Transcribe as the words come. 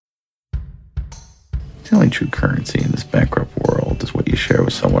The only true currency in this bankrupt world is what you share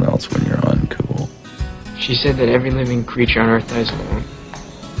with someone else when you're uncool. She said that every living creature on Earth dies alone.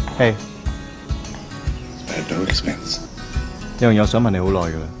 Hey, At no expense. 有樣嘢我想問你好耐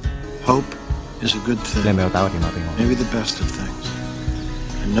㗎啦， Hope is a good 你係 thing. 咪有打個電話俾我？ Maybe the best of things.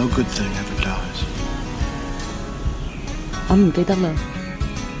 And no good thing ever dies. 我唔記得啦。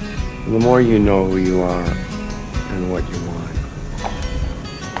 The more you know who you are and what you want,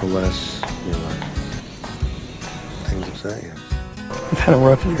 the less you let things upset you. I've had a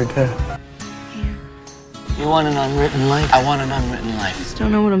rough year, Dad. You want an unwritten life? I want an unwritten life. Just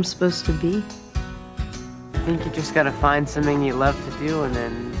don't know what I'm supposed to be. I think you just gotta find something you love to do and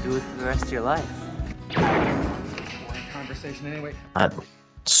then do it for the rest of your life. Not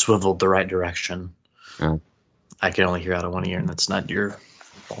swiveled the right direction. Oh. I can only hear out of one ear, and that's not your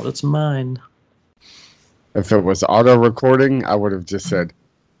fault. It's mine. If it was auto recording, I would have just said,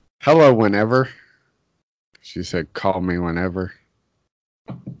 hello whenever. She said, call me whenever.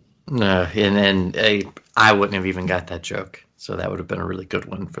 No, and I wouldn't have even got that joke. So that would have been a really good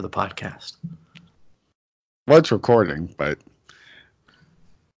one for the podcast. Well, it's recording, but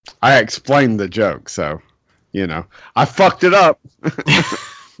I explained the joke, so, you know, I fucked it up.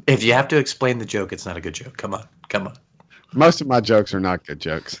 If you have to explain the joke, it's not a good joke. Come on. Most of my jokes are not good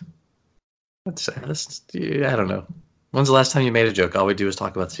jokes. I don't know. When's the last time you made a joke? All we do is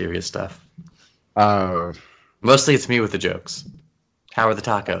talk about serious stuff. Mostly it's me with the jokes. How are the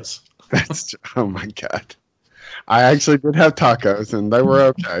tacos? Oh my God. I actually did have tacos, and they were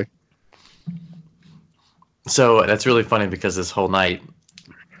okay. So that's really funny because this whole night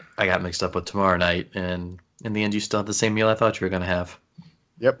I got mixed up with tomorrow night, and in the end you still have the same meal I thought you were going to have.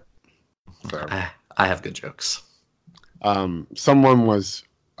 Yep. So, I have good jokes. someone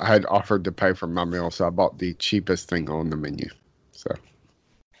had offered to pay for my meal, so I bought the cheapest thing on the menu. So.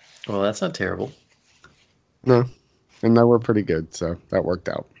 Well, that's not terrible. No. And they were pretty good, so that worked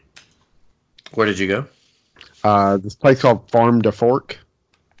out. Where did you go? This place called Farm to Fork.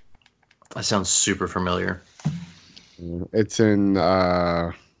 That sounds super familiar. It's in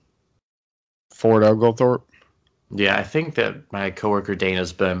Fort Oglethorpe. Yeah, I think that my coworker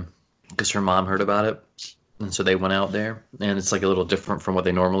Dana's been, because her mom heard about it, and so they went out there, and it's like a little different from what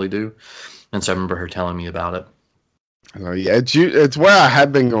they normally do, and so I remember her telling me about it. Yeah, it's where I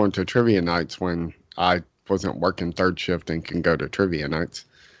had been going to trivia nights when I wasn't working third shift and can go to trivia nights.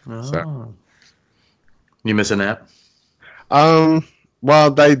 Oh. So. You missing that?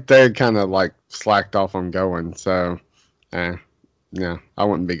 Well, they kind of like slacked off on going, so yeah, I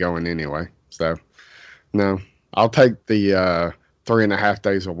wouldn't be going anyway. So no, I'll take the 3.5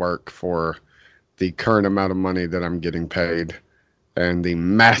 days of work for the current amount of money that I'm getting paid and the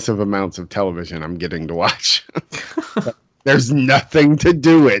massive amounts of television I'm getting to watch. There's nothing to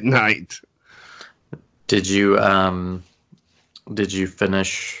do at night. Did you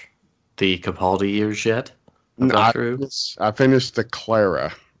finish the Capaldi years yet? No, I finished the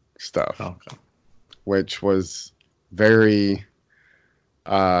Clara stuff, okay. Which was very.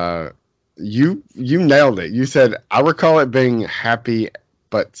 You nailed it. You said, I recall it being happy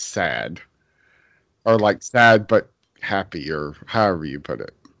but sad, or like sad but happy, or however you put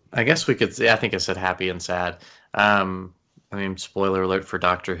it. I guess we could. I think I said happy and sad. I mean, spoiler alert for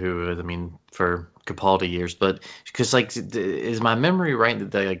Doctor Who. I mean, for Capaldi years, but because like, is my memory right that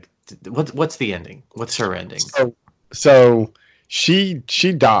they like. What's the ending? What's her ending? So she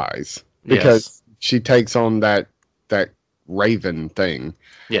dies because yes. She takes on that raven thing.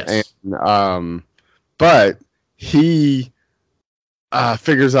 Yes. And but he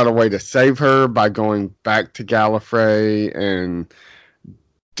figures out a way to save her by going back to Gallifrey and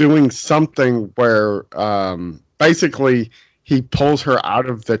doing something where basically he pulls her out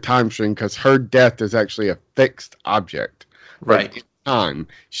of the time stream because her death is actually a fixed object. Right. Time.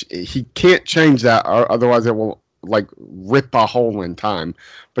 He can't change that, or otherwise it will like rip a hole in time.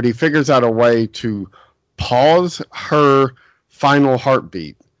 But he figures out a way to pause her final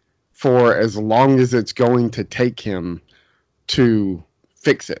heartbeat for as long as it's going to take him to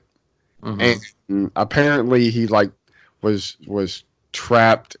fix it. Mm-hmm. And apparently he like was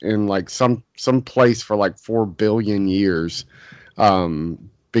trapped in like some place for like 4 billion years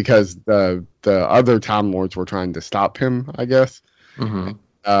because the other Time Lords were trying to stop him, I guess.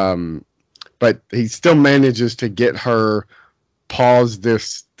 Mm-hmm. But he still manages to get her pause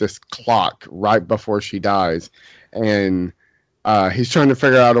this clock right before she dies, and he's trying to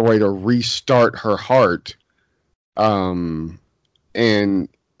figure out a way to restart her heart. And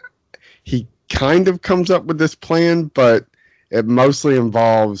he kind of comes up with this plan, but it mostly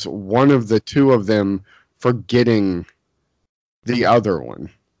involves one of the two of them forgetting the other one.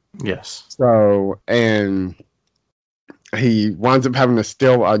 Yes. So, and he winds up having to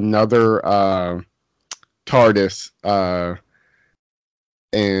steal another TARDIS,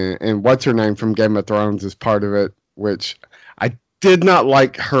 and what's her name from Game of Thrones is part of it, which I did not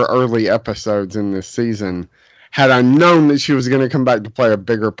like her early episodes in this season. Had I known that she was going to come back to play a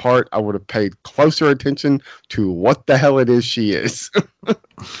bigger part, I would have paid closer attention to what the hell it is she is.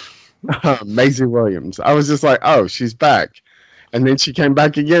 Maisie Williams. I was just like, oh, she's back. And then she came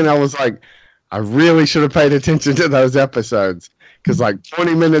back again. I was like, I really should have paid attention to those episodes. Because like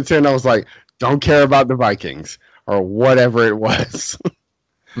 20 minutes in, I was like, don't care about the Vikings or whatever it was.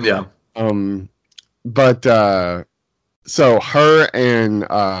 Yeah. But so her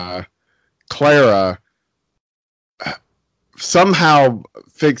and Clara somehow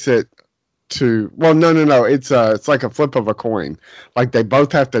fix it to, well, no. It's like a flip of a coin. Like they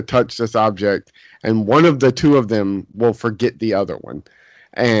both have to touch this object, and one of the two of them will forget the other one.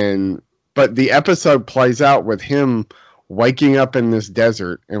 But the episode plays out with him waking up in this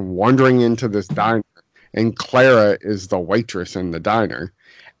desert and wandering into this diner, and Clara is the waitress in the diner,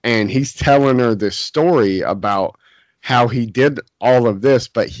 and he's telling her this story about how he did all of this,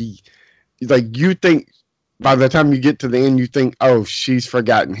 but you think by the time you get to the end, you think, oh, she's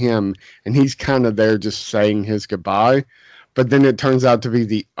forgotten him, and he's kind of there just saying his goodbye. But then it turns out to be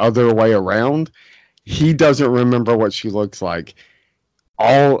the other way around. He doesn't remember what she looks like.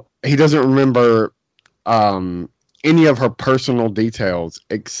 He doesn't remember any of her personal details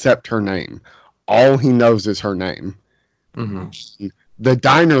except her name. All he knows is her name. Mm-hmm. The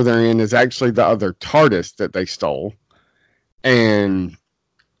diner they're in is actually the other TARDIS that they stole. And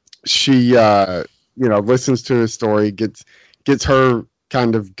she listens to his story, gets her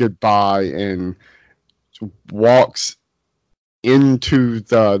kind of goodbye, and walks into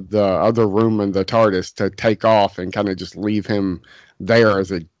the other room in the TARDIS to take off and kind of just leave him there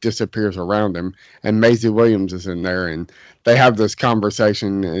as it disappears around him. And Maisie Williams is in there, and they have this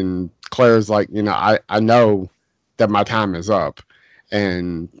conversation, and Claire's like, I know that my time is up.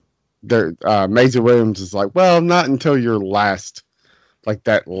 And Maisie Williams is like, well, not until your last beat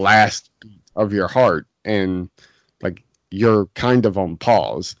of your heart, and like you're kind of on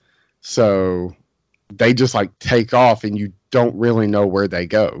pause. So they just like take off, and you don't really know where they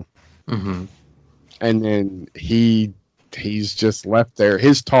go. Mm-hmm. And then he's just left there.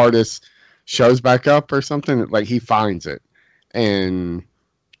 His TARDIS shows back up or something. Like he finds it, and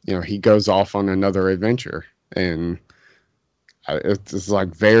he goes off on another adventure, and it's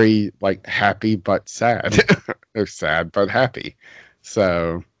like very like happy but sad, or sad but happy.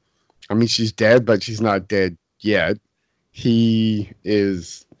 So, I mean, she's dead, but she's not dead yet. He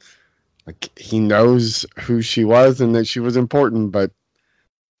is like, he knows who she was and that she was important, but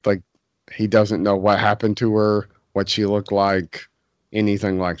like he doesn't know what happened to her, what she looked like,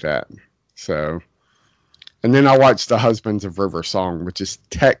 anything like that. So, and then I watched The Husbands of River Song, which is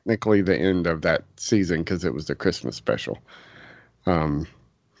technically the end of that season because it was the Christmas special.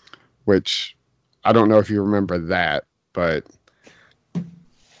 Which I don't know if you remember that, but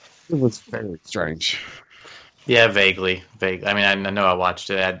it was very strange. Yeah, vaguely. I mean, I know I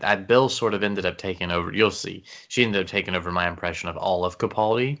watched it. Bill sort of ended up taking over. You'll see. She ended up taking over my impression of all of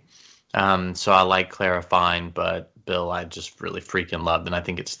Capaldi. So I like Clara fine, but Bill I just really freaking loved, and I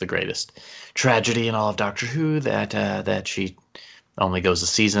think it's the greatest tragedy in all of Doctor Who that she only goes a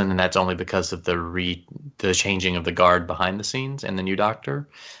season, and that's only because of the changing of the guard behind the scenes and the new Doctor.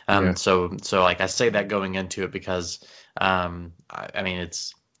 Yeah. So like I say that going into it because I mean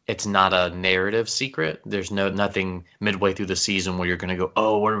it's not a narrative secret. There's nothing midway through the season where you're going to go,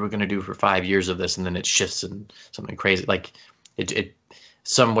 oh, what are we going to do for 5 years of this, and then it shifts and something crazy. Like it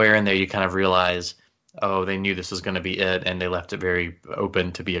somewhere in there you kind of realize, oh, they knew this was going to be it, and they left it very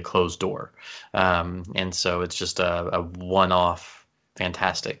open to be a closed door. And so it's just a one-off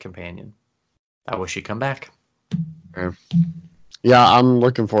fantastic companion. I wish he'd come back. Yeah, I'm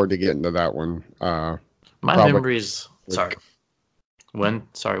looking forward to getting to that one. My memories... Sorry. When?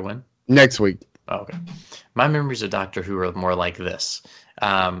 Next week. Oh, okay. My memories of Doctor Who are more like this.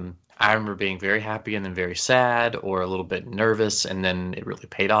 I remember being very happy and then very sad, or a little bit nervous, and then it really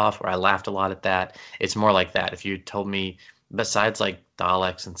paid off, or I laughed a lot at that. It's more like that. If you told me, besides like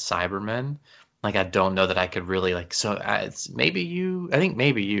Daleks and Cybermen, like I don't know that I could really like. So it's maybe you. I think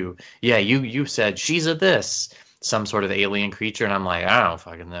maybe you. Yeah, you said she's a this, some sort of alien creature, and I'm like, I don't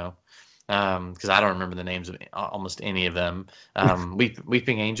fucking know. Because I don't remember the names of almost any of them.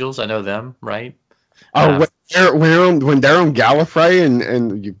 Weeping Angels, I know them, right? Oh, when they're on Gallifrey,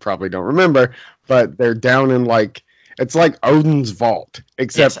 and you probably don't remember, but they're down in like, it's like Odin's vault,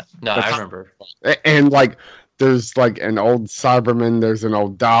 except yes, no, I remember. And like there's like an old Cyberman, there's an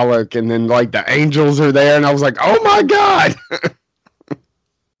old Dalek, and then like the angels are there, and I was like, oh my god.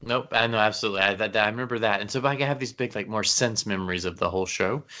 Nope, I know absolutely. I remember that, and so I have these big, like, more sense memories of the whole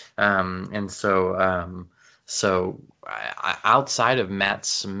show, and so outside of Matt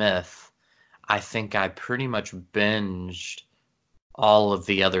Smith, I think I pretty much binged all of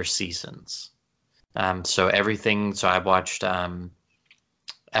the other seasons. So everything. So I watched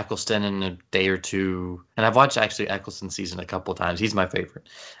Eccleston in a day or two, and I've watched actually Eccleston season a couple of times. He's my favorite.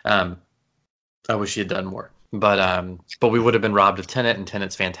 I wish he had done more. But we would have been robbed of Tenet, and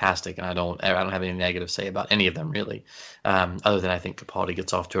Tenet's fantastic, and I don't have any negative to say about any of them really, other than I think Capaldi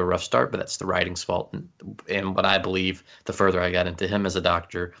gets off to a rough start, but that's the writing's fault, and what I believe the further I got into him as a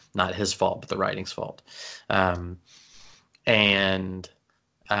doctor, not his fault, but the writing's fault. Anyway,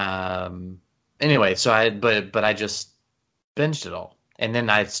 so I just binged it all, and then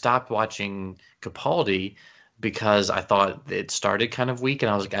I stopped watching Capaldi because I thought it started kind of weak, and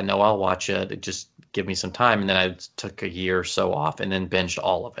I was like, I know I'll watch it. Just give me some time. And then I took a year or so off and then binged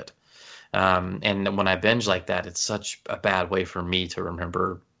all of it. And when I binge like that, it's such a bad way for me to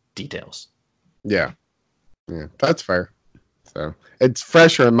remember details. Yeah, that's fair. So it's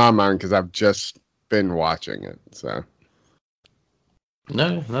fresher in my mind because I've just been watching it. So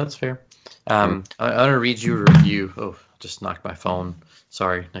no, that's fair. I'm gonna read you a review. Oh, just knocked my phone.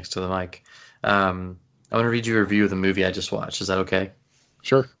 Sorry, next to the mic. I'm going to read you a review of the movie I just watched. Is that okay?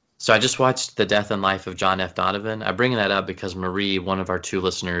 Sure. So I just watched The Death and Life of John F. Donovan. I bring that up because Marie, one of our 2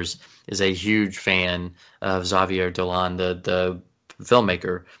 listeners, is a huge fan of Xavier Dolan, the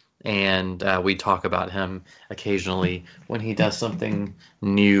filmmaker. And we talk about him occasionally when he does something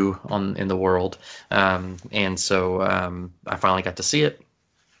new in the world. And so I finally got to see it.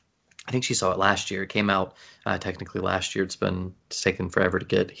 I think she saw it last year. It came out technically last year. It's taken forever to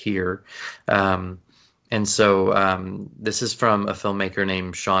get here. And so this is from a filmmaker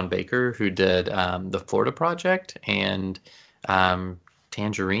named Sean Baker, who did The Florida Project and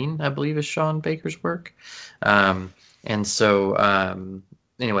Tangerine, I believe, is Sean Baker's work. And so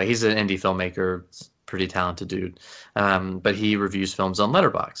anyway, he's an indie filmmaker, pretty talented dude. But he reviews films on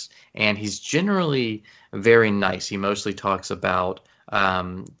Letterboxd, and he's generally very nice. He mostly talks about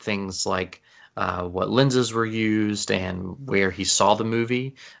things like what lenses were used and where he saw the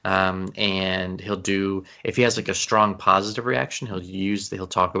movie, and he'll do, if he has like a strong positive reaction, he'll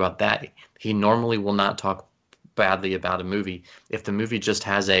talk about that. He normally will not talk badly about a movie if the movie just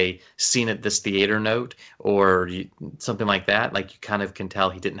has a seen at this theater note or something like that. Like, you kind of can tell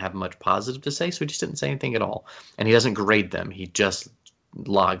he didn't have much positive to say, so he just didn't say anything at all, and he doesn't grade them. He just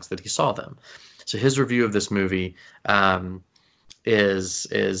logs that he saw them. So his review of this movie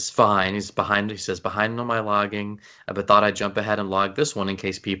is fine. He says behind on my logging, but thought I'd jump ahead and log this one in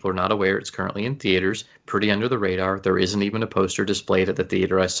case people are not aware it's currently in theaters, pretty under the radar. There isn't even a poster displayed at the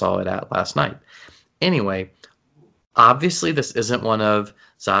theater I saw it at last night. Anyway, obviously this isn't one of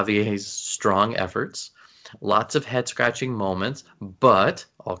Xavier's strong efforts. Lots of head-scratching moments, but,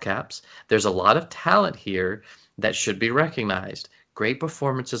 all caps, there's a lot of talent here that should be recognized. Great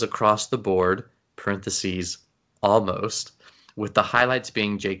performances across the board, parentheses, almost, with the highlights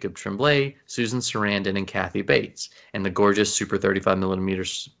being Jacob Tremblay, Susan Sarandon, and Kathy Bates, and the gorgeous Super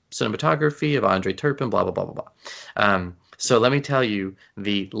 35mm cinematography of Andre Turpin, blah, blah, blah, blah, blah. So let me tell you,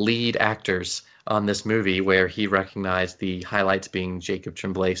 the lead actors on this movie, where he recognized the highlights being Jacob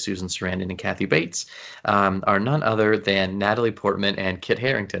Tremblay, Susan Sarandon, and Kathy Bates, are none other than Natalie Portman and Kit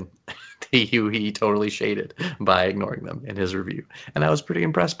Harington, who he totally shaded by ignoring them in his review. And I was pretty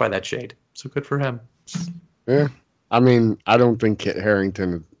impressed by that shade, so good for him. Yeah. I mean, I don't think Kit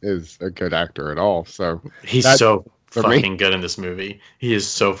Harington is a good actor at all. So he's so fucking good in this movie. He is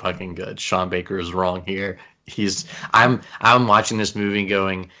so fucking good. Sean Baker is wrong here. I'm watching this movie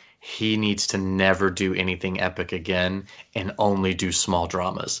going, he needs to never do anything epic again and only do small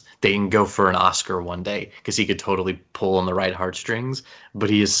dramas. They can go for an Oscar one day because he could totally pull on the right heartstrings, but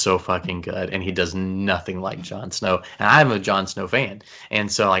he is so fucking good, and he does nothing like Jon Snow. And I'm a Jon Snow fan,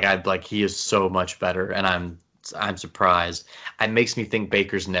 and so he is so much better, and I'm surprised. It makes me think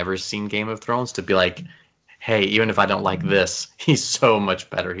Baker's never seen Game of Thrones to be like, hey, even if I don't like this, he's so much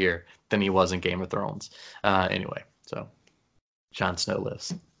better here than he was in Game of Thrones. Anyway, so Jon Snow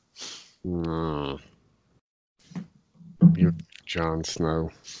lives. You're Jon Snow.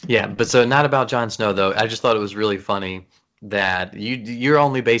 Yeah, but so not about Jon Snow, though. I just thought it was really funny that you're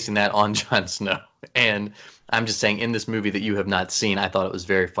only basing that on Jon Snow. And I'm just saying, in this movie that you have not seen, I thought it was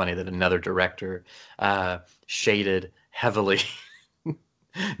very funny that another director shaded heavily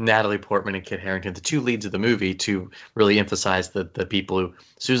Natalie Portman and Kit Harington, the 2 leads of the movie, to really emphasize the people who,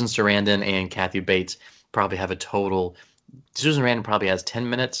 Susan Sarandon and Kathy Bates, probably have a total. Susan Sarandon probably has 10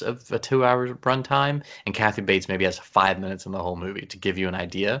 minutes of a 2-hour runtime, and Kathy Bates maybe has 5 minutes in the whole movie to give you an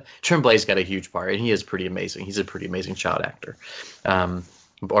idea. Tremblay's got a huge part, and he is pretty amazing. He's a pretty amazing child actor,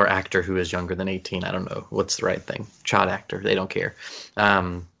 or actor who is younger than 18. I don't know what's the right thing. Child actor, they don't care.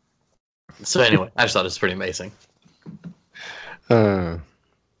 So anyway, I just thought it was pretty amazing. Yeah,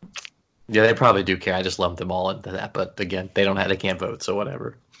 they probably do care. I just lumped them all into that, but again, they can't vote, so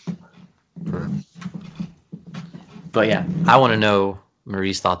whatever. But yeah, I want to know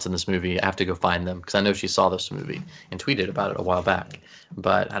Marie's thoughts on this movie. I have to go find them because I know she saw this movie and tweeted about it a while back,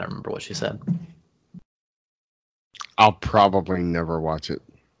 but I don't remember what she said. I'll probably never watch it.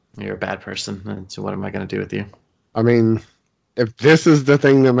 You're a bad person, so what am I going to do with you? I mean, if this is the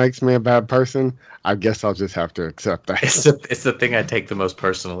thing that makes me a bad person, I guess I'll just have to accept that. It's the thing I take the most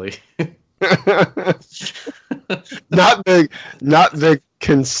personally. not the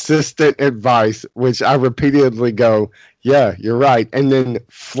consistent advice, which I repeatedly go, yeah, you're right, and then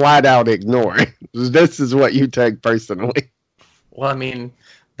flat out ignore it. This is what you take personally. Well, I mean,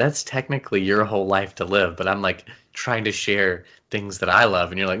 that's technically your whole life to live, but I'm like trying to share things that I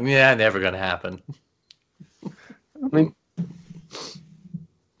love, and you're like, yeah, never gonna happen. I mean,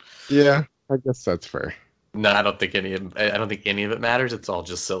 yeah, I guess that's fair. No, I don't think any of it matters. It's all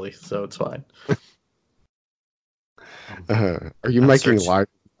just silly, so it's fine. Are you making life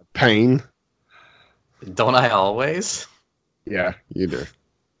pain? Don't I always? Yeah, you do.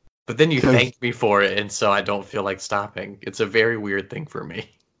 But then you thank me for it, and so I don't feel like stopping. It's a very weird thing for me.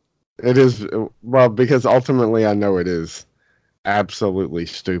 It is, well, because ultimately I know it is absolutely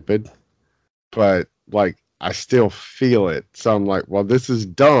stupid, but like I still feel it. So I'm like, well, this is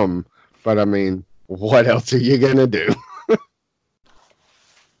dumb, but I mean, what else are you gonna do?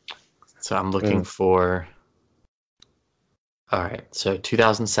 So I'm looking for. All right, so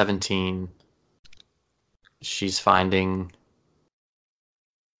 2017. She's finding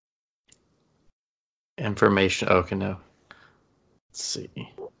information. Okay, no. Let's see.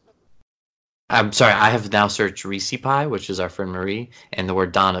 I'm sorry. I have now searched Reese Pie, which is our friend Marie, and the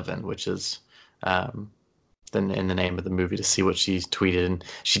word Donovan, which is in the name of the movie, to see what she's tweeted. And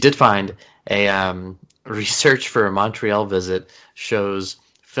she did find a research for a Montreal visit shows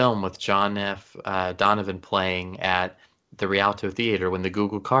film with John F. Donovan playing at the Rialto Theater when the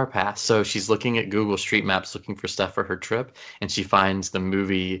Google car passed. So she's looking at Google Street Maps looking for stuff for her trip, and she finds the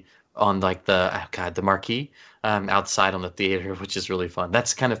movie on like the marquee outside on the theater, which is really fun.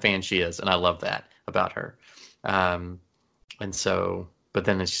 That's the kind of fan she is, and I love that about her. And so, but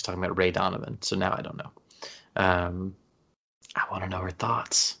then she's talking about Ray Donovan, so now I don't know. I want to know her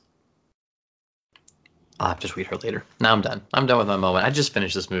thoughts. I'll have to tweet her later. Now I'm done. I'm done with my moment. I just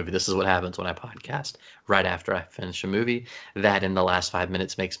finished this movie. This is what happens when I podcast right after I finish a movie that in the last 5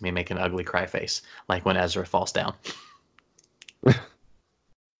 minutes makes me make an ugly cry face, like when Ezra falls down.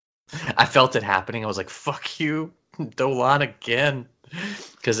 I felt it happening. I was like, fuck you, Dolan again.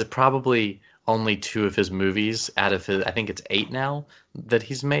 Because it probably only 2 of his movies out of his, I think it's 8 now that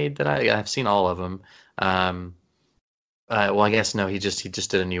he's made that I've seen all of them. Well, I guess no, he just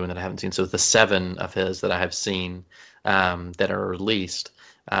did a new one that I haven't seen. So the 7 of his that I have seen that are released.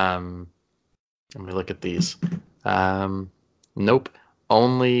 Let me look at these. Nope.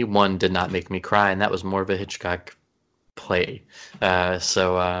 Only one did not make me cry, and that was more of a Hitchcock play.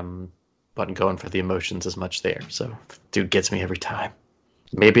 So wasn't going for the emotions as much there. So dude gets me every time.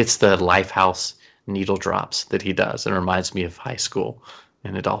 Maybe it's the Lifehouse needle drops that he does. It reminds me of high school,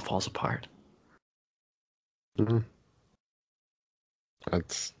 and it all falls apart. Mm-hmm.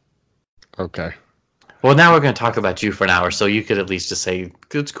 That's okay. Well, now we're going to talk about you for an hour, so you could at least just say,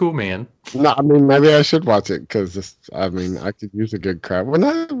 it's cool, man. No, I mean, maybe I should watch it, because, I mean, I could use a good crap.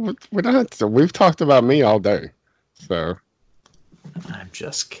 We've talked about me all day, so. I'm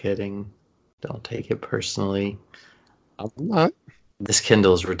just kidding. Don't take it personally. I'm not. This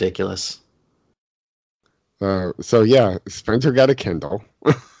Kindle is ridiculous. So, yeah, Spencer got a Kindle.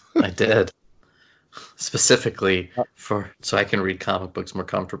 I did. Specifically so I can read comic books more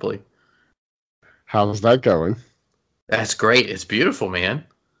comfortably. How's that going? That's great. It's beautiful, man.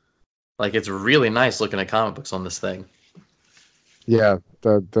 Like, it's really nice looking at comic books on this thing. Yeah,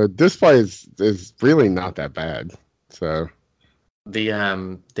 the display is really not that bad. So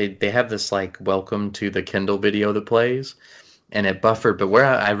the they have this like welcome to the Kindle video that plays, and it buffered. But where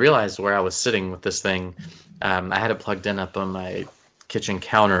I realized where I was sitting with this thing, I had it plugged in up on my kitchen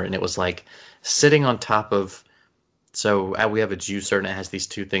counter, and it was like sitting on top of. So we have a juicer, and it has these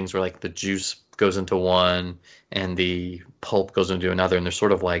 2 things where like the juice goes into one and the pulp goes into another, and they're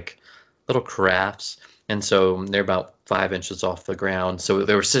sort of like little carafes, and so they're about 5 inches off the ground. So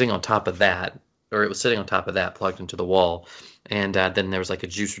they were sitting on top of that or it was sitting on top of that, plugged into the wall, and then there was like a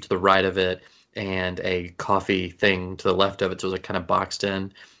juicer to the right of it and a coffee thing to the left of it. So it was like kind of boxed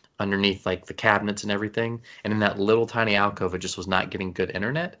in underneath like the cabinets and everything. And in that little tiny alcove, it just was not getting good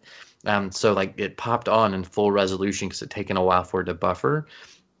internet. So like it popped on in full resolution because it had taken a while for it to buffer.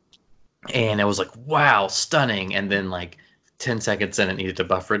 And I was like, wow, stunning. And then like 10 seconds in, it needed to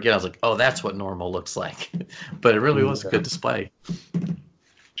buffer again. I was like, oh, that's what normal looks like. But it really was a good display.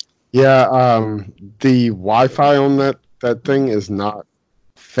 Yeah, the Wi-Fi on that thing is not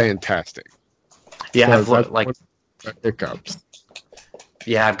fantastic. Yeah, So I've, like hiccups.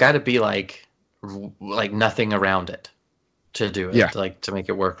 yeah, I've got to be like nothing around it to do it, Yeah. to make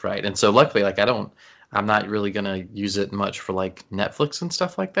it work right. And so luckily, like I'm not really gonna use it much for like Netflix and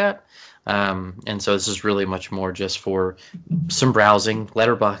stuff like that. And so this is really much more just for some browsing.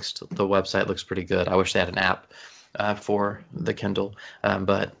 Letterboxd, the website looks pretty good. I wish they had an app for the Kindle,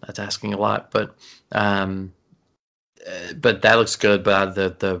 but that's asking a lot. But that looks good. But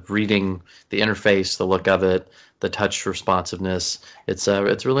the reading, the interface, the look of it, the touch responsiveness, it's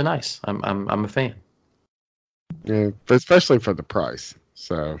really nice. I'm a fan. Yeah, but especially for the price.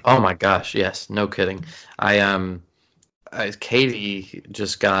 So. Oh my gosh, yes, no kidding. Katie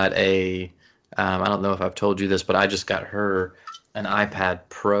just got a. I don't know if I've told you this, but I just got her an iPad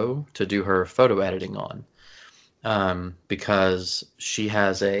Pro to do her photo editing on, because she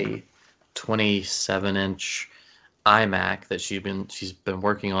has a 27-inch iMac that she's been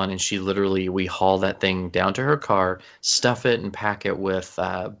working on, and we haul that thing down to her car, stuff it, and pack it with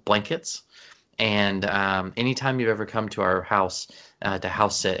blankets. And anytime you've ever come to our house to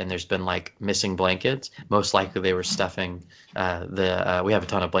house sit and there's been like missing blankets, most likely they were stuffing we have a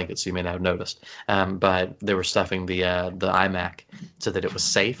ton of blankets, so you may not have noticed, but they were stuffing the iMac so that it was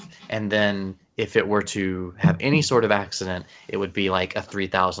safe. And then if it were to have any sort of accident, it would be like a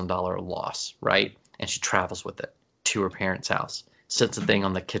 $3,000 loss, right? And she travels with it to her parents' house, sits the thing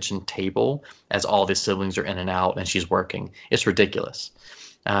on the kitchen table as all the siblings are in and out, and she's working. It's ridiculous.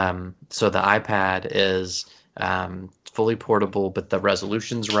 So the iPad is fully portable, but the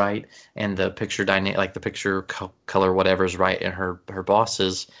resolution's right, and the picture the picture color, whatever, is right. And her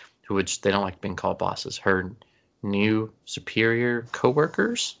bosses, which they don't like being called bosses, her new superior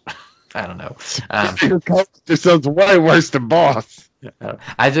coworkers, I don't know. This sounds way worse than boss.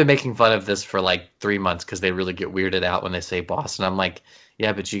 I've been making fun of this for like 3 months because they really get weirded out when they say boss, and I'm like,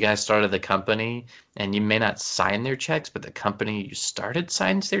 yeah, but you guys started the company, and you may not sign their checks, but the company you started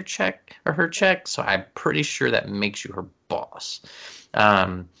signs their check or her check, so I'm pretty sure that makes you her boss.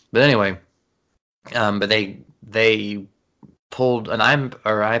 But anyway, but they pulled an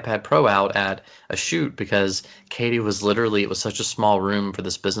iPad Pro out at a shoot because Katie was literally, it was such a small room for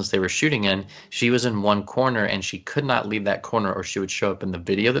this business they were shooting in. She was in one corner and she could not leave that corner or she would show up in the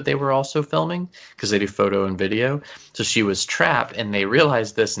video that they were also filming because they do photo and video. So she was trapped, and they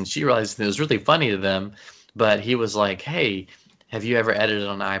realized this, and she realized it was really funny to them. But he was like, hey, have you ever edited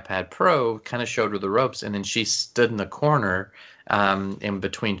on an iPad Pro? Kind of showed her the ropes, and then she stood in the corner in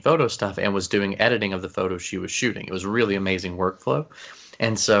between photo stuff and was doing editing of the photos she was shooting. It was really amazing workflow.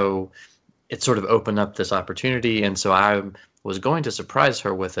 And so it sort of opened up this opportunity. And so I was going to surprise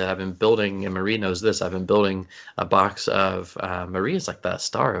her with it. I've been building, and Marie knows this, I've been building a box of, Marie is like the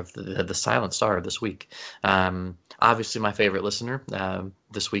star of the silent star of this week. Obviously my favorite listener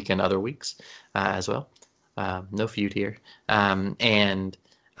this week and other weeks as well. No feud here. And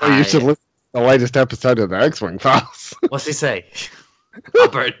you should listen to the latest episode of the X-Wing Files. What's he say? I'll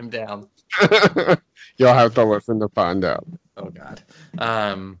burn him down. You'll have to listen to find out. Oh God.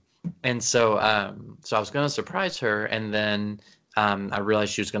 And so I was going to surprise her, and then I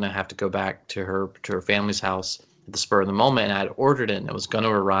realized she was going to have to go back to her family's house at the spur of the moment, and I had ordered it, and it was going to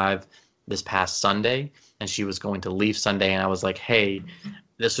arrive this past Sunday, and she was going to leave Sunday, and I was like, hey,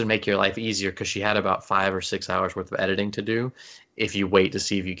 this would make your life easier because she had about 5 or 6 hours worth of editing to do if you wait to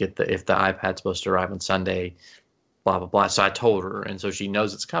see if the iPad's supposed to arrive on Sunday, blah, blah, blah. So I told her, and so she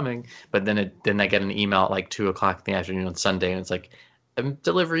knows it's coming, but then I get an email at like 2 o'clock in the afternoon on Sunday, and it's like,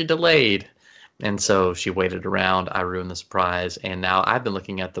 delivery delayed. And so she waited around. I ruined the surprise, and now I've been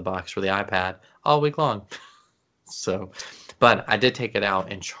looking at the box for the iPad all week long. So, but I did take it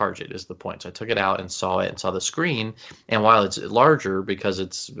out and charge it is the point. So I took it out and saw the screen, and while it's larger because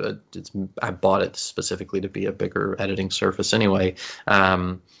it's I bought it specifically to be a bigger editing surface anyway,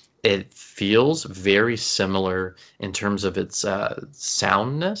 it feels very similar in terms of its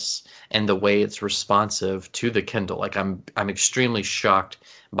soundness and the way it's responsive to the Kindle. Like I'm extremely shocked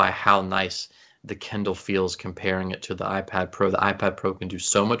by how nice the Kindle feels comparing it to the iPad Pro. The iPad Pro can do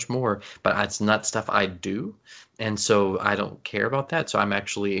so much more, but it's not stuff I do. And so I don't care about that. So I'm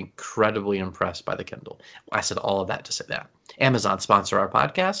actually incredibly impressed by the Kindle. I said all of that to say that. Amazon sponsor our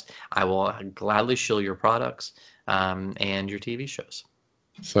podcast. I will gladly shill your products and your TV shows.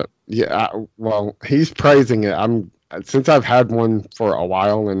 So yeah, well, he's praising it. Since I've had one for a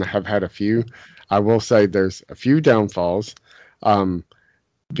while and have had a few, I will say there's a few downfalls.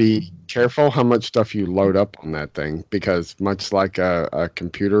 Be careful how much stuff you load up on that thing, because much like a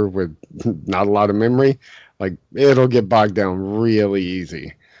computer with not a lot of memory, like it'll get bogged down really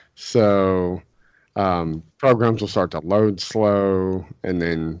easy. So programs will start to load slow, and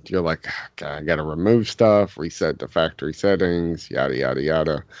then you're like, okay, I got to remove stuff, reset the factory settings, yada, yada,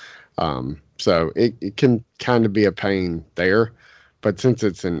 yada. So it can kind of be a pain there, but since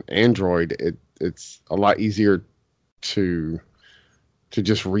it's an Android, it's a lot easier to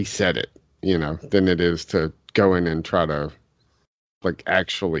just reset it, than it is to go in and try to like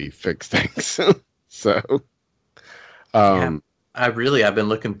actually fix things. So, I've been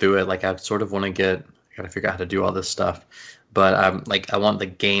looking through it. Like I sort of want to I gotta figure out how to do all this stuff, but I want the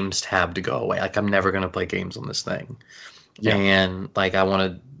games tab to go away. Like I'm never going to play games on this thing. Yeah. And like, I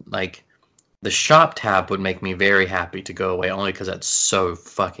want to the shop tab would make me very happy to go away, only because that's so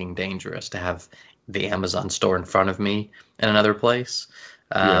fucking dangerous to have the Amazon store in front of me in another place.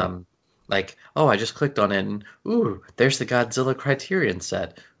 Like, oh, I just clicked on it and ooh, there's the Godzilla Criterion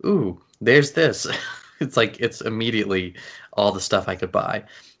set. Ooh, there's this. It's like, it's immediately all the stuff I could buy.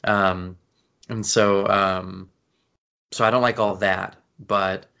 And so I don't like all that,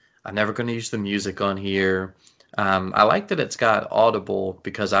 but I'm never going to use the music on here. I like that it's got Audible,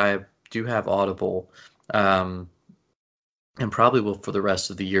 because I do have Audible, and probably will for the rest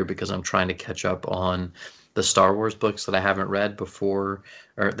of the year, because I'm trying to catch up on the Star Wars books that I haven't read before,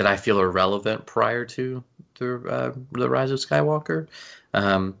 or that I feel are relevant prior to the Rise of Skywalker.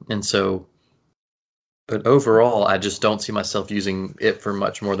 And so, but overall, I just don't see myself using it for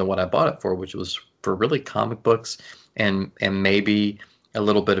much more than what I bought it for, which was for really comic books and maybe a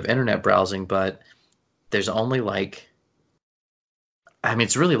little bit of internet browsing. But there's only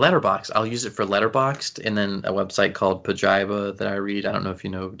it's really Letterboxd. I'll use it for Letterboxd, and then a website called Pajiba that I read. I don't know if you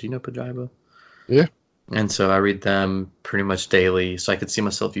know. Do you know Pajiba? Yeah. And so I read them pretty much daily, so I could see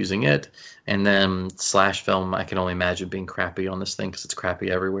myself using it. And then /film, I can only imagine being crappy on this thing, because it's crappy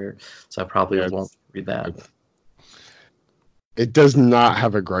everywhere. So I probably won't read that. It does not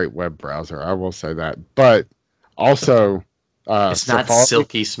have a great web browser, I will say that. But also, it's not Safari,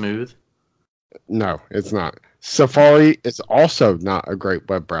 silky smooth. No, it's not. Safari is also not a great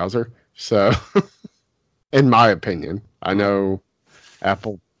web browser. So, in my opinion, I know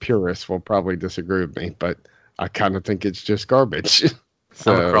Apple purists will probably disagree with me, but I kind of think it's just garbage.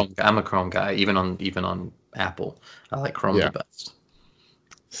 So, I'm a Chrome guy, even on Apple. I like Chrome the best.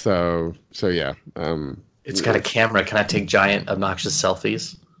 So yeah. It's got a camera. Can I take giant, obnoxious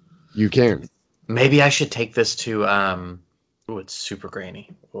selfies? You can. Maybe I should take this to. It's super grainy.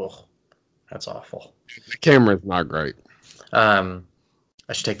 Oh, that's awful. The camera's not great. I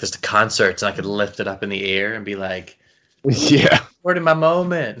should take this to concerts, and I could lift it up in the air and be like, yeah, recording my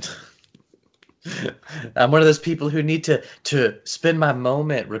moment. I'm one of those people who need to spend my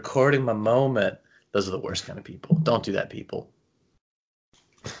moment recording my moment. Those are the worst kind of people. Don't do that, people.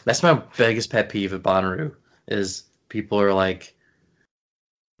 That's my biggest pet peeve at Bonnaroo, is people are like,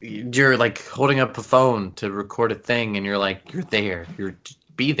 you're like holding up a phone to record a thing, and you're like, you're there.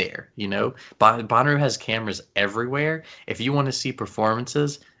 Be there, Bonnaroo has cameras everywhere. If you want to see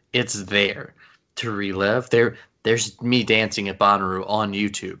performances, it's there to relive. There's me dancing at Bonnaroo on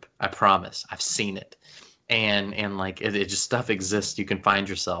YouTube. I promise. I've seen it. And like, it just, stuff exists. You can find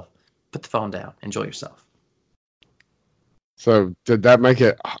yourself. Put the phone down. Enjoy yourself. So did that make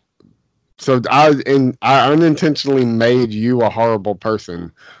it? So I unintentionally made you a horrible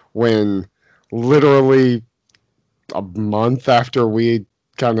person when literally a month after we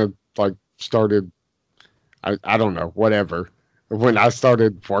kind of like started, I don't know, whatever. When I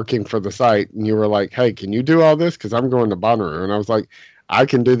started working for the site, and you were like, hey, can you do all this? Because I'm going to Bonnaroo. And I was like, I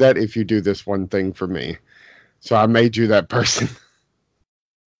can do that if you do this one thing for me. So I made you that person.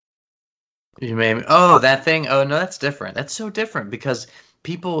 You made me, oh, that thing? Oh, no, that's different. That's so different, because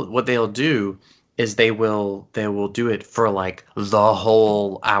people, what they'll do is they will do it for like the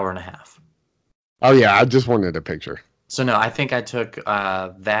whole hour and a half. Oh, yeah, I just wanted a picture. So, no, I think I took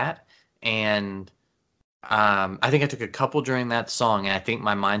that, and I think I took a couple during that song, and I think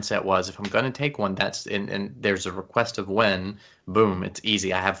my mindset was, if I'm going to take one, that's and there's a request of when, boom, it's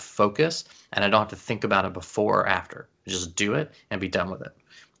easy. I have focus, and I don't have to think about it before or after. Just do it and be done with it.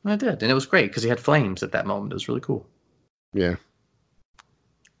 And I did, and it was great because he had flames at that moment. It was really cool. Yeah.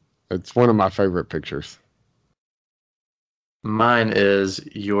 It's one of my favorite pictures. Mine is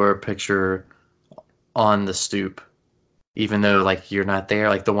your picture on the stoop, even though like you're not there,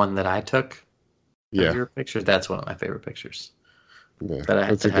 like the one that I took. Yeah. Your picture, that's one of my favorite pictures. Yeah. That I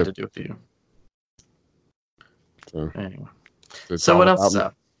had to do with you. So, anyway. So what else is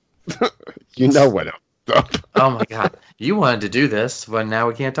up? You know what else is up. Oh my god. You wanted to do this, but now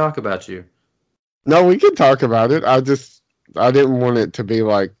we can't talk about you. No, we can talk about it. I didn't want it to be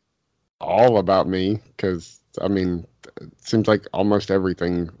like all about me, because I mean, it seems like almost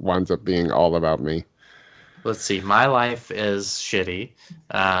everything winds up being all about me. Let's see. My life is shitty.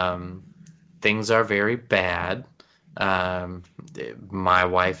 Things are very bad. My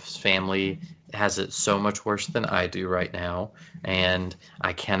wife's family has it so much worse than I do right now, and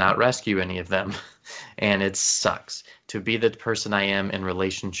I cannot rescue any of them. And it sucks to be the person I am in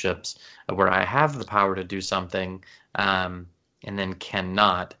relationships where I have the power to do something, and then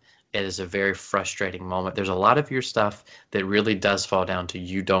cannot. It is a very frustrating moment. There's a lot of your stuff that really does fall down to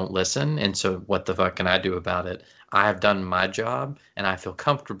you don't listen, and so what the fuck can I do about it? I have done my job, and I feel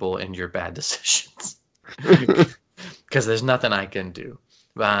comfortable in your bad decisions. Because there's nothing I can do.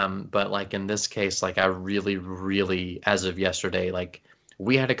 But like in this case, like I really, really, as of yesterday, like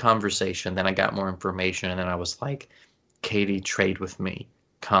we had a conversation, then I got more information, and then I was like, Katie, trade with me.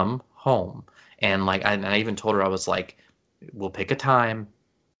 Come home. And like I even told her, I was like, we'll pick a time.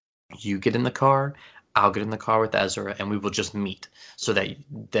 You get in the car, I'll get in the car with Ezra, and we will just meet so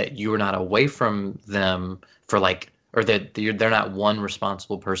that you are not away from them for like, or that they're not one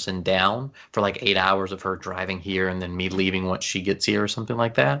responsible person down for like 8 hours of her driving here and then me leaving once she gets here or something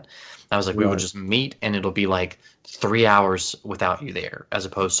like that. I was like, we will just meet, and it'll be like 3 hours without you there, as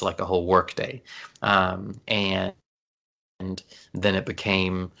opposed to like a whole work day. And then it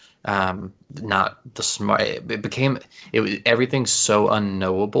became not the smart. It became everything's so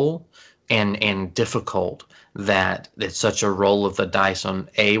unknowable and difficult that it's such a roll of the dice on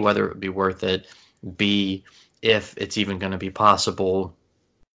A, whether it would be worth it, B, if it's even going to be possible,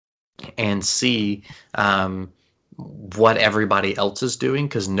 and C, what everybody else is doing,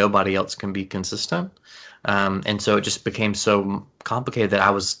 because nobody else can be consistent. And so it just became so complicated that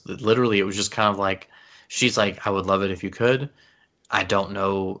I was literally, it was just kind of like, she's like, I would love it if you could. I don't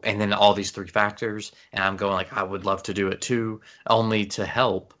know. And then all these three factors, and I'm going like, I would love to do it too, only to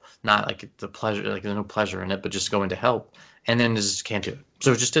help, not like the pleasure, like there's no pleasure in it, but just going to help. And then just can't do it.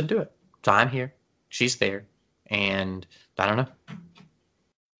 So just didn't do it. So I'm here. She's there. And I don't know.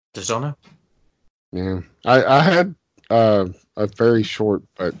 Just don't know. Yeah. I had a very short,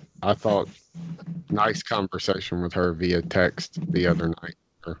 but I thought nice conversation with her via text the other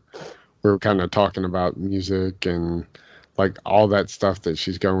night. We were kind of talking about music and like all that stuff that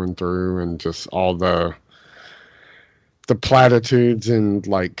she's going through, and just all the platitudes and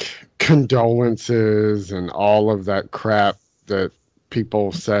like condolences and all of that crap that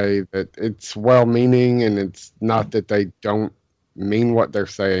people say that it's well-meaning, and it's not that they don't mean what they're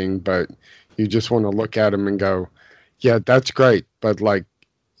saying, but you just want to look at them and go, yeah, that's great, but like,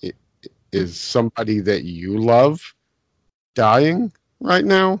 is somebody that you love dying right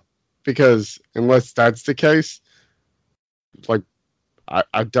now? Because unless that's the case, like,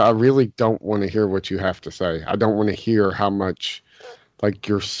 I really don't want to hear what you have to say. I don't want to hear how much like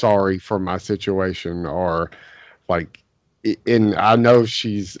you're sorry for my situation, or like, and I know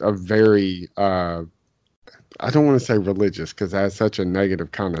she's a very I don't want to say religious because that has such a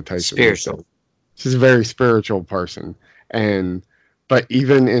negative connotation. Spiritual. She's a very spiritual person, but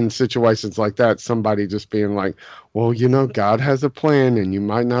even in situations like that, somebody just being like, well, you know, God has a plan and you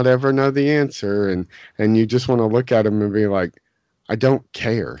might not ever know the answer, and you just want to look at him and be like, I don't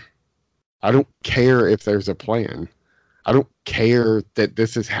care. I don't care if there's a plan. I don't care that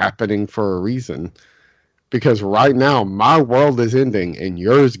this is happening for a reason. Because right now, my world is ending and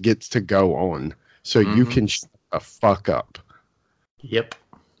yours gets to go on. So you can shut the fuck up. Yep.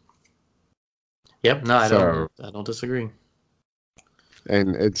 No, I don't disagree.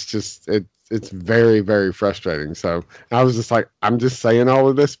 And it's just, it's very, very frustrating. So I was just like, I'm just saying all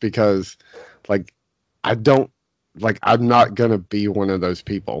of this because, like, I'm not going to be one of those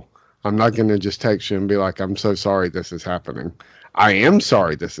people. I'm not going to just text you and be like, I'm so sorry this is happening. I am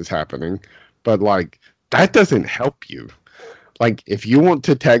sorry this is happening, but like, that doesn't help you. Like, if you want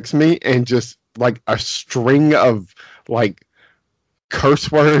to text me and just like a string of like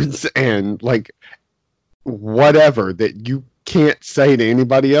curse words and like whatever that you can't say to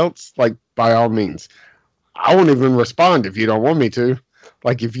anybody else, like, by all means, I won't even respond if you don't want me to.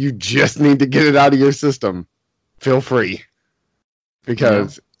 Like, if you just need to get it out of your system, feel free.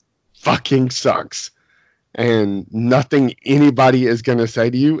 Because fucking sucks. And nothing anybody is going to say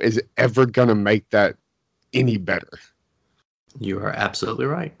to you is ever going to make that any better. You are absolutely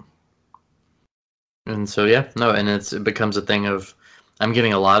right. And so, yeah, no, and it becomes a thing of, I'm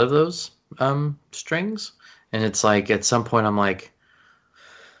getting a lot of those strings. And it's like, at some point, I'm like,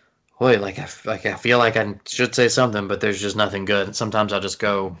 boy, I feel like I should say something, but there's just nothing good. And sometimes I'll just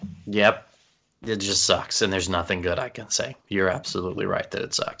go, yep, it just sucks, and there's nothing good I can say. You're absolutely right that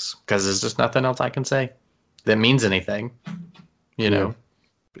it sucks, because there's just nothing else I can say that means anything. You know,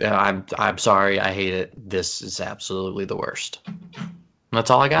 I'm sorry, I hate it. This is absolutely the worst. And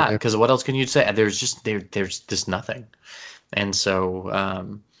that's all I got. Because what else can you say? There's just nothing. And so,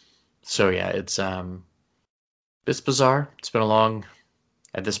 yeah, it's bizarre. It's been a long,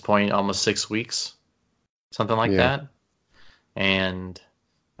 at this point, almost 6 weeks, something like that. And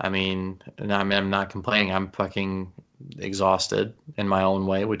I mean, I'm not complaining. I'm fucking exhausted in my own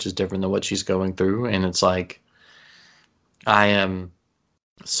way, which is different than what she's going through. And it's like, I am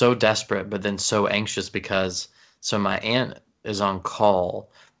so desperate, but then so anxious because, so my aunt is on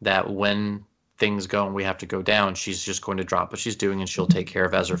call that when things go and we have to go down, she's just going to drop what she's doing and she'll take care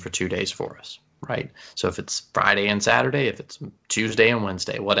of Ezra for 2 days for us. Right. So if it's Friday and Saturday, if it's Tuesday and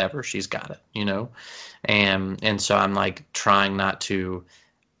Wednesday, whatever, she's got it, you know? And so I'm like trying not to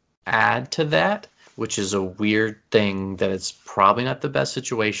add to that, which is a weird thing that it's probably not the best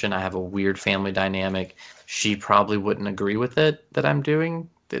situation. I have a weird family dynamic. She probably wouldn't agree with it that I'm doing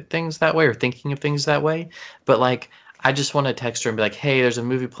things that way or thinking of things that way. But like, I just want to text her and be like, hey, there's a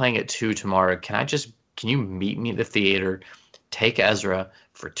movie playing at 2 tomorrow. Can you meet me at the theater, take Ezra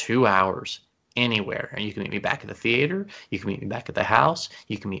for 2 hours anywhere? And you can meet me back at the theater. You can meet me back at the house.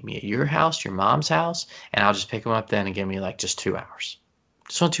 You can meet me at your house, your mom's house. And I'll just pick him up then and give me like just 2 hours.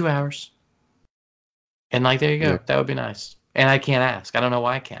 Just want 2 hours. And like, there you go. Yeah. That would be nice. And I can't ask. I don't know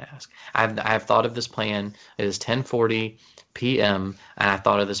why I can't ask. I've thought of this plan. It is 10:40 p.m. and I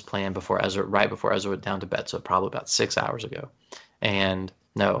thought of this plan right before Ezra went down to bed. So probably about 6 hours ago. And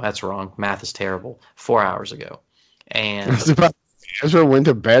no, that's wrong. Math is terrible. 4 hours ago. And Ezra went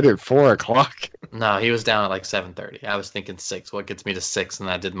to bed at 4 o'clock. No, he was down at like 7:30. I was thinking 6. What gets me to 6? And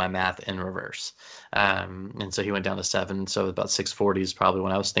I did my math in reverse. And so he went down to 7. So about 6:40 is probably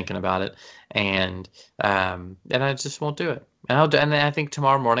when I was thinking about it. And I just won't do it. And then I think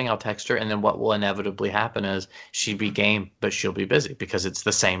tomorrow morning I'll text her. And then what will inevitably happen is she'd be game, but she'll be busy because it's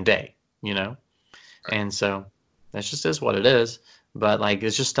the same day, you know? Right. And so that just is what it is. But like,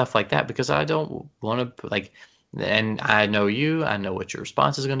 it's just stuff like that because I don't want to like. And I know you, I know what your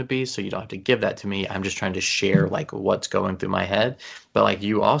response is going to be, so you don't have to give that to me. I'm just trying to share like what's going through my head. But like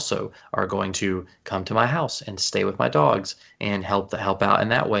you also are going to come to my house and stay with my dogs and help out in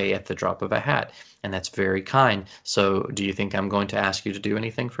that way at the drop of a hat. And that's very kind. So do you think I'm going to ask you to do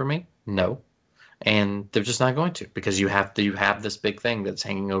anything for me? No. And they're just not going to because you have this big thing that's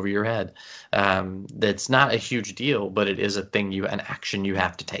hanging over your head. That's not a huge deal, but it is a thing an action you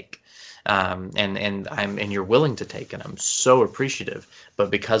have to take. And you're willing to take, and I'm so appreciative. But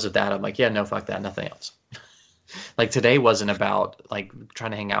because of that, I'm like, yeah, no, fuck that, nothing else. Like today wasn't about like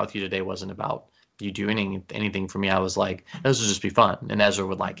trying to hang out with you. Today wasn't about you doing anything for me. I was like, this will just be fun, and Ezra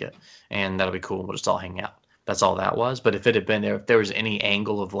would like it, and that'll be cool. We'll just all hang out. That's all that was. But if it had been there, if there was any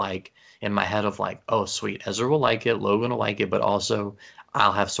angle of like in my head of like, oh sweet, Ezra will like it, Logan will like it, but also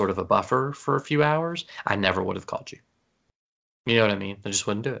I'll have sort of a buffer for a few hours, I never would have called you. You know what I mean? I just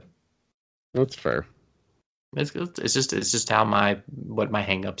wouldn't do it. That's fair. It's just how what my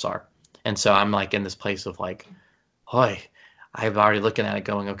hangups are. And so I'm like in this place of like, hoy, I'm already looking at it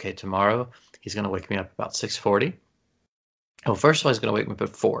going, okay, tomorrow he's going to wake me up about 6:40. Well, first of all, he's going to wake me up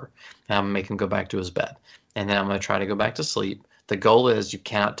at 4. And I'm going to make him go back to his bed. And then I'm going to try to go back to sleep. The goal is you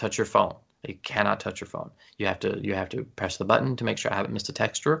cannot touch your phone. You cannot touch your phone. You have to press the button to make sure I haven't missed a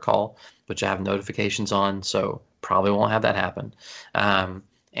text or a call, which I have notifications on, so probably won't have that happen.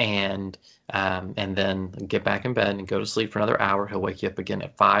 And then get back in bed and go to sleep for another hour. He'll wake you up again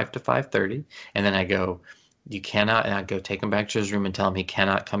at 5 to 5:30. And then I go, you cannot, and I go take him back to his room and tell him he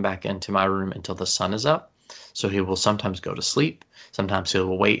cannot come back into my room until the sun is up. So he will sometimes go to sleep. Sometimes he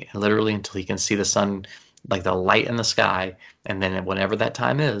will wait literally until he can see the sun, like the light in the sky. And then whenever that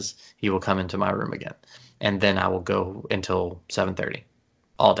time is, he will come into my room again. And then I will go until 7:30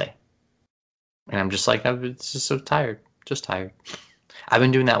 all day. And I'm just like, I'm just so tired, just tired. I've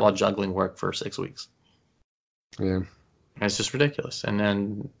been doing that while juggling work for 6 weeks. Yeah. And it's just ridiculous. And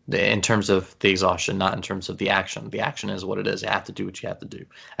then in terms of the exhaustion, not in terms of the action. The action is what it is. You have to do what you have to do.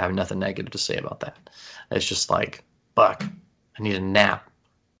 I have nothing negative to say about that. It's just like, fuck, I need a nap.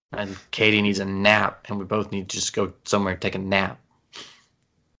 and Katie needs a nap, and we both need to just go somewhere and take a nap.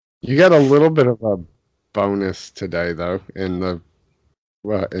 You got a little bit of a bonus today, though, in the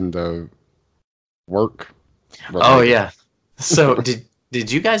work. Oh yeah. So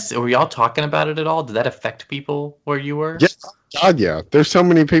did you guys, were y'all talking about it at all? Did that affect people where you were? Yeah, God, yeah. There's so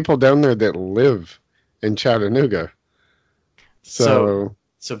many people down there that live in Chattanooga. So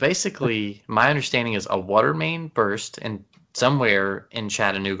basically, my understanding is a water main burst in somewhere in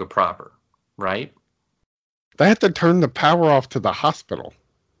Chattanooga proper, right? they had to turn the power off to the hospital.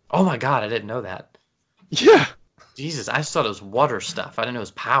 Oh my God, I didn't know that. Yeah. Jesus, I just thought it was water stuff. I didn't know it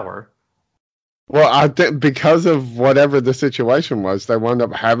was power. Well, I think because of whatever the situation was, they wound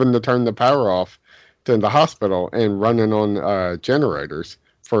up having to turn the power off to the hospital and running on generators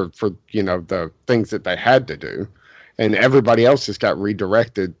for the things that they had to do, and everybody else just got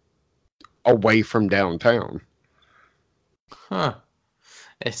redirected away from downtown. Huh.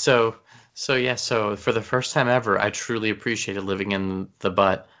 So for the first time ever, I truly appreciated living in the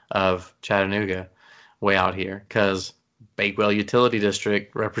butt of Chattanooga, way out here, because Bakewell Utility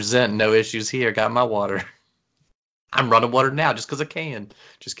District represent, no issues here, got my water. I'm running water now just because I can.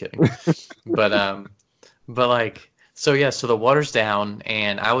 Just kidding. So the water's down,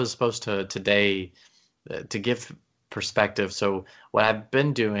 and I was supposed to today, to give perspective. So what I've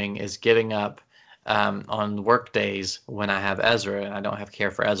been doing is getting up on work days when I have Ezra, and I don't have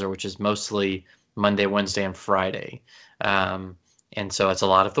care for Ezra, which is mostly Monday, Wednesday, and Friday. And so it's a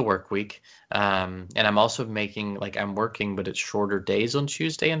lot of the work week. And I'm also I'm working, but it's shorter days on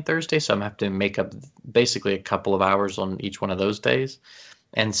Tuesday and Thursday. So I'm going to have to make up basically a couple of hours on each one of those days.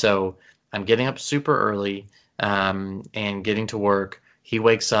 And so I'm getting up super early and getting to work. He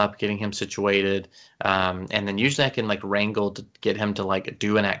wakes up, getting him situated. And then usually I can wrangle to get him to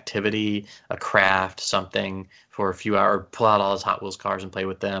do an activity, a craft, something for a few hours, pull out all his Hot Wheels cars and play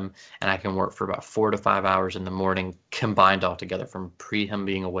with them. And I can work for about 4 to 5 hours in the morning, combined all together from pre him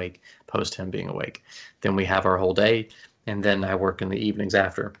being awake, post him being awake. Then we have our whole day. And then I work in the evenings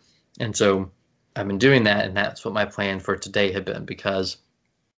after. And so I've been doing that. And that's what my plan for today had been, because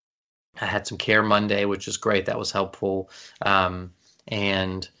I had some care Monday, which is great. That was helpful.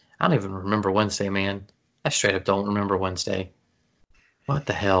 And I don't even remember Wednesday, man. I straight up don't remember Wednesday. What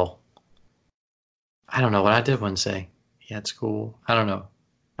the hell? I don't know what I did Wednesday. Yeah, at school. I don't know.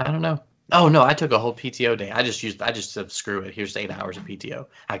 Oh no, I took a whole PTO day. I just said screw it. Here's 8 hours of PTO.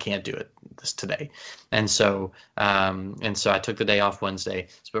 I can't do it today. And so I took the day off Wednesday.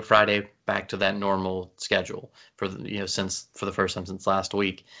 But Friday back to that normal schedule for the first time since last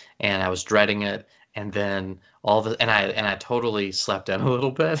week. And I was dreading it. And then I totally slept in a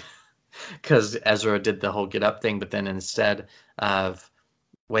little bit because Ezra did the whole get up thing. But then instead of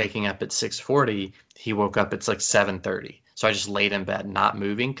waking up at 6:40, he woke up at 7:30. So I just laid in bed, not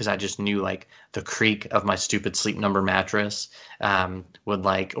moving, because I just knew the creak of my stupid Sleep Number mattress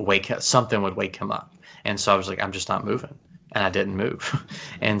would something would wake him up. And so I was I'm just not moving, and I didn't move.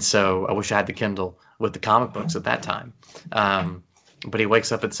 And so I wish I had the Kindle with the comic books at that time. But he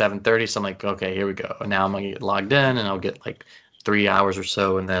wakes up at 7:30, so I'm okay, here we go. And now I'm gonna get logged in, and I'll get 3 hours or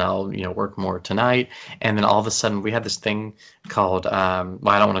so, and then I'll work more tonight. And then all of a sudden, we had this thing called I don't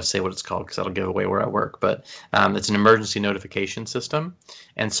want to say what it's called because that'll give away where I work, but it's an emergency notification system.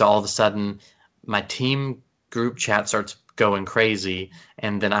 And so all of a sudden, my team group chat starts going crazy,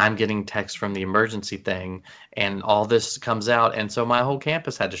 and then I'm getting texts from the emergency thing, and all this comes out, and so my whole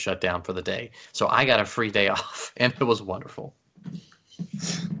campus had to shut down for the day. So I got a free day off, and it was wonderful.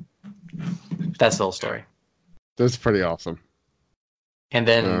 That's the whole story. That's pretty awesome. And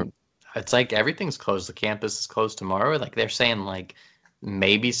then it's everything's closed. The campus is closed tomorrow. They're saying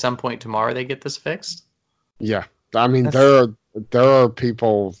maybe some point tomorrow they get this fixed. Yeah, I mean there are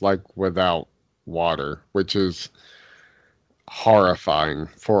people without water, which is horrifying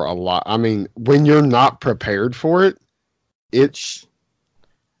for a lot. I mean, when you're not prepared for it, it's.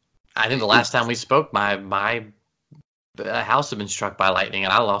 I think the last time we spoke, my house had been struck by lightning,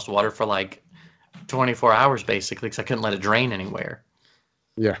 and I lost water for 24 hours basically because I couldn't let it drain anywhere.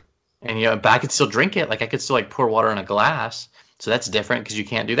 Yeah. And but I could still drink it. I could still pour water in a glass. So that's different because you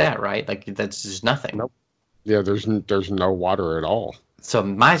can't do that, right? That's just nothing. Nope. Yeah, there's no water at all. So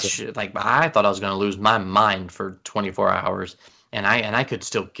I thought I was going to lose my mind for 24 hours, and I could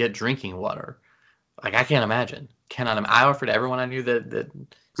still get drinking water. I can't imagine. I offered everyone I knew that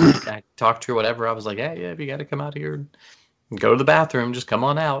I talked to or whatever. I was hey, yeah, if you got to come out here and go to the bathroom, just come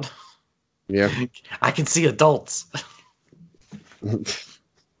on out. Yeah. I can see adults.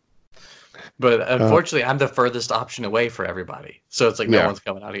 But unfortunately, I'm the furthest option away for everybody. So it's no one's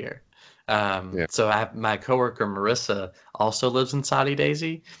coming out here. Yeah. So my coworker Marissa also lives in Saudi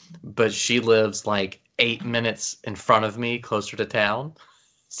Daisy, but she lives like 8 minutes in front of me, closer to town.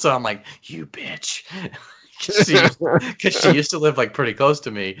 So I'm like, you bitch. Because she used to live like pretty close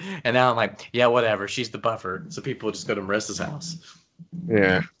to me, and now I'm like, yeah, whatever. She's the buffer, so people just go to Marissa's house.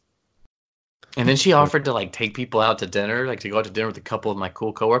 Yeah. And then she offered to like take people out to dinner, like to go out to dinner with a couple of my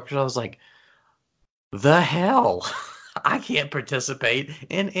cool coworkers. I was like, the hell, I can't participate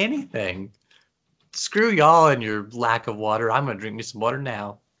in anything. Screw y'all and your lack of water. I'm gonna drink me some water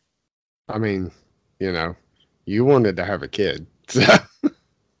now. I mean, you know, you wanted to have a kid. So.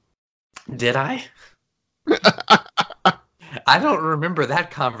 Did I? I don't remember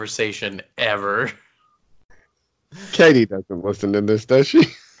that conversation ever. Katie doesn't listen to this, does she?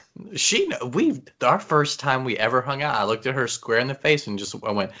 Our first time we ever hung out, I looked at her square in the face and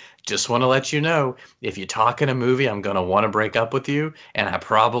I went, just want to let you know, if you talk in a movie, I'm going to want to break up with you, and I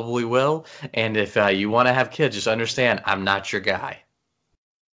probably will. And if you want to have kids, just understand, I'm not your guy.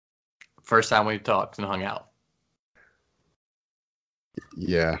 First time we talked and hung out.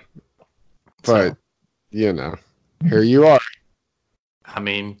 Yeah. But, you know, here you are. I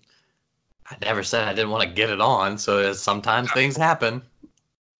mean, I never said I didn't want to get it on, so sometimes things happen.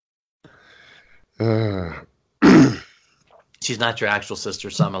 She's not your actual sister,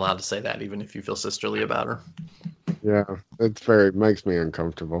 so I'm allowed to say that, even if you feel sisterly about her. Yeah, makes me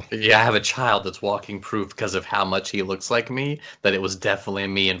uncomfortable. Yeah, I have a child that's walking proof because of how much he looks like me, that it was definitely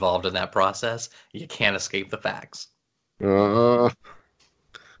me involved in that process. You can't escape the facts. I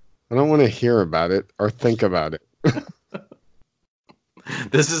don't want to hear about it or think about it.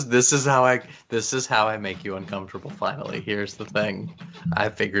 This is how I make you uncomfortable. Finally, here's the thing. I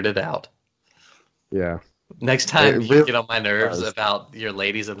figured it out. Yeah. Next time you get on my nerves about your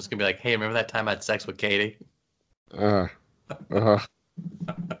ladies, I'm just gonna be like, "Hey, remember that time I had sex with Katie?" And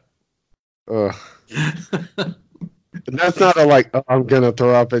that's not a like, oh, I'm gonna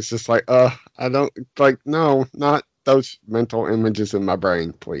throw up. It's just like, I don't like. No, not those mental images in my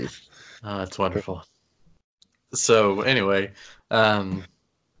brain, please. Oh, that's wonderful. So anyway, yeah,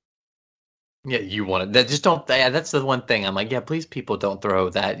 you wanted that. Just don't. Yeah, that's the one thing. I'm like, yeah, please, people, don't throw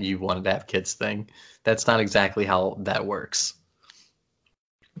that you wanted to have kids thing. That's not exactly how that works.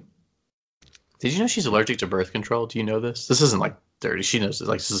 Did you know she's allergic to birth control? Do you know this? This isn't like dirty. She knows this.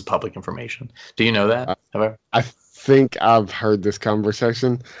 Like, this is public information. Do you know that? I think I've heard this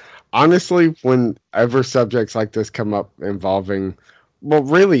conversation. Honestly, whenever subjects like this come up involving, well,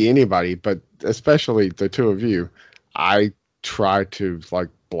 really anybody, but especially the two of you, I try to like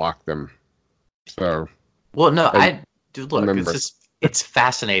block them. So, well, no, I do look. It's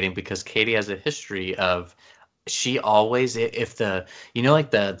fascinating because Katie has a history of, she always, if the, you know,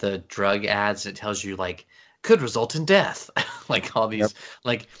 like the drug ads, it tells you like could result in death, like all these,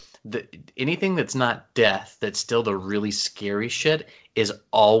 like anything that's not death, that's still the really scary shit, is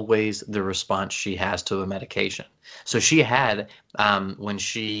always the response she has to a medication. So she had, when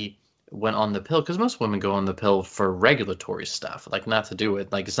she went on the pill, because most women go on the pill for regulatory stuff, like not to do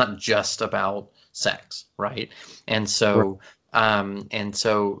it, like it's not just about sex, right? And so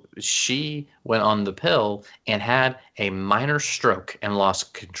she went on the pill and had a minor stroke and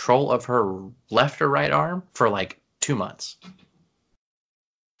lost control of her left or right arm for like 2 months.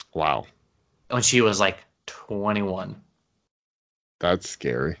 Wow. When she was like 21. That's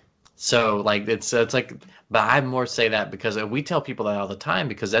scary. So like it's like, but I more say that because we tell people that all the time,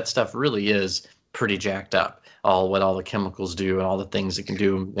 because that stuff really is pretty jacked up. What all the chemicals do and all the things it can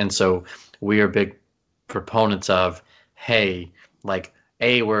do. And so we are big proponents of, hey, like,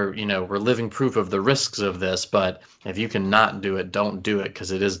 we're living proof of the risks of this, but if you can not do it, don't do it,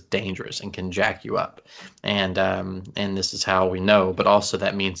 because it is dangerous and can jack you up. And this is how we know, but also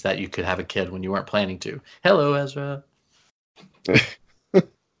that means that you could have a kid when you weren't planning to. Hello, Ezra.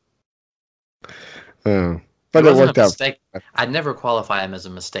 But it worked out. I'd never qualify him as a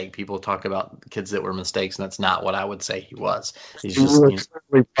mistake. People talk about kids that were mistakes, and that's not what I would say he was. He's just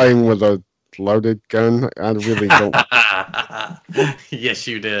playing with a loaded gun. I really don't. Yes,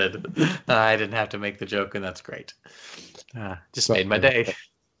 you did. I didn't have to make the joke, and that's great. Just made my day.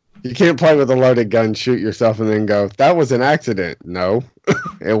 You can't play with a loaded gun, shoot yourself, and then go, that was an accident. No,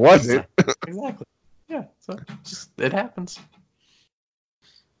 it wasn't. Exactly. Yeah, so it happens.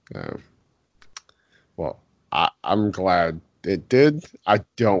 Well, I'm glad it did. I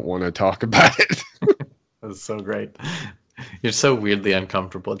don't want to talk about it. That's so great. You're so weirdly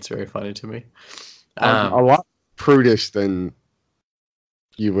uncomfortable. It's very funny to me. A lot prudish than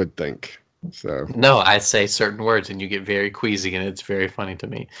you would think. So no, I say certain words and you get very queasy, and it's very funny to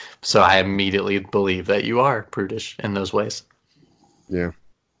me. So I immediately believe that you are prudish in those ways. Yeah,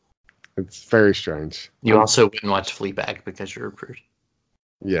 It's very strange. You also wouldn't watch Fleabag because you're a prude.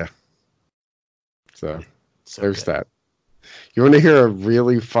 Yeah. So there's good. that. You want to hear a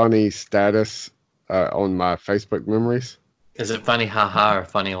really funny status on my Facebook memories? Is it funny, haha, or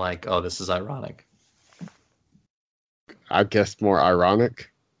funny like, oh, this is ironic? I guess more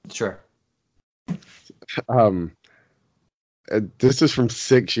ironic. Sure. This is from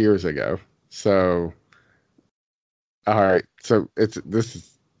 6 years ago. So, all right. So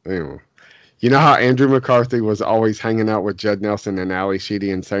anyway. You know how Andrew McCarthy was always hanging out with Judd Nelson and Ali Sheedy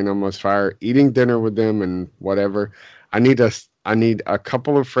and St. Elmo's Fire, eating dinner with them and whatever. I need a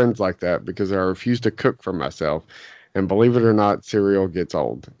couple of friends like that because I refuse to cook for myself. And believe it or not, cereal gets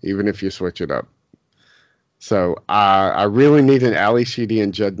old, even if you switch it up. So I really need an Ali Sheedy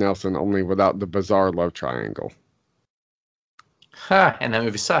and Judd Nelson, only without the bizarre love triangle. And that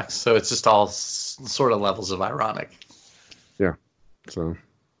movie sucks. So it's just all sort of levels of ironic. Yeah. So.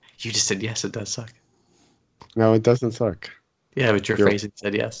 You just said yes, it does suck. No, it doesn't suck. Yeah, but your phrasing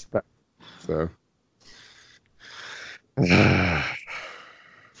said yes. So.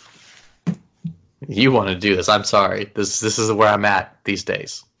 You want to do this. I'm sorry. This is where I'm at these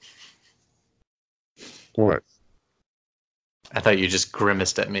days. What? I thought you just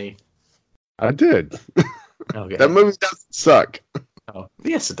grimaced at me. I did. Okay. That movie doesn't suck. Oh,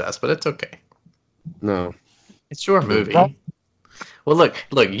 yes, it does, but it's okay. No. It's your movie. Well, look,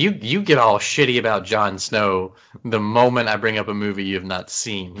 you get all shitty about Jon Snow the moment I bring up a movie you've not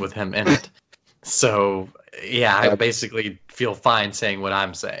seen with him in it. So, yeah, I basically feel fine saying what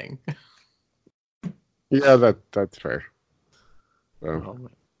I'm saying. Yeah, that's fair. So,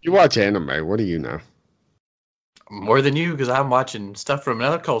 you watch anime. What do you know? More than you, because I'm watching stuff from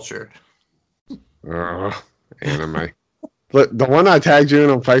another culture. Anime. Look, the one I tagged you in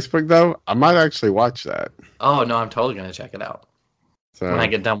on Facebook, though, I might actually watch that. Oh, no, I'm totally going to check it out. So, when I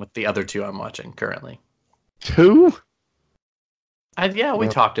get done with the other two I'm watching currently. 2? We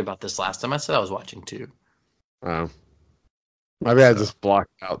talked about this last time. I said I was watching 2. Oh. Maybe I just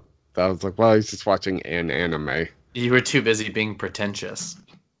blocked out. I was like, well, he's just watching an anime. You were too busy being pretentious.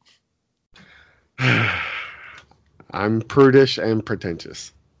 I'm prudish and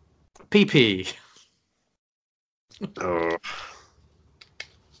pretentious. PP. Oh.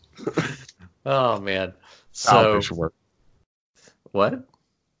 Oh, man. Childish word. What?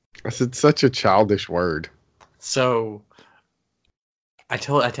 I said such a childish word. So, I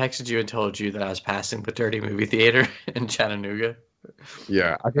texted you and told you that I was passing the Dirty Movie Theater in Chattanooga.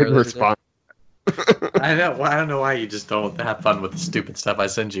 Yeah, I didn't respond. I know. Well, I don't know why you just don't have fun with the stupid stuff I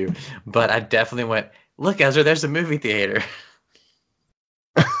send you, but I definitely went, look, Ezra, there's a movie theater.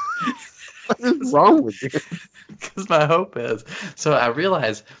 What is wrong with you? Because my hope is. So I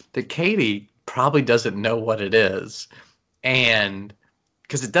realized that Katie probably doesn't know what it is. And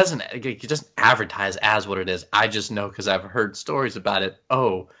because it doesn't advertise as what it is. I just know because I've heard stories about it.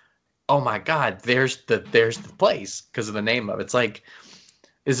 Oh my God, there's the place because of the name of it. It's like,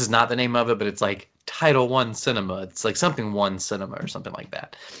 this is not the name of it, but it's like Title One Cinema. It's like something One Cinema or something like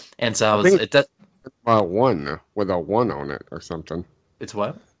that. And so one with a 1 on it or something. It's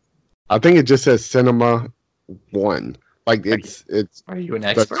what? I think it just says Cinema 1. Like it's. Are you an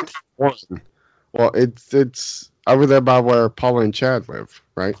expert? One. Well, it's over there by where Paula and Chad live,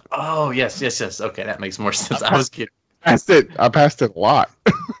 right? Oh yes. Okay, that makes more sense. I was kidding. I passed it a lot.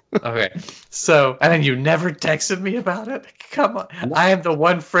 Okay, so and then you never texted me about it. Come on, I am the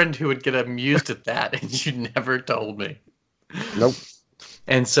one friend who would get amused at that, and you never told me. Nope.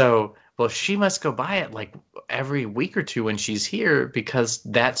 And so, well, she must go by it like every week or two when she's here because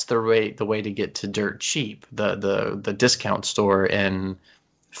that's the way to get to Dirt Cheap, the discount store in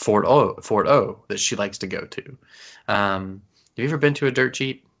Fort O that she likes to go to. Have you ever been to a Dirt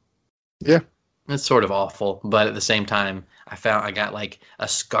Cheap? Yeah. It's sort of awful, but at the same time, I got like a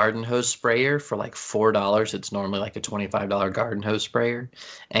garden hose sprayer for like $4. It's normally like a $25 garden hose sprayer,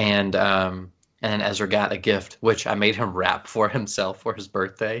 and then Ezra got a gift which I made him wrap for himself for his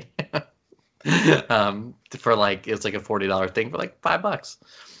birthday. For like it's like a $40 thing for like $5,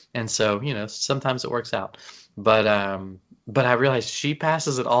 and so sometimes it works out, but I realized she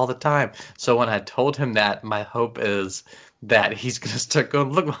passes it all the time. So when I told him that, my hope is that he's gonna start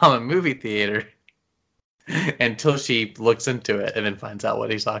going, look, Mom, a movie theater, until she looks into it and then finds out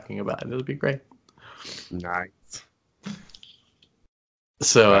what he's talking about. It'll be great. Nice.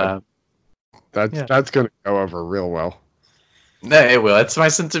 So that's gonna go over real well. No, it will. It's my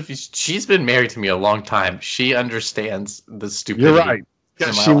sense of she's been married to me a long time. She understands the stupidity. You're right.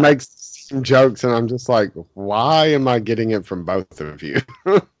 She makes some jokes, and I'm just like, why am I getting it from both of you?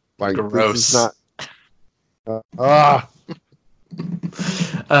 Like, gross. This is not.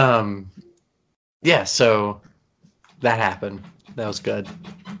 Yeah, so that happened. That was good.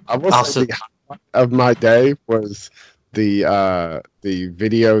 I will say the highlight of my day was the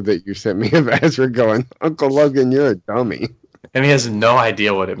video that you sent me of Ezra going, Uncle Logan, you're a dummy. And he has no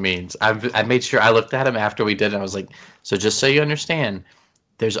idea what it means. I made sure I looked at him after we did it, and I was like, so just so you understand,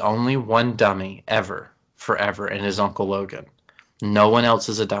 there's only one dummy ever, forever, and his Uncle Logan. No one else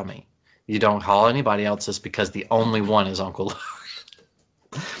is a dummy. You don't call anybody else this because the only one is Uncle Logan.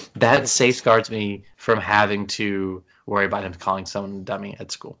 That safeguards me from having to worry about him calling someone a dummy at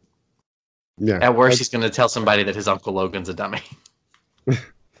school. Yeah. At worst, he's going to tell somebody that his Uncle Logan's a dummy.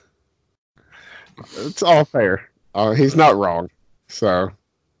 It's all fair. He's not wrong. So,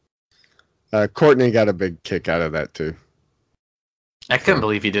 Courtney got a big kick out of that, too. I couldn't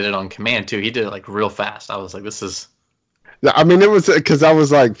believe he did it on command, too. He did it, like, real fast. I was like, this is... I mean, it was because I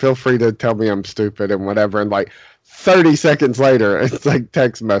was like, feel free to tell me I'm stupid and whatever. And like 30 seconds later, it's like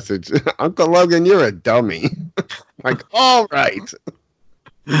text message, Uncle Logan, you're a dummy. Like, all right.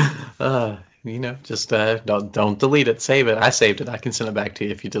 Just don't delete it. Save it. I saved it. I can send it back to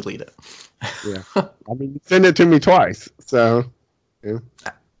you if you delete it. Yeah. I mean, you sent it to me twice. So, yeah.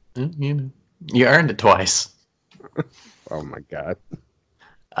 You earned it twice. Oh, my God.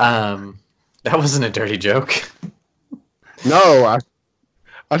 That wasn't a dirty joke. No,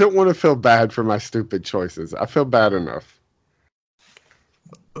 I don't want to feel bad for my stupid choices. I feel bad enough.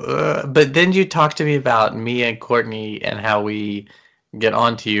 But then you talk to me about me and Courtney and how we get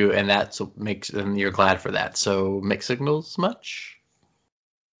onto you, and and you're glad for that. So mixed signals much?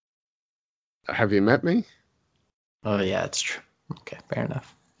 Have you met me? Oh yeah, it's true. Okay, fair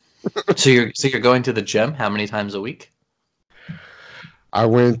enough. So you're going to the gym how many times a week? I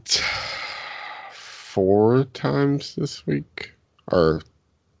went 4 times this week. I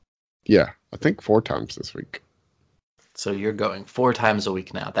think 4 times this week. So you're going 4 times a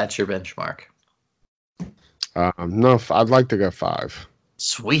week now. That's your benchmark. No, I'd like to go 5.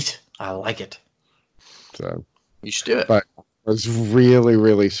 Sweet. I like it. So you should do it. But I was really,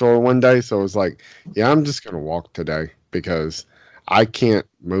 really sore one day, so I was like, yeah, I'm just going to walk today because I can't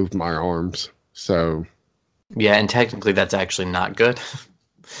move my arms. So yeah, and technically that's actually not good.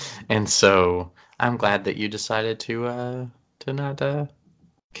 And so I'm glad that you decided to not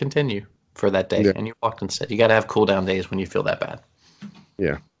continue for that day, and you walked instead. You got to have cool down days when you feel that bad.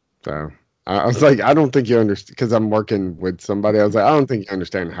 Yeah. So I was like, I don't think you understand, because I'm working with somebody. I was like, I don't think you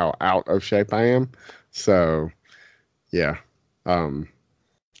understand how out of shape I am. So yeah,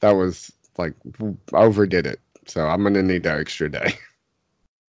 that was like, I overdid it. So I'm gonna need that extra day.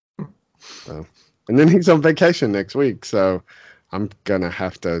 So, and then he's on vacation next week, so I'm gonna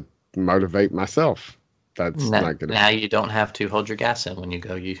have to motivate myself. That's not gonna. Now you don't have to hold your gas in when you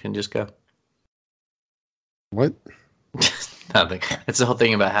go. You can just go. What? Nothing. It's the whole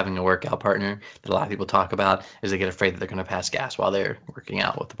thing about having a workout partner that a lot of people talk about is they get afraid that they're going to pass gas while they're working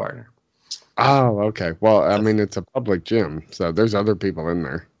out with the partner. Oh, okay. Well, I mean, it's a public gym, so there's other people in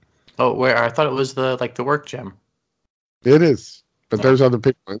there. Oh, where? I thought it was the work gym. It is, but there's other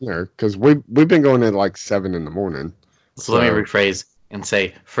people in there because we've been going in like 7 a.m. So let me rephrase and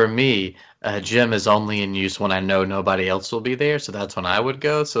say, for me, a gym is only in use when I know nobody else will be there, so that's when I would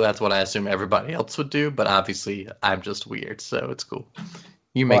go. So that's what I assume everybody else would do, but obviously I'm just weird, so it's cool.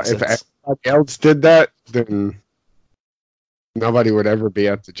 You make sense. If everybody else did that, then nobody would ever be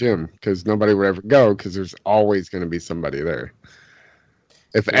at the gym because nobody would ever go because there's always going to be somebody there.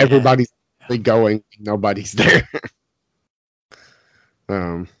 If everybody's going, nobody's there.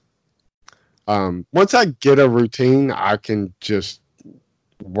 Once I get a routine, I can just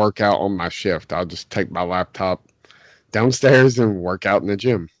work out on my shift. I'll just take my laptop downstairs and work out in the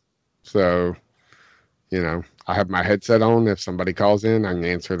gym. So, I have my headset on. If somebody calls in, I can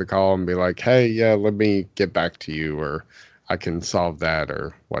answer the call and be like, hey, yeah, let me get back to you, or I can solve that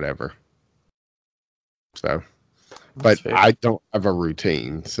or whatever. So, but I don't have a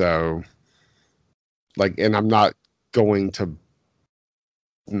routine. So, and I'm not going to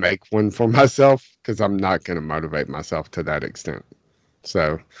make one for myself because I'm not going to motivate myself to that extent.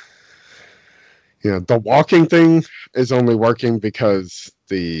 So, the walking thing is only working because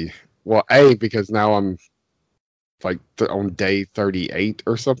because now I'm like on day 38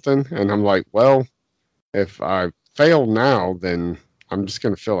 or something. And I'm like, well, if I fail now, then I'm just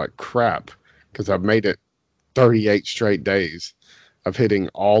going to feel like crap because I've made it 38 straight days of hitting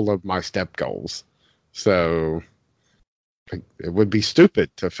all of my step goals. So it would be stupid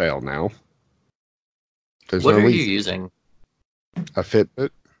to fail now. What are you using? A Fitbit.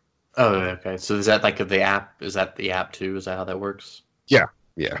 Oh, okay. So is that like the app? Is that the app too? Is that how that works? Yeah.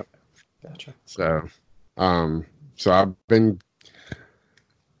 Gotcha. So, so I've been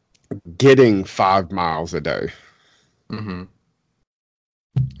getting 5 miles a day. Mm-hmm.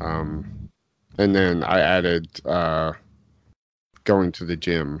 And then I added going to the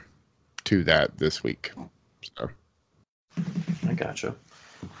gym to that this week. So I gotcha.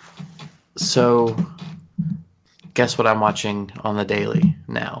 So, guess what I'm watching on the daily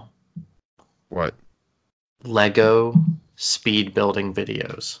now? what? Lego speed building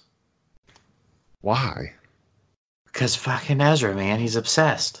videos. Why? Because fucking Ezra, man, he's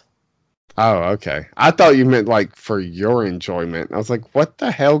obsessed. Oh, okay. I thought you meant like for your enjoyment. I was like, what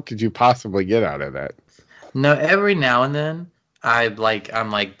the hell could you possibly get out of that? No, every now and then I'm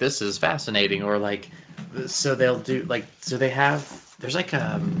like, this is fascinating, or like, so they'll do like, so they have, there's like so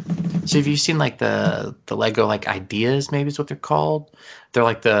have you seen like the Lego like ideas, maybe is what they're called? They're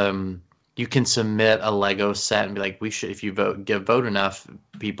like you can submit a Lego set and be like, we should, if you vote enough,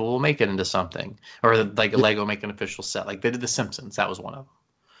 people will make it into something, or like a Lego make an official set, like they did The Simpsons, that was one of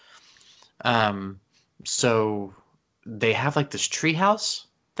them. So they have like this treehouse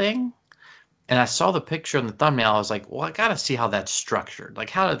thing. And I saw the picture in the thumbnail. I was like, well, I got to see how that's structured. Like,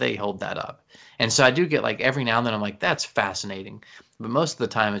 how do they hold that up? And so I do get like every now and then I'm like, that's fascinating. But most of the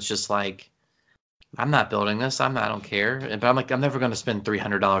time it's just like, I'm not building this. I don't care. But I'm like, I'm never going to spend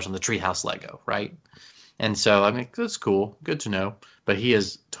 $300 on the treehouse Lego, right? And so I mean, that's cool. Good to know. But he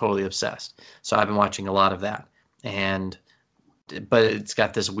is totally obsessed. So I've been watching a lot of that. But it's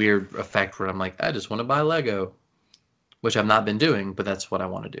got this weird effect where I'm like, I just want to buy Lego. Which I've not been doing, but that's what I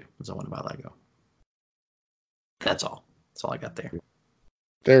want to do, is I want to buy Lego. That's all. That's all I got there.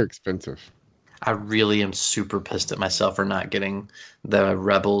 They're expensive. I really am super pissed at myself for not getting the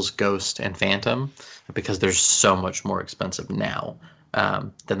Rebels, Ghost, and Phantom, because they're so much more expensive now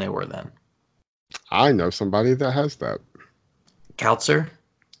than they were then. I know somebody that has that. Kautzer?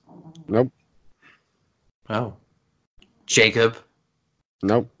 Nope. Oh. Jacob?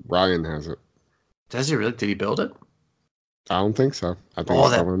 Nope. Ryan has it. Does he really? Did he build it? I don't think so. I think Oh, it's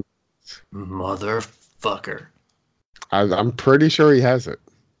that someone. motherfucker. I'm pretty sure he has it.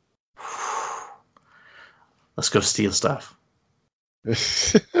 Let's go steal stuff.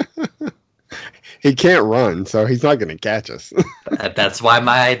 He can't run, so he's not going to catch us. That's why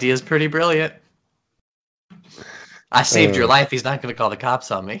my idea is pretty brilliant. I saved your life. He's not going to call the cops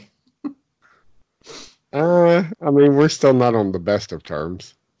on me. I mean, we're still not on the best of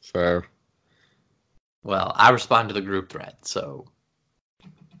terms, so. Well, I respond to the group thread, so.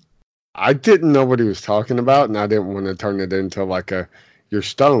 I didn't know what he was talking about, and I didn't want to turn it into like you're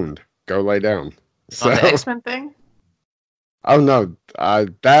stoned, go lay down. So, On the X-Men thing? Oh, no,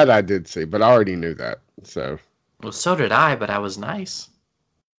 that I did see, but I already knew that, so. Well, so did I, but I was nice.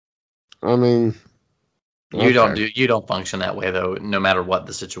 I mean. You don't function that way, though, no matter what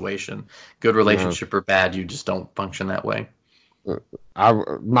the situation. Good relationship or bad, you just don't function that way.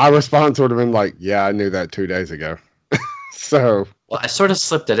 My response would have been like, yeah, I knew that 2 days ago. So. Well, I sort of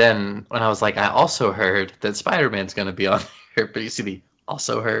slipped it in when I was like, I also heard that Spider-Man's going to be on here, but you see the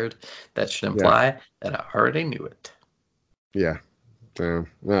also heard, that should imply that I already knew it. Yeah.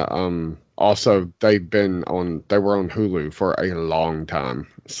 Also, they were on Hulu for a long time,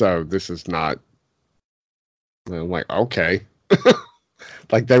 so this is not. I'm like, okay,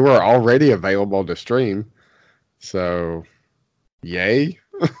 like they were already available to stream, so yay.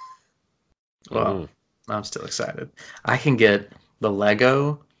 Well, I'm still excited. I can get the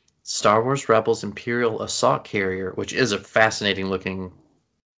Lego Star Wars Rebels Imperial Assault Carrier, which is a fascinating looking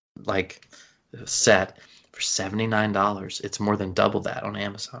like set, for $79. It's more than double that on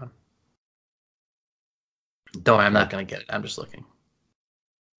Amazon. Don't worry, I'm not going to get it. I'm just looking.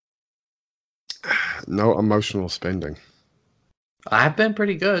 No emotional spending. I've been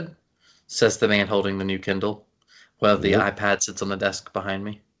pretty good, says the man holding the new Kindle. Well, the iPad sits on the desk behind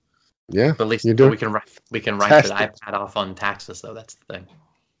me. Yeah, but at least we can write the iPad off on taxes, though. That's the thing.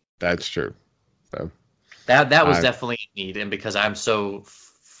 That's true. So that was definitely a need, and because I'm so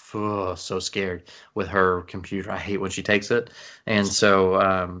scared with her computer, I hate when she takes it, and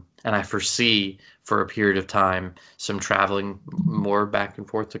so and I foresee for a period of time some traveling more back and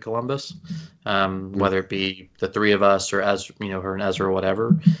forth to Columbus, whether it be the three of us or her and Ezra or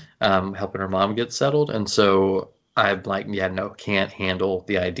whatever, helping her mom get settled, and so I'm like, can't handle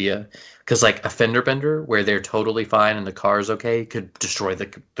the idea, because like a fender bender where they're totally fine and the car's okay could destroy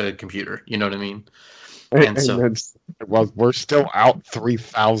the computer. You know what I mean? And so, we're still out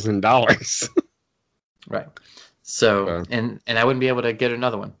 $3,000. Right. So, and I wouldn't be able to get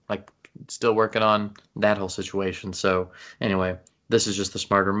another one. Like, still working on that whole situation. So, anyway, this is just the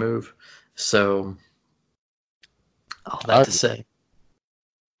smarter move. So, all that to say,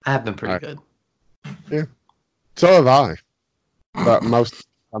 I have been pretty good. Yeah. So have I. But most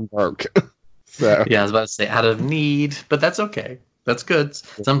I'm broke. So Yeah, I was about to say out of need, but that's okay. That's good.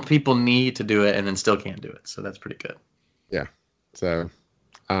 Some people need to do it and then still can't do it, so that's pretty good. yeah. So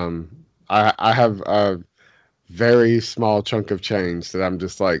I have a very small chunk of change that I'm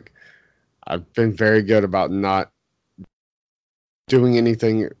just like, I've been very good about not doing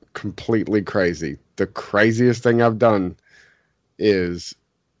anything completely crazy. The craziest thing I've done is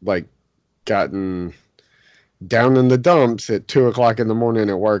like gotten down in the dumps at 2:00 in the morning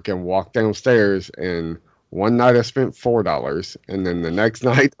at work and walked downstairs, and one night I spent $4, and then the next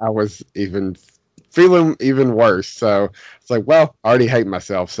night I was feeling even worse. So it's like, well, I already hate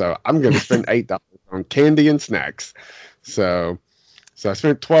myself, so I'm going to spend $8 on candy and snacks. So I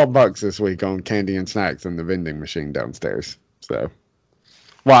spent $12 this week on candy and snacks in the vending machine downstairs. So,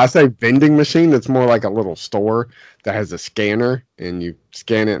 well, I say vending machine, it's more like a little store that has a scanner, and you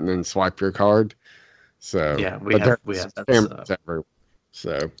scan it and then swipe your card. So Yeah, we have that cameras everywhere.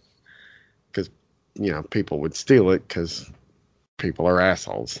 So, because people would steal it because people are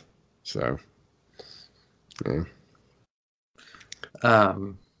assholes. So, yeah.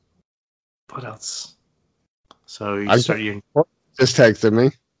 What else? So you just texted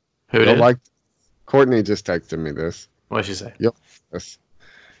me. Who did? Courtney just texted me this. What'd she say? Yep. Yes.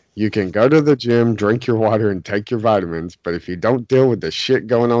 You can go to the gym, drink your water, and take your vitamins, but if you don't deal with the shit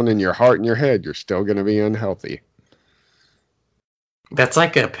going on in your heart and your head, you're still going to be unhealthy. That's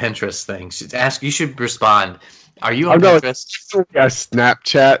like a Pinterest thing. You should respond. Are you on Pinterest? A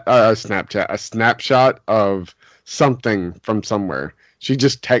snapshot of something from somewhere. She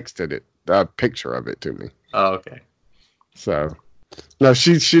just texted it, a picture of it to me. Oh, okay. So, no,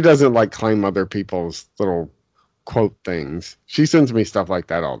 she doesn't like claim other people's little quote things. She sends me stuff like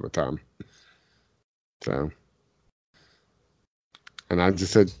that all the time. So, and I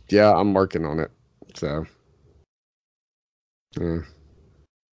just said, yeah, I'm working on it. So, yeah.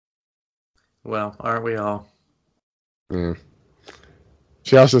 Well, aren't we all? Yeah.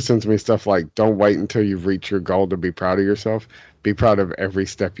 She also sends me stuff like, don't wait until you reach your goal to be proud of yourself. Be proud of every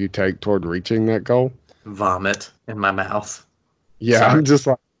step you take toward reaching that goal. Vomit in my mouth. Yeah, sorry. I'm just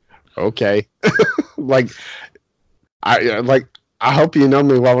like, okay. I hope you know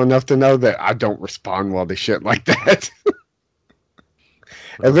me well enough to know that I don't respond well to shit like that.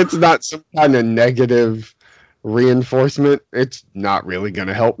 If it's not some kind of negative reinforcement, it's not really going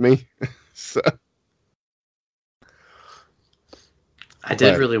to help me. So. I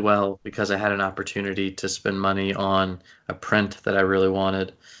did really well because I had an opportunity to spend money on a print that I really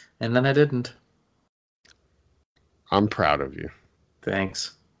wanted, and then I didn't. I'm proud of you.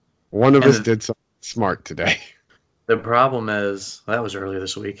 Thanks. One of us did something smart today. The problem is, that was earlier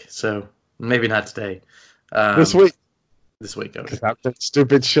this week, so maybe not today. This week. This week, okay. I've done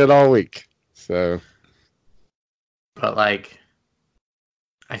stupid shit all week. So. But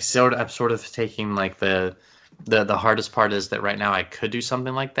I'm sort of taking the hardest part is that right now I could do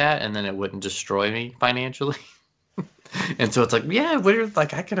something like that and then it wouldn't destroy me financially. And so it's like, yeah,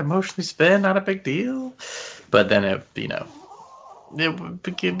 I could emotionally spend, not a big deal. But then it's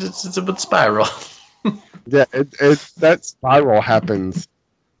a bit spiral. Yeah, that spiral happens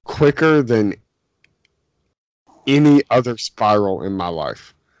quicker than any other spiral in my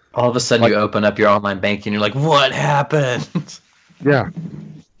life. All of a sudden you open up your online banking, you're like, what happened? Yeah.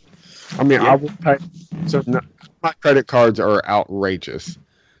 I mean, I will pay. So my credit cards are outrageous,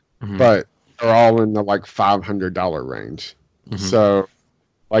 but they're all in the $500 range. Mm-hmm. So,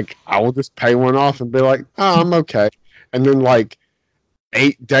 I will just pay one off and be like, "Oh, I'm okay." And then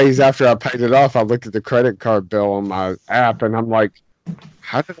 8 days after I paid it off, I looked at the credit card bill on my app, and I'm like,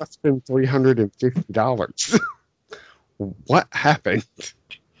 "How did I spend $350? What happened?"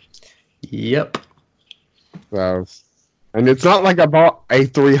 Yep. So. And it's not like I bought a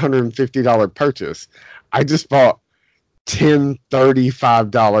 $350 purchase. I just bought 10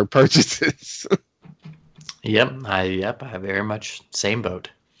 $35 purchases. Yep. I very much same boat.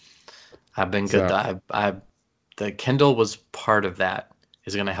 I've been good. So, the Kindle was part of that.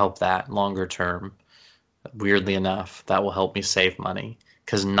 Is going to help that longer term. Weirdly enough, that will help me save money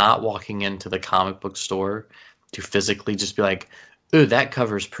because not walking into the comic book store to physically just be like, "Ooh, that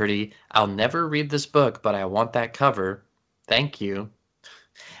cover's pretty. I'll never read this book, but I want that cover. Thank you."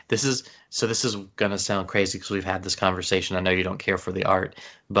 This is going to sound crazy because we've had this conversation. I know you don't care for the art,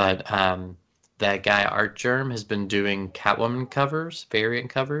 but that guy Art Germ has been doing Catwoman covers,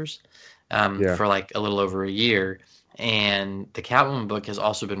 variant covers, for a little over a year. And the Catwoman book has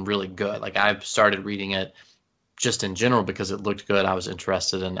also been really good. I've started reading it just in general because it looked good. I was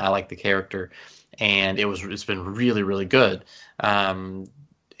interested and I like the character, and it's been really, really good. And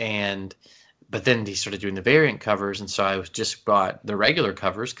But then he started doing the variant covers, and so I just bought the regular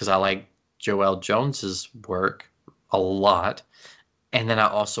covers because I like Joel Jones's work a lot. And then I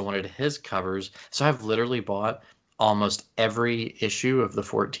also wanted his covers. So I've literally bought almost every issue of the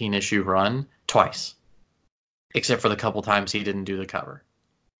 14-issue run twice, except for the couple times he didn't do the cover.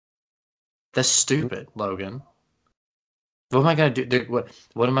 That's stupid, Logan. What am I going to do?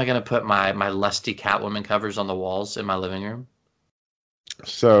 What am I going to put my lusty Catwoman covers on the walls in my living room?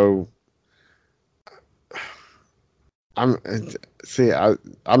 So... I'm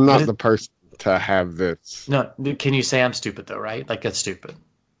not the person to have this. No, can you say I'm stupid though, right? Like that's stupid.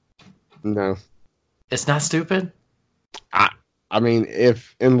 No. It's not stupid? I mean,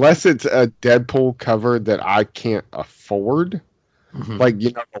 unless it's a Deadpool cover that I can't afford, like,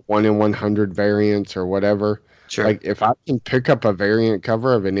 you know, the 1 in 100 variants or whatever. Sure. Like, if I can pick up a variant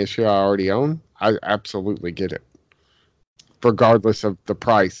cover of an issue I already own, I absolutely get it. Regardless of the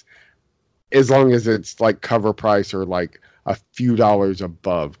price. As long as it's like cover price or like a few dollars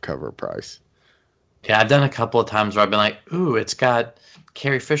above cover price. Yeah, I've done a couple of times where I've been like, ooh, it's got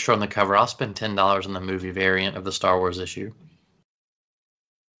Carrie Fisher on the cover. I'll spend $10 on the movie variant of the Star Wars issue.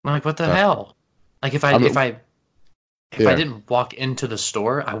 I'm like, what the hell? Like if I didn't walk into the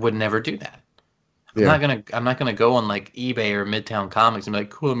store, I would never do that. I'm not gonna go on like eBay or Midtown Comics and be like,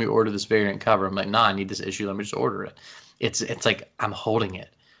 cool, let me order this variant cover. I'm like, nah, I need this issue. Let me just order it. It's like I'm holding it.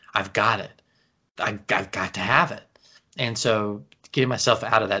 I've got it. I've got to have it. And so getting myself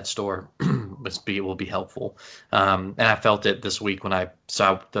out of that store will be helpful. And I felt it this week when I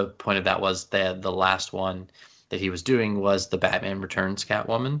saw the point of that was the last one that he was doing was the Batman Returns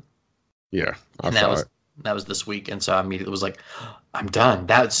Catwoman. Yeah, that was this week. And so I immediately was like, I'm done.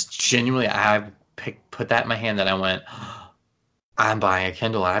 That's genuinely, I put that in my hand and I went, I'm buying a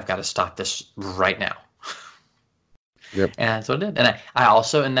Kindle. I've got to stop this right now. Yep. And that's what I did. And I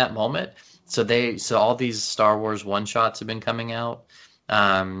also, in that moment, so all these Star Wars one-shots have been coming out.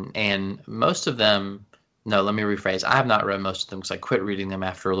 And most of them, no, let me rephrase. I have not read most of them because I quit reading them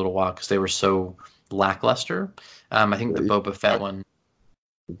after a little while because they were so lackluster. I think the Boba Fett one.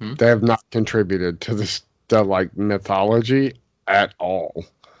 They have not contributed to the like mythology at all.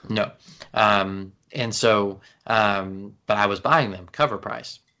 No. And so, but I was buying them cover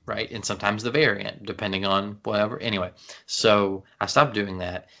price. Right. And sometimes the variant, depending on whatever. Anyway, so I stopped doing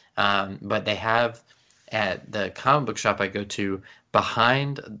that. But they have at the comic book shop I go to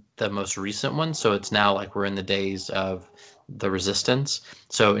behind the most recent one. So it's now like we're in the days of the Resistance.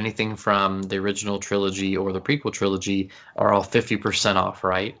 So anything from the original trilogy or the prequel trilogy are all 50% off.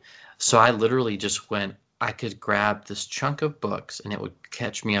 Right. So I literally just went, I could grab this chunk of books and it would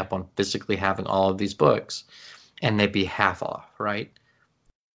catch me up on physically having all of these books and they'd be half off. Right.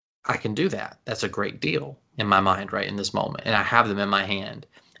 I can do that. That's a great deal in my mind right in this moment. And I have them in my hand.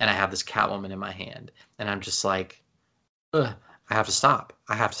 And I have this Catwoman in my hand. And I'm just like, I have to stop.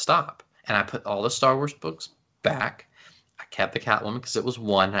 I have to stop. And I put all the Star Wars books back. I kept the Catwoman because it was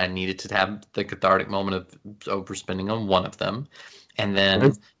one. And I needed to have the cathartic moment of overspending on one of them. And then...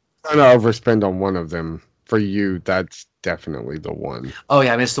 I'm trying to overspend on one of them. For you, that's definitely the one. Oh,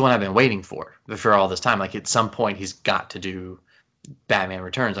 yeah. I mean, it's the one I've been waiting for all this time. Like, at some point, he's got to do... Batman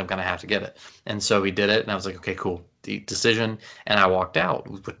Returns, I'm gonna have to get it. And so we did it and I was like, okay, cool, the decision. And I walked out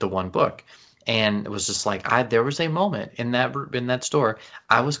with the one book and it was just like there was a moment in that store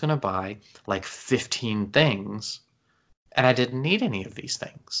I was gonna buy like 15 things and I didn't need any of these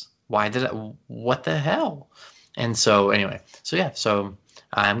things. What the hell? And so anyway, so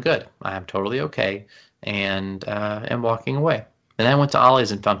I'm good. I'm totally okay and am walking away. Then I went to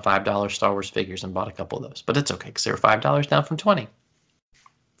Ollie's and found $5 Star Wars figures and bought a couple of those. But it's okay because they were $5 down from 20.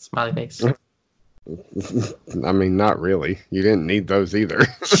 Smiley face. I mean, not really. You didn't need those either.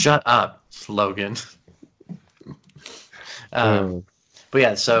 Shut up, Logan. But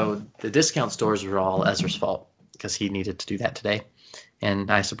yeah, so the discount stores were all Ezra's fault because he needed to do that today.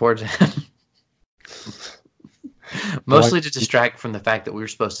 And I supported him. Mostly to distract from the fact that we were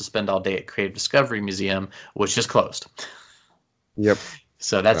supposed to spend all day at Creative Discovery Museum, which is closed. Yep.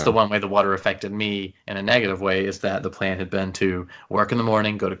 So that's the one way the water affected me in a negative way is that the plan had been to work in the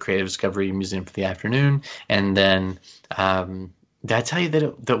morning, go to Creative Discovery Museum for the afternoon, and then did I tell you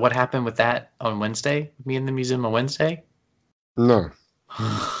that what happened with that on Wednesday? Me in the museum on Wednesday? No.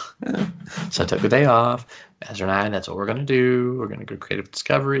 So I took a day off. Ezra and I, that's what we're going to do. We're going to go to Creative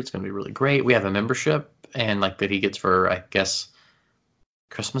Discovery. It's going to be really great. We have a membership and like that he gets for, I guess,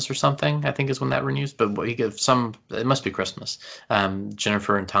 Christmas or something, I think is when that renews, but he gives it must be Christmas.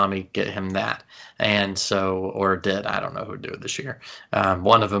 Jennifer and Tommy get him that. And so, or did, I don't know who would do it this year.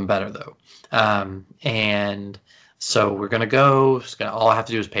 One of them better though. And so we're going to go, all I have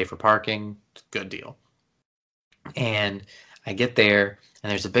to do is pay for parking good deal. And I get there,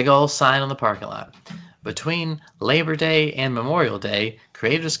 and there's a big old sign on the parking lot. Between Labor Day and Memorial Day,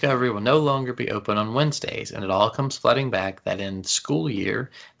 Creative Discovery will no longer be open on Wednesdays. And it all comes flooding back that in school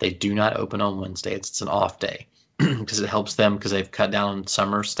year, they do not open on Wednesdays. It's an off day because it helps them because they've cut down on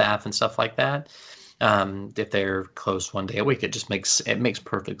summer staff and stuff like that. If they're closed one day a week, it makes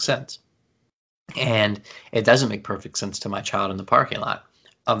perfect sense. And it doesn't make perfect sense to my child in the parking lot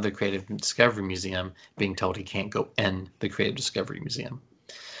of the Creative Discovery Museum being told he can't go in the Creative Discovery Museum.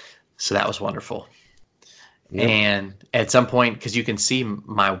 So that was wonderful. Yep. And at some point, because you can see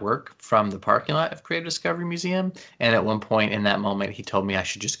my work from the parking lot of Creative Discovery Museum, and at one point in that moment, he told me I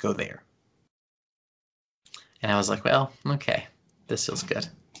should just go there. And I was like, well, okay, this feels good.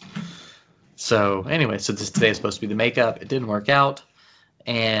 So anyway, so today is supposed to be the makeup. It didn't work out.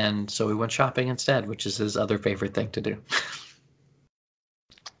 And so we went shopping instead, which is his other favorite thing to do.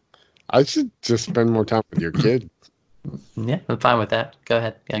 I should just spend more time with your kid. Yeah, I'm fine with that. Go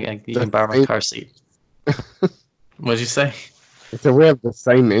ahead. You can borrow my car seat. What'd you say? So we have the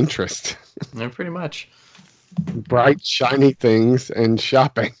same interest. No, pretty much. Bright, shiny things and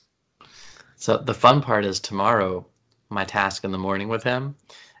shopping. So the fun part is tomorrow, my task in the morning with him,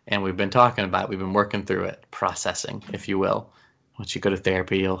 and we've been talking about it, we've been working through it, processing, if you will. Once you go to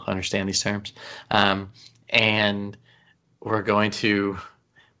therapy, you'll understand these terms. And we're going to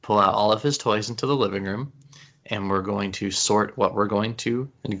pull out all of his toys into the living room, and we're going to sort what we're going to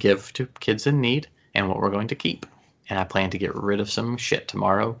give to kids in need and what we're going to keep. And I plan to get rid of some shit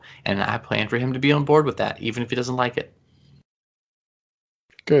tomorrow, and I plan for him to be on board with that, even if he doesn't like it.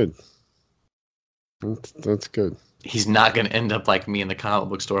 Good. That's good. He's not going to end up like me in the comic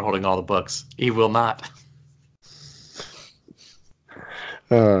book store holding all the books. He will not.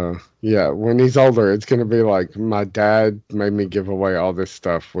 Yeah, when he's older, it's going to be like, my dad made me give away all this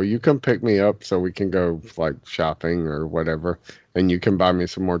stuff. Will you come pick me up so we can go like shopping or whatever, and you can buy me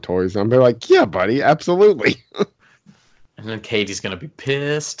some more toys? And I'll be like, yeah, buddy, absolutely. And then Katie's going to be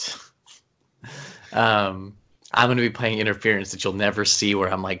pissed. I'm going to be playing interference that you'll never see,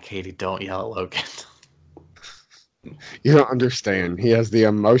 where I'm like, Katie, don't yell at Logan. You don't understand. He has the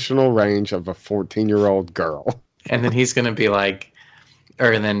emotional range of a 14-year-old girl. And then he's going to be like,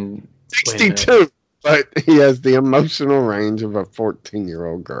 or then 62, but he has the emotional range of a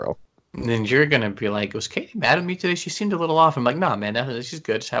 14-year-old girl. And then you're going to be like, was Katie mad at me today? She seemed a little off. I'm like, nah, man, she's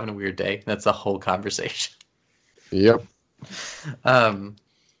good. Just having a weird day. That's the whole conversation. Yep.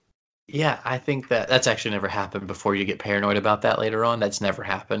 Yeah, I think that's actually never happened before. You get paranoid about that later on. That's never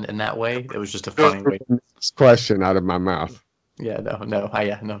happened in that way. It was just a funny way. Question out of my mouth. Yeah, no,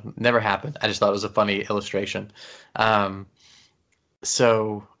 never happened. I just thought it was a funny illustration.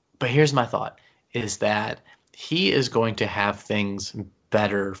 So, but here's my thought, is that he is going to have things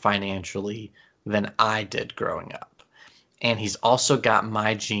better financially than I did growing up. And he's also got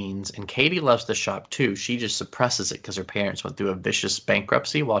my genes, and Katie loves to shop too. She just suppresses it because her parents went through a vicious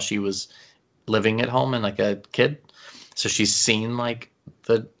bankruptcy while she was living at home and like a kid. So she's seen like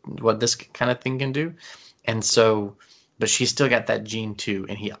what this kind of thing can do. And so, but she's still got that gene too.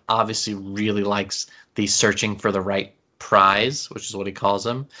 And he obviously really likes the searching for the right prize, which is what he calls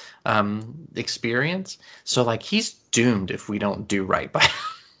them, experience. So like he's doomed if we don't do right by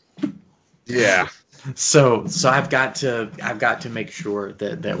him. Yeah. So I've got to make sure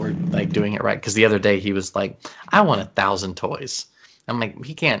that we're like doing it right. Because the other day he was like, I want 1,000 toys. I'm like,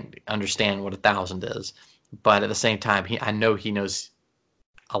 he can't understand what 1,000 is, but at the same time, I know he knows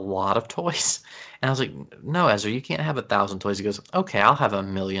a lot of toys. And I was like, no, Ezra, you can't have 1,000 toys. He goes, okay, I'll have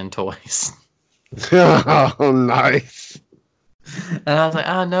 1,000,000 toys. Oh, nice. And I was like,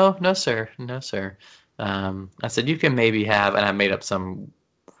 oh, no, sir. I said, you can maybe have, and I made up some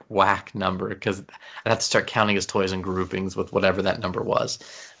whack number because I'd have to start counting his toys in groupings with whatever that number was.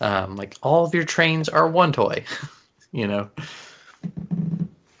 Like all of your trains are one toy, you know.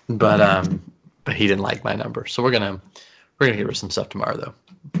 But he didn't like my number, so we're gonna get rid of some stuff tomorrow,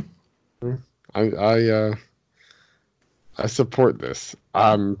 though. I support this.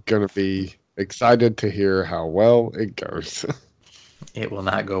 I'm gonna be excited to hear how well it goes. It will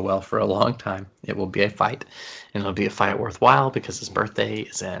not go well for a long time. It will be a fight, and it'll be a fight worthwhile because his birthday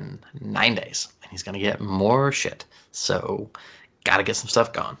is in 9 days, and he's gonna get more shit. So, gotta get some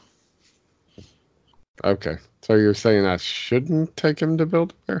stuff going. Okay, so you're saying I shouldn't take him to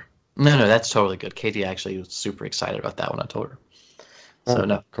Build-A-Bear? No, that's totally good. Katie actually was super excited about that when I told her. So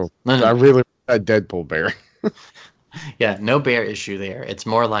no, cool. No. I really want that Deadpool bear. Yeah, no bear issue there. It's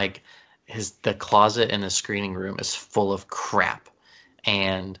more like the closet in the screening room is full of crap,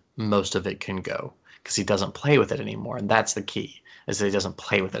 and most of it can go because he doesn't play with it anymore, and that's the key. is that he doesn't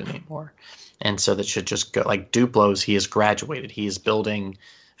play with it anymore. And so that should just go like Duplo's. He has graduated. He is building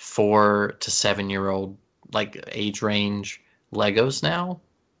 4 to 7-year-old like age range Legos now,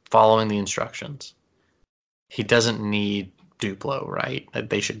 following the instructions. He doesn't need Duplo, right?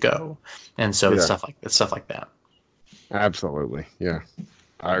 They should go. And so it's stuff like that. Absolutely, yeah,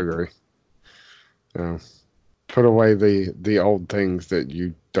 I agree. Put away the old things that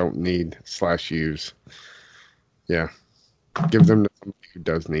you don't need / use. Yeah, give them to somebody who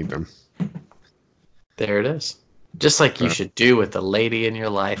does need them. There it is. Just like you should do with the lady in your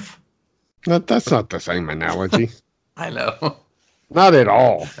life. That's not the same analogy. I know. Not at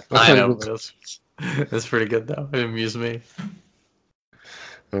all. I know. It's pretty good though. It amused me.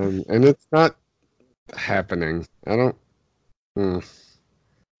 And it's not happening. I don't.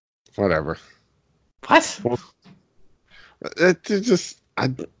 Whatever. What? Well, it just I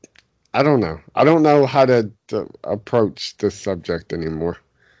don't know. I don't know how to approach this subject anymore.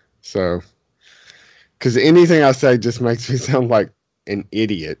 So, because anything I say just makes me sound like an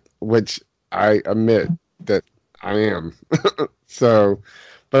idiot, which I admit that I am. So,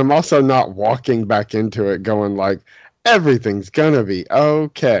 but I'm also not walking back into it going like, everything's gonna be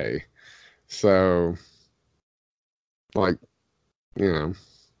okay. So, like, you know.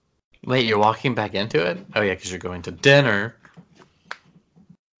 Wait, you're walking back into it? Oh yeah, because you're going to dinner.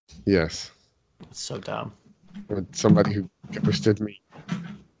 Yes. It's so dumb. With somebody who ghosted me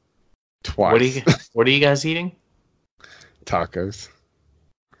twice. What are you guys eating? Tacos.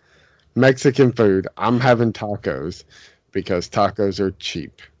 Mexican food. I'm having tacos because tacos are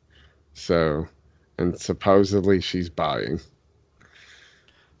cheap. So, and supposedly she's buying.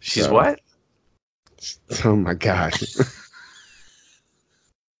 She's what? Oh my God.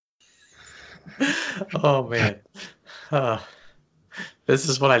 Oh man. This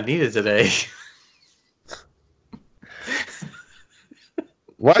is what I needed today.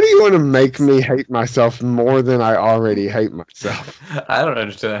 Why do you want to make me hate myself more than I already hate myself? I don't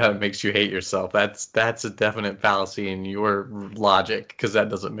understand how it makes you hate yourself. That's a definite fallacy in your logic, because that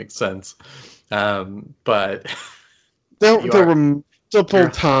doesn't make sense. But there were multiple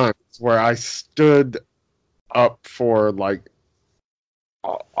times where I stood up for like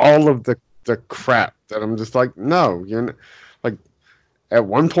all of the crap that I'm just like, no, you're not. Like at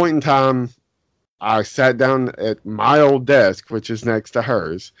one point in time, I sat down at my old desk, which is next to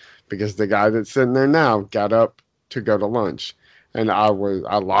hers, because the guy that's sitting there now got up to go to lunch, and I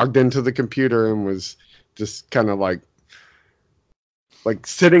logged into the computer and was just kind of like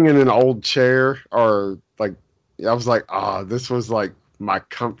sitting in an old chair, or like I was like, this was like my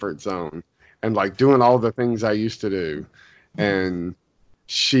comfort zone, and like doing all the things I used to do, and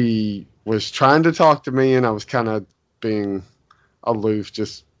she was trying to talk to me, and I was kind of being aloof,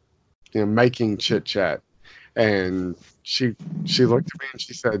 just making chit chat, and she looked at me and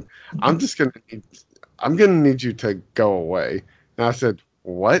she said, I'm gonna need you to go away. And I said,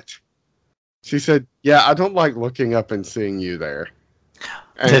 what? She said, yeah, I don't like looking up and seeing you there.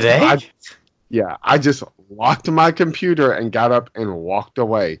 And today? I just locked my computer and got up and walked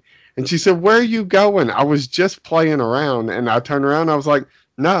away. And she said, where are you going? I was just playing around. And I turned around and I was like,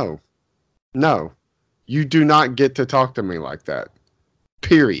 no, you do not get to talk to me like that.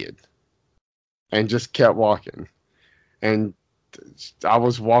 Period. And just kept walking. And I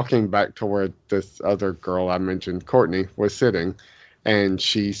was walking back to where this other girl I mentioned, Courtney, was sitting. And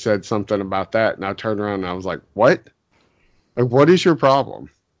she said something about that. And I turned around and I was like, what? Like, what is your problem?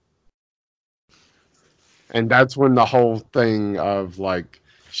 And that's when the whole thing of like,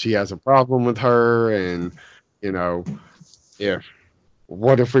 she has a problem with her. And,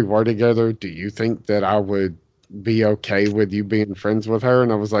 what if we were together? Do you think that I would be okay with you being friends with her?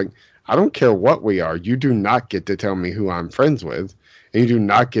 And I was like, I don't care what we are. You do not get to tell me who I'm friends with. And you do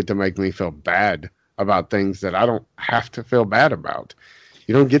not get to make me feel bad about things that I don't have to feel bad about.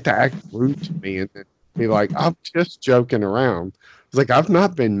 You don't get to act rude to me and be like, I'm just joking around. It's like, I've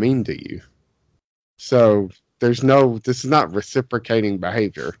not been mean to you. So this is not reciprocating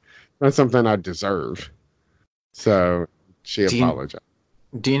behavior. That's something I deserve. So she apologized.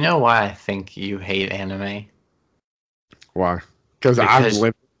 Do you know why I think you hate anime? Why? Because I've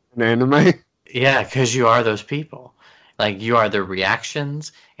lived in anime? Yeah, because you are those people. Like, you are the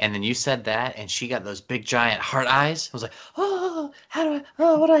reactions, and then you said that, and she got those big, giant heart eyes. I was like,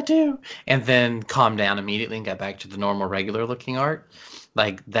 what do I do? And then calmed down immediately and got back to the normal, regular-looking art.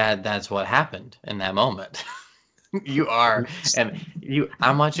 Like, that's what happened in that moment. You are,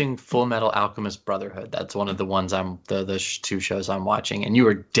 I'm watching Full Metal Alchemist Brotherhood. That's one of the ones the 2 shows I'm watching, and you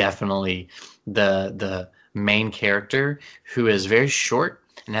are definitely the main character who is very short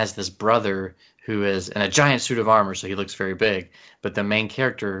and has this brother who is in a giant suit of armor, so he looks very big. But the main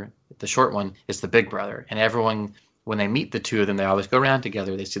character, the short one, is the big brother. And everyone, when they meet the two of them, they always go around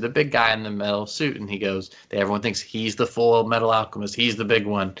together. They see the big guy in the metal suit, and everyone thinks he's the full metal alchemist. He's the big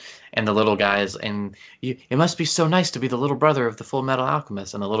one. And the little guy is, it must be so nice to be the little brother of the full metal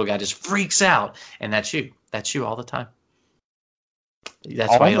alchemist. And the little guy just freaks out. And that's you. That's you all the time.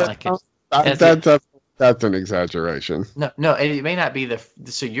 That's why you like it. That's an exaggeration. No, it may not be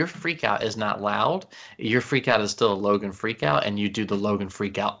so your freak out is not loud. Your freak out is still a Logan freak out, and you do the Logan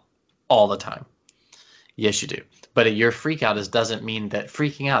freak out all the time. Yes, you do. But your freak out doesn't mean that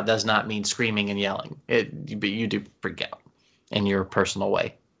freaking out does not mean screaming and yelling. But you do freak out in your personal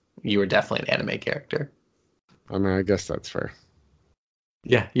way. You are definitely an anime character. I mean, I guess that's fair.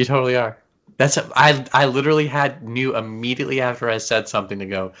 Yeah, you totally are. I literally knew immediately after I said something to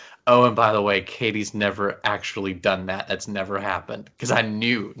go, oh, and by the way, Katie's never actually done that. That's never happened. Because I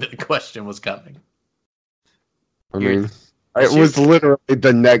knew that the question was coming. I mean, it was literally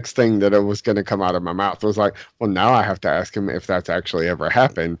the next thing that it was going to come out of my mouth. It was like, well, now I have to ask him if that's actually ever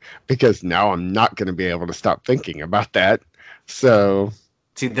happened. Because now I'm not going to be able to stop thinking about that. So...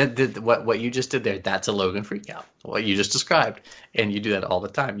 See, what you just did there, that's a Logan freakout. What you just described. And you do that all the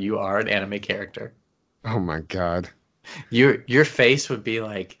time. You are an anime character. Oh my god. Your face would be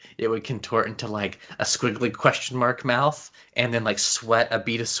like, it would contort into like a squiggly question mark mouth, and then like a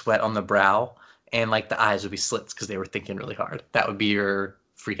bead of sweat on the brow, and like the eyes would be slits because they were thinking really hard. That would be your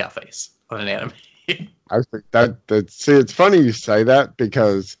freakout face on an anime. I think see, it's funny you say that,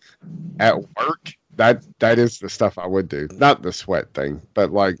 because at work, that is the stuff I would do. Not the sweat thing,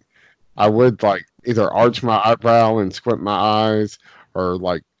 but like I would like either arch my eyebrow and squint my eyes, or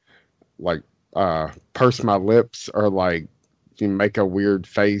like purse my lips, or like you make a weird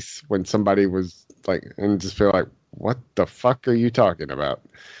face when somebody was like, and just feel like, what the fuck are you talking about?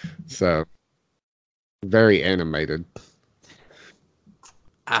 So very animated.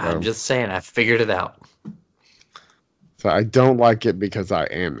 I'm just saying, I figured it out. So I don't like it because I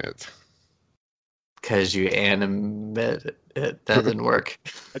am it. Because you animate it. It doesn't work.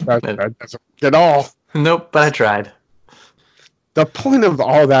 That doesn't work at all. Nope, but I tried. The point of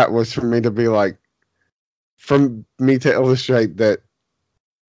all that was for me to be like, for me to illustrate that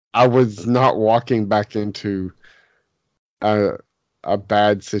I was not walking back into a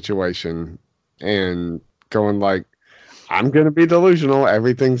bad situation and going like, I'm going to be delusional.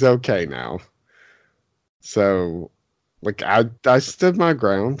 Everything's okay now. So, like, I stood my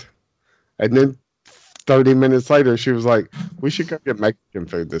ground. And then 30 minutes later, she was like, we should go get Mexican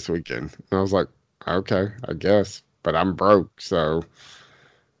food this weekend. And I was like, okay, I guess. But I'm broke. So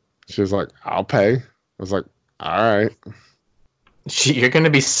she was like, I'll pay. I was like, all right. You're going to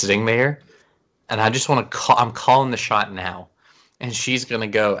be sitting there, and I just want to call. I'm calling the shot now. And she's going to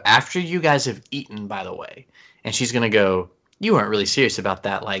go, after you guys have eaten, by the way, and she's going to go, you weren't really serious about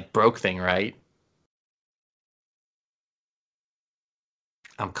that, like, broke thing, right?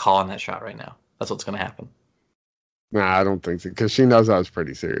 I'm calling that shot right now. That's what's going to happen. Nah, I don't think so. Because she knows I was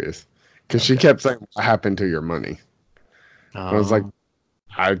pretty serious. Because she kept saying, what happened to your money? I was like,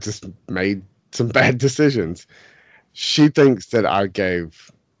 I just made some bad decisions. She thinks that I gave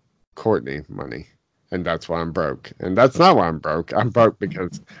Courtney money, and that's why I'm broke. And that's not why I'm broke. I'm broke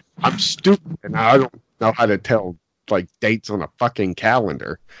because I'm stupid, and I don't know how to tell, like, dates on a fucking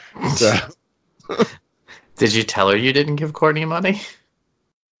calendar. So. Did you tell her you didn't give Courtney money?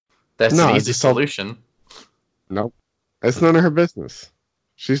 That's an easy solution. Nope. It's none of her business.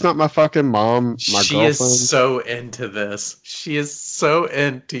 She's not my fucking mom, my girlfriend. She is so into this. She is so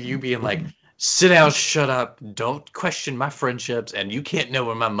into you being like, sit down, shut up, don't question my friendships, and you can't know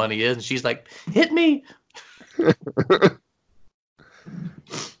where my money is. And she's like, hit me.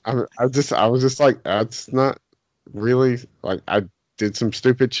 I was just like, that's not really, like, I did some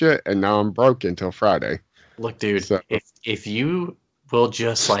stupid shit, and now I'm broke until Friday. Look, dude, so, if you will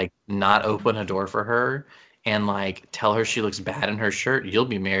just, like, not open a door for her and, like, tell her she looks bad in her shirt, you'll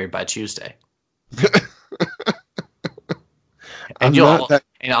be married by Tuesday. And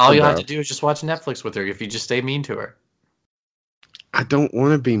all you'll have to do is just watch Netflix with her if you just stay mean to her. I don't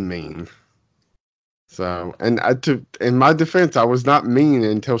want to be mean. So, and in my defense, I was not mean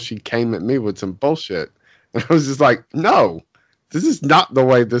until she came at me with some bullshit. And I was just like, no, this is not the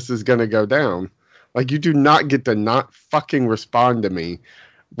way this is going to go down. Like, you do not get to not fucking respond to me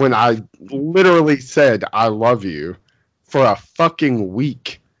when I literally said I love you for a fucking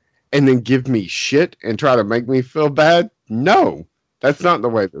week and then give me shit and try to make me feel bad. No, that's not the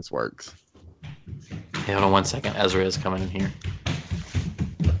way this works. Hey, hold on 1 second. Ezra is coming in here.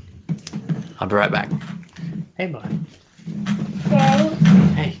 I'll be right back. Hey, bud. Hey.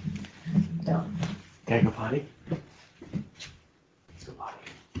 Hey. Don't. Gotta go potty. Let's go potty.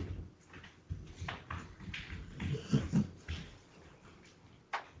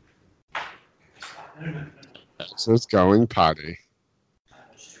 So it's going potty.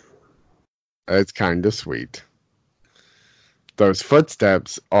 It's kind of sweet. Those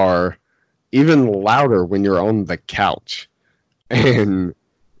footsteps are even louder when you're on the couch. And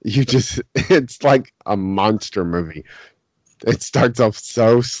it's like a monster movie. It starts off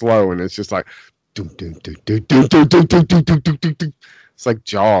so slow and it's just like, doom, doom, doom, doom, doom, doom, doom, doom, doom, doom, doom, doom, doom. It's like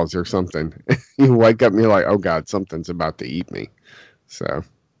Jaws or something. You wake up and you're like, oh God, something's about to eat me. So,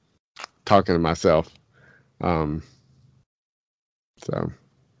 talking to myself. So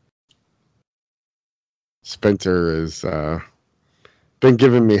Spencer has been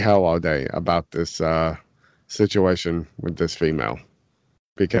giving me hell all day about this situation with this female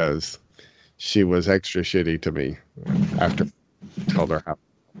because she was extra shitty to me after I told her how.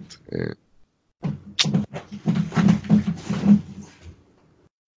 And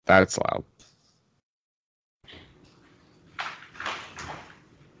that's loud.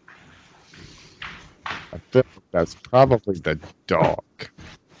 I feel like that's probably the dog.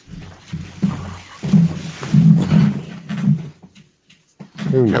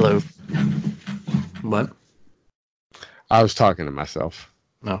 Hello. What? I was talking to myself.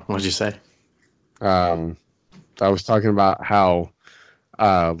 No, what'd you say? I was talking about how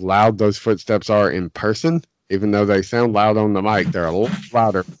loud those footsteps are in person. Even though they sound loud on the mic, they're a little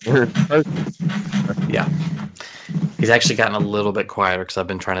louder in person. Yeah. He's actually gotten a little bit quieter because I've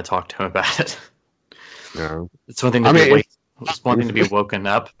been trying to talk to him about it. No. It's one thing to it's one thing to be woken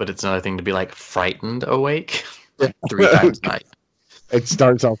up, but it's another thing to be like frightened awake 3 times a night. It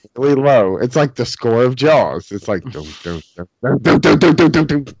starts off really low. It's like the score of Jaws. It's like dum, dum, dum, dum, dum, dum, dum, dum,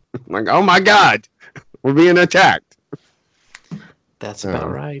 dum. Like, oh my God, we're being attacked. That's about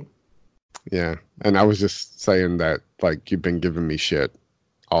right. Yeah, and I was just saying that like you've been giving me shit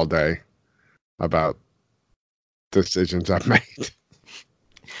all day about decisions I've made.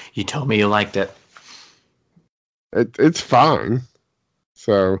 You told me you liked it. It's fine.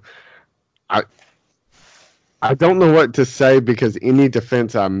 So I don't know what to say because any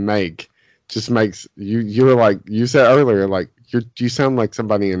defense I make just makes you're like you said earlier, like you sound like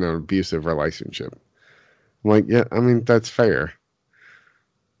somebody in an abusive relationship. I'm like, yeah, I mean that's fair.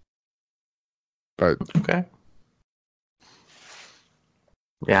 But okay.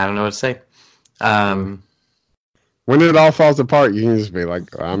 Yeah, I don't know what to say. When it all falls apart, you can just be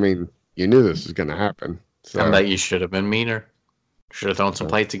like, I mean, you knew this was gonna happen. So. I bet you should have been meaner. Should have thrown some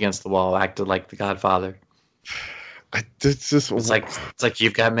plates against the wall, acted like the Godfather. It's like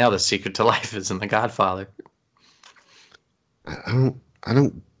You've Got Mail. The secret to life is in the Godfather. I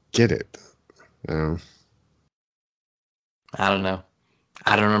don't get it. No. I don't know.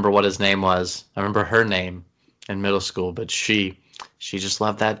 I don't remember what his name was. I remember her name in middle school, but she just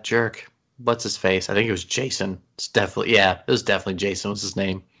loved that jerk. What's his face? I think it was Jason. It was definitely Jason was his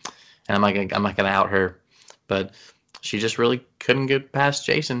name. And I'm not gonna out her, but she just really couldn't get past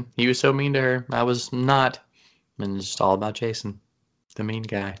Jason. He was so mean to her. I was not. And it's just all about Jason, the mean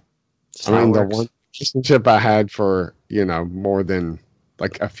guy. I mean, the one relationship I had for, more than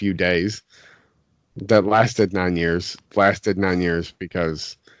like a few days that lasted 9 years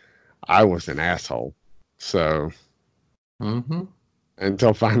because I was an asshole. So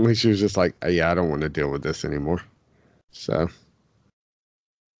until finally she was just like, oh, yeah, I don't want to deal with this anymore. So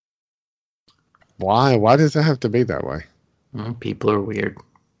why does it have to be that way? People are weird.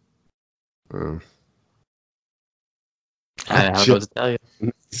 I don't know what to tell you.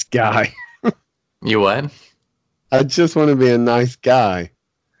 Nice guy. You what? I just want to be a nice guy.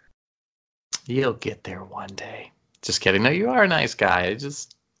 You'll get there one day. Just kidding. No, you are a nice guy.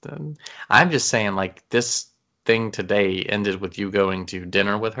 I'm just saying, like, this thing today ended with you going to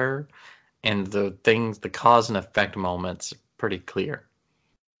dinner with her, and the cause and effect moments are pretty clear.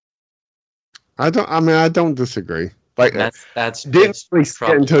 I don't disagree. Like that's didn't really see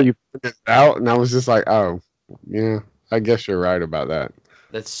it until you put it out, and I was just like, oh, yeah, I guess you're right about that.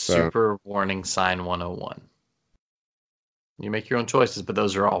 That's super warning sign 101. You make your own choices, but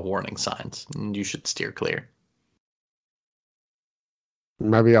those are all warning signs, and you should steer clear.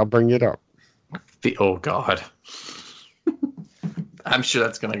 Maybe I'll bring it up. Oh God, I'm sure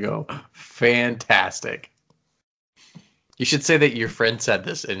that's gonna go fantastic. You should say that your friend said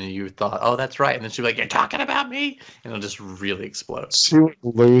this and you thought, oh, that's right. And then she'll be like, you're talking about me? And it'll just really explode. She would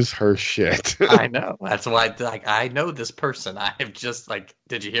lose her shit. I know. That's why I know this person. I have just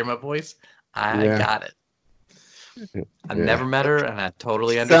did you hear my voice? I got it. I've never met her and I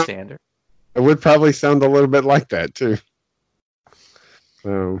totally understand her. It would probably sound a little bit like that too.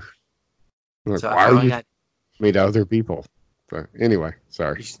 So Like, So why I feel are you like me to other people? But anyway,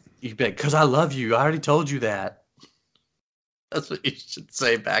 sorry. you'd be like, because I love you. I already told you that. That's what you should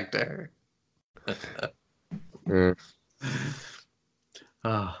say back to her. Yeah.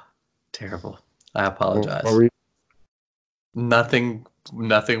 Oh, terrible. I apologize. What were you- Nothing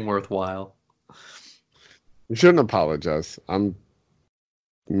worthwhile. You shouldn't apologize. I'm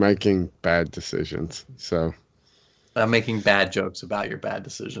making bad decisions. So, I'm making bad jokes about your bad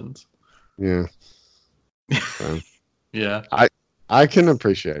decisions. yeah. So, Yeah. I can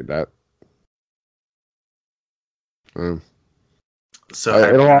appreciate that. So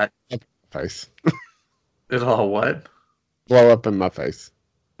it'll all face. it'll all what? Blow up in my face.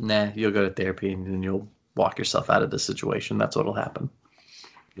 Nah, you'll go to therapy and then you'll walk yourself out of the situation. That's what'll happen.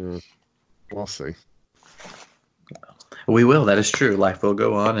 Yeah. We'll see. We will. That is true. Life will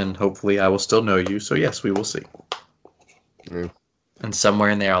go on, and hopefully I will still know you. So yes, we will see. Yeah. And somewhere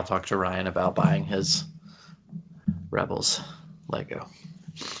in there, I'll talk to Ryan about buying his Rebels Lego.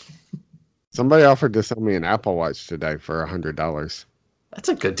 Somebody offered to sell me an Apple Watch today for $100. That's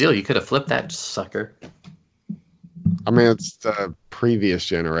a good deal. You could have flipped that sucker. I mean, it's the previous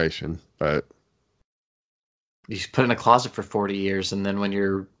generation, but You should put it in a closet for 40 years, and then when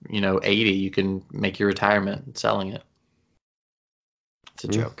you're, 80, you can make your retirement selling it. It's a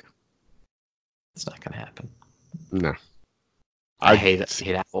joke. It's not going to happen. no. I hate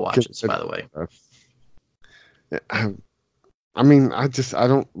Apple Watches, by the way. I mean, I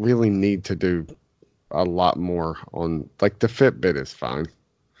don't really need to do a lot more on, like, the Fitbit is fine.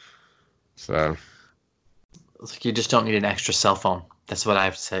 So, It's like you just don't need an extra cell phone. That's what I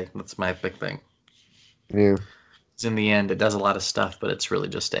have to say. That's my big thing. yeah. 'Cause in the end, it does a lot of stuff, but it's really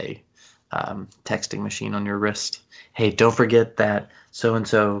just a texting machine on your wrist. Hey, don't forget that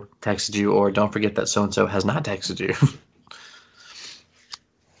so-and-so texted you, or don't forget that so-and-so has not texted you.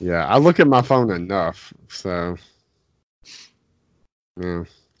 Yeah, I look at my phone enough, so yeah.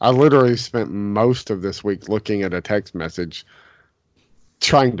 I literally spent most of this week looking at a text message,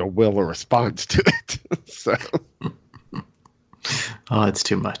 trying to will a response to it. So, Oh, it's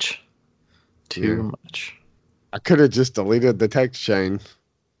too much. Too much. I could have just deleted the text chain.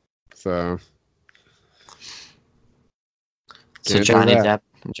 So, So can't do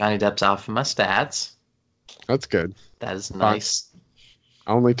Johnny that. Depp's out for my stats. That's good. That is nice.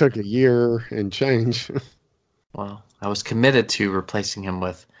 I only took a year and change. Well, I was committed to replacing him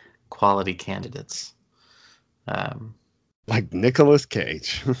with quality candidates. Like Nicolas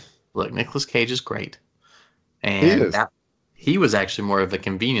Cage. Look, Nicolas Cage is great, He and is. he was actually more of a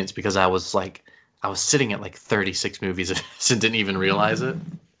convenience because I was sitting at like 36 movies and didn't even realize it.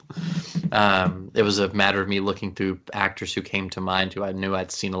 It was a matter of me looking through actors who came to mind who I knew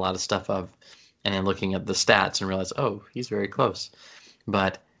I'd seen a lot of stuff of, and then looking at the stats and realize, oh, he's very close.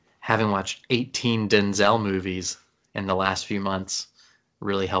 But having watched 18 Denzel movies in the last few months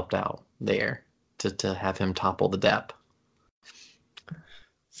really helped out there to have him topple the Depp.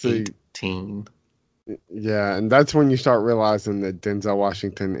 See, 18. yeah, and that's when you start realizing that Denzel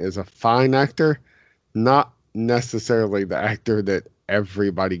Washington is a fine actor, not necessarily the actor that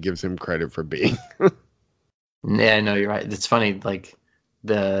everybody gives him credit for being. Yeah, no, you're right. It's funny, like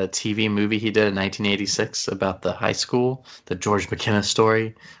the TV movie he did in 1986 about the high school, the George McKenna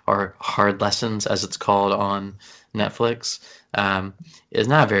story, or Hard Lessons as it's called on Netflix, is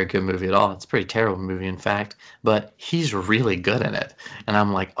not a very good movie at all. It's a pretty terrible movie, in fact, but he's really good in it. And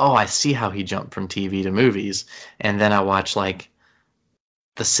I'm like, oh, I see how he jumped from TV to movies. And then I watch like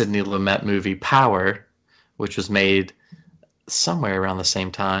the Sidney Lumet movie Power, which was made somewhere around the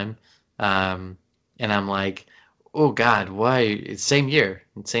same time. And I'm like, oh God, why? Same year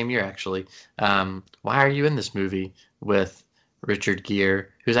actually. Why are you in this movie with Richard Gere,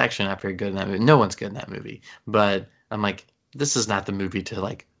 who's actually not very good in that movie? No one's good in that movie. But I'm like, this is not the movie to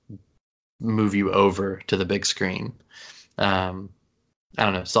like move you over to the big screen. I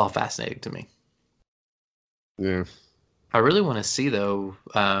don't know. It's all fascinating to me. Yeah. I really want to see though,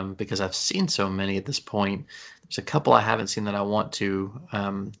 because I've seen so many at this point. There's a couple I haven't seen that I want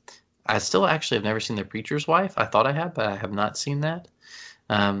to. I still actually have never seen The Preacher's Wife. I thought I had, but I have not seen that.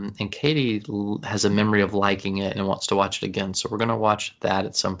 And Katie has a memory of liking it and wants to watch it again. So we're going to watch that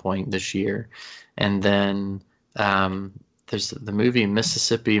at some point this year. And then there's the movie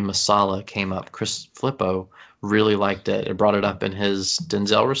Mississippi Masala came up. Chris Flippo really liked it. It brought it up in his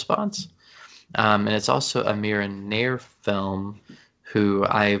Denzel response. And it's also a Mira Nair film who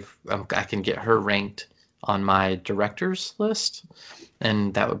I can get her ranked on my director's list.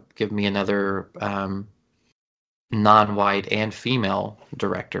 And that would give me another non-white and female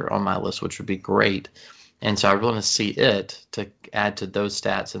director on my list, which would be great. And so I want to see it to add to those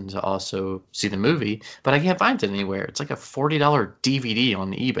stats and to also see the movie, but I can't find it anywhere. It's like a $40 DVD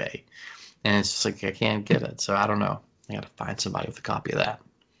on eBay, and it's just like I can't get it. So I don't know. I got to find somebody with a copy of that.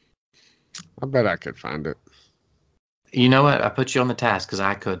 I bet I could find it. You know what? I put you on the task because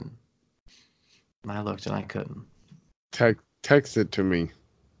I couldn't. I looked and I couldn't. Text it to me,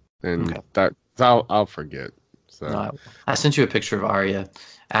 and Okay. I'll forget. So No, I sent you a picture of Arya.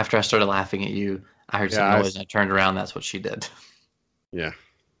 After I started laughing at you, I heard some noise and I turned around. That's what she did. Yeah.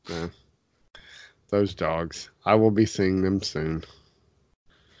 Those dogs. I will be seeing them soon.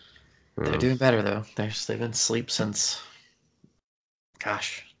 They're doing better though. They've been asleep since,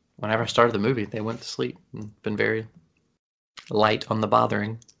 gosh, whenever I started the movie, they went to sleep. Been very light on the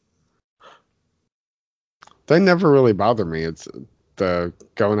bothering. They never really bother me. It's the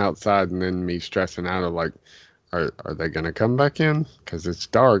going outside and then me stressing out of like, are they going to come back in? Because it's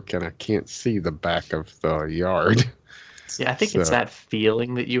dark and I can't see the back of the yard. See, I think it's that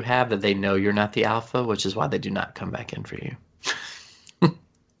feeling that you have that they know you're not the alpha, which is why they do not come back in for you.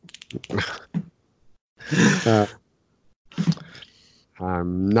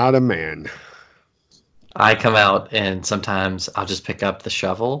 I'm not a man. I come out and sometimes I'll just pick up the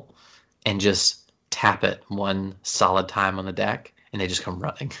shovel and just tap it one solid time on the deck, and they just come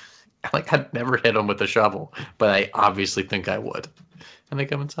running. Like I'd never hit them with a shovel, but I obviously think I would, and they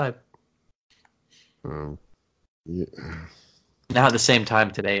come inside. Yeah. Now at the same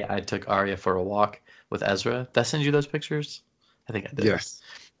time today, I took Arya for a walk with Ezra. Did I send you those pictures? I think I did. Yes.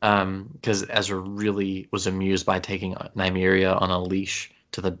 Because Ezra really was amused by taking Nymeria on a leash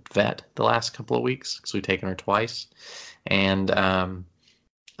to the vet the last couple of weeks, because we've taken her twice, and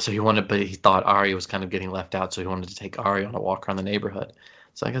so he thought Arya was kind of getting left out, so he wanted to take Arya on a walk around the neighborhood.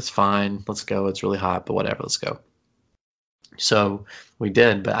 So I guess fine, let's go. It's really hot, but whatever, let's go. So we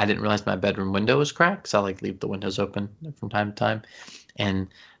did, but I didn't realize my bedroom window was cracked, so I leave the windows open from time to time. And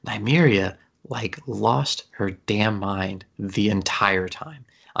Nymeria lost her damn mind the entire time.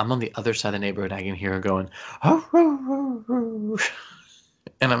 I'm on the other side of the neighborhood. I can hear her going, oh, oh, oh, oh.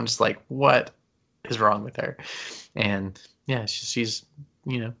 And I'm just like, what is wrong with her? And yeah, she's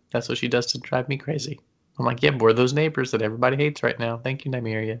that's what she does to drive me crazy. I'm like, yeah, we're those neighbors that everybody hates right now. Thank you,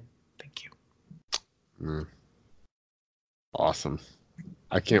 Nymeria. Thank you. Awesome.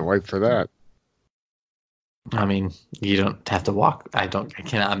 I can't wait for that. I mean, you don't have to walk. I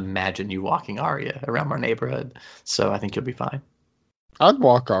cannot imagine you walking Arya around our neighborhood. So I think you'll be fine. I'd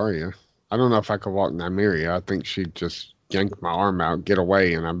walk Arya. I don't know if I could walk Nymeria. I think she'd just yank my arm out, get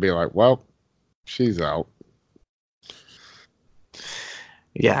away, and I'd be like, well, she's out.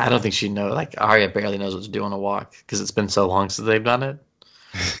 Yeah, I don't think she'd know. Arya barely knows what to do on a walk because it's been so long since they've done it.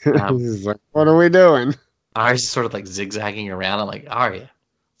 She's like, what are we doing? Arya's sort of zigzagging around. I'm like, Arya,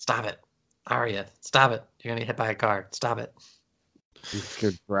 stop it. Arya, stop it. You're going to get hit by a car. Stop it. You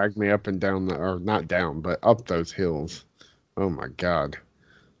could drag me up and down, or not down, but up those hills. Oh my God.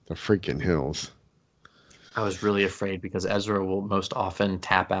 The freaking hills. I was really afraid because Ezra will most often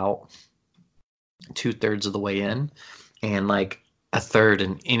tap out 2/3 of the way in, and a third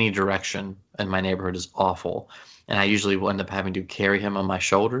in any direction in my neighborhood is awful. And I usually will end up having to carry him on my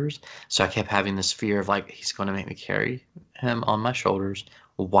shoulders. So I kept having this fear of he's going to make me carry him on my shoulders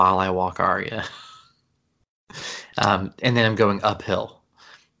while I walk Arya. And then I'm going uphill.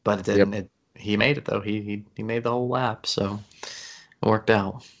 But it didn't. He made it though. He made the whole lap. So it worked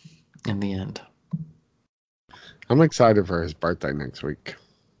out in the end. I'm excited for his birthday next week.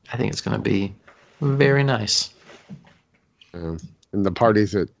 I think it's going to be very nice. And the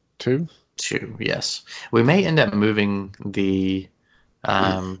party's at 2? 2, yes. We may end up moving the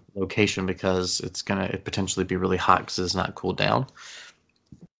location because it's going to potentially be really hot because it's not cooled down.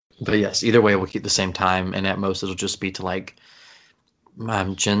 But yes, either way, we'll keep the same time, and at most it'll just be to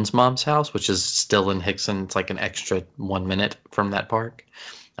Jen's mom's house, which is still in Hickson. It's an extra 1 minute from that park.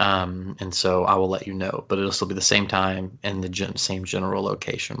 And so I will let you know, but it'll still be the same time and the same general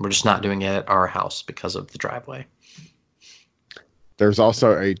location. We're just not doing it at our house because of the driveway. There's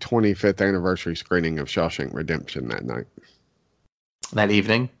also a 25th anniversary screening of Shawshank Redemption that night. That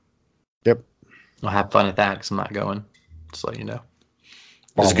evening? Yep. I'll have fun at that because I'm not going. Just let you know.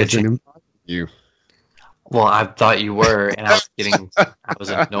 Well, you. Well, I thought you were, and I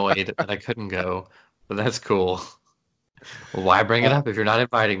was annoyed that I couldn't go, but that's cool. Why bring it up if you're not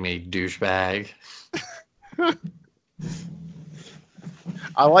inviting me, douchebag?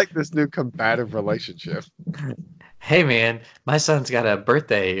 I like this new combative relationship. Hey man, my son's got a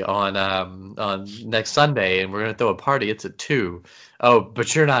birthday on next Sunday, and we're gonna throw a party. It's at 2. Oh,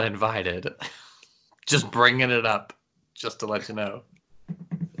 but you're not invited. Just bringing it up, just to let you know.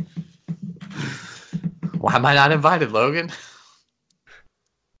 Why am I not invited, Logan?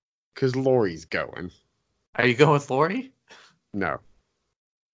 Because Lori's going. Are you going with Lori? No.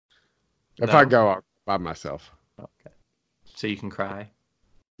 If No. I go, I'll go by myself. Okay. So you can cry.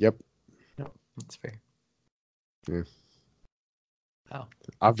 Yep. Yep, that's fair. Yeah. Oh.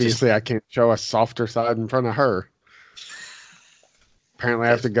 Obviously, I can't show a softer side in front of her. Apparently,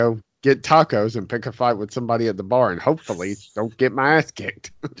 I have to go get tacos and pick a fight with somebody at the bar and hopefully don't get my ass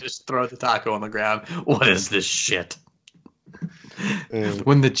kicked. Just throw the taco on the ground. What is this shit? And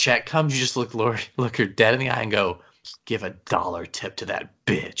When the check comes, you just look her dead in the eye and go, give $1 tip to that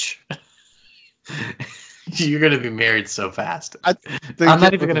bitch. You're going to be married so fast. I'm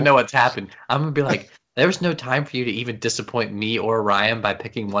not even going to know what's happened. I'm going to be like, there's no time for you to even disappoint me or Ryan by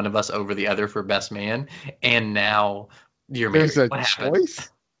picking one of us over the other for best man. And now you're married. there's a What happened? choice.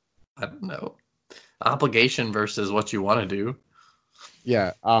 I don't know. Obligation versus what you want to do.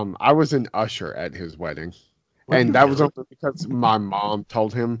 Yeah, I was an usher at his wedding. Were And you that was really? only because my mom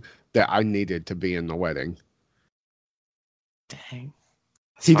told him that I needed to be in the wedding. Dang.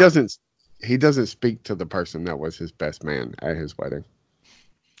 That's He hard. doesn't speak to the person that was his best man at his wedding.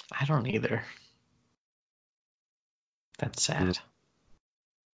 I don't either. That's sad.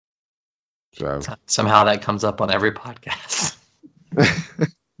 So Somehow that comes up on every podcast.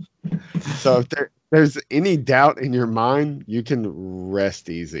 so if there's any doubt in your mind, you can rest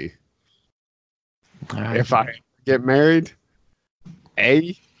easy. All right. If I get married,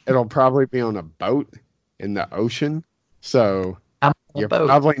 it'll probably be on a boat in the ocean. So I'm on a you're boat.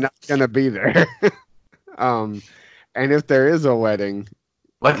 probably not gonna be there. And if there is a wedding,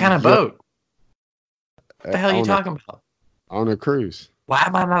 What kind of you're- boat? What the hell are you on a- talking about? On a cruise. Why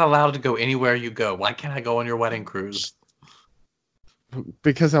am I not allowed to go anywhere you go? Why can't I go on your wedding cruise?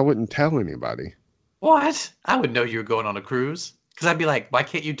 Because I wouldn't tell anybody. What? I would know you were going on a cruise. Because I'd be like, why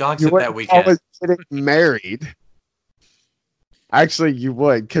can't you dog You sit that wouldn't weekend? always getting married. Actually, you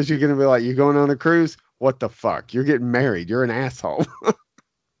would, because you're gonna be like, "You going on a cruise? What the fuck? You're getting married. You're an asshole."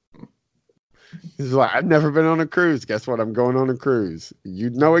 He's like, "I've never been on a cruise. Guess what? I'm going on a cruise."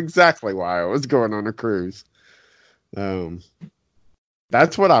 You'd know exactly why I was going on a cruise.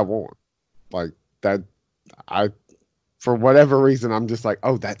 That's what I want. Like that. For whatever reason, I'm just like,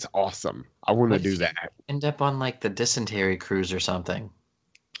 "Oh, that's awesome. I want to What do if you that." End up on like the dysentery cruise or something.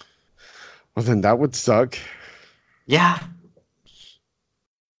 Well, then that would suck. Yeah.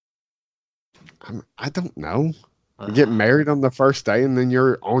 I don't know. You get married on the first day, and then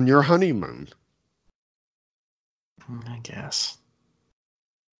you're on your honeymoon. I guess.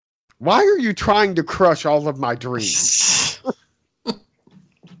 Why are you trying to crush all of my dreams?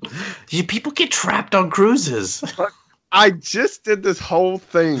 People get trapped on cruises. I just did this whole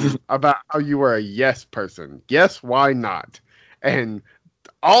thing about how you were a yes person. Yes, why not? And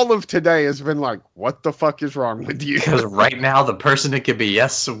all of today has been like, what the fuck is wrong with you? Because right now, the person it could be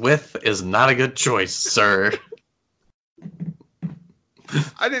yes with is not a good choice, sir.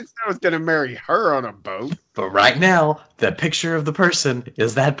 I didn't say I was going to marry her on a boat. But right now, the picture of the person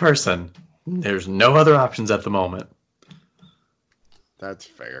is that person. There's no other options at the moment. That's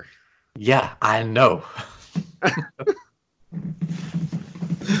fair. Yeah, I know. I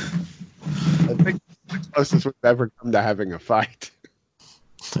think the closest we've ever come to having a fight.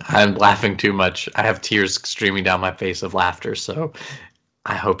 I'm laughing too much. I have tears streaming down my face of laughter, so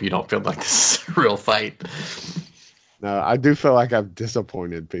I hope you don't feel like this is a real fight. No, I do feel like I've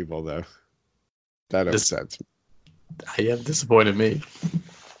disappointed people, though. That Dis- upsets me. You have disappointed me.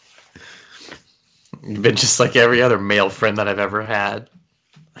 You've been just like every other male friend that I've ever had.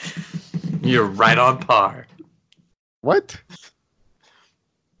 You're right on par What?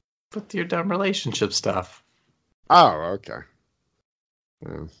 with your dumb relationship stuff. Oh, okay.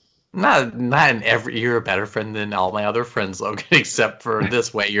 Oh. Not in every. You're a better friend than all my other friends, Logan. Except for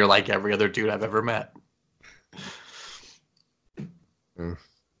this way, you're like every other dude I've ever met. Well,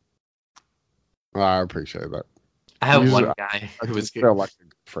 I appreciate that. I have Usually- one guy I who was just feel like a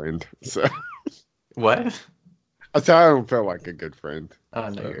good friend. So what? I say I don't feel like a good friend. Oh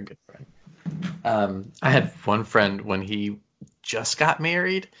no, you're a good friend. I had one friend when he just got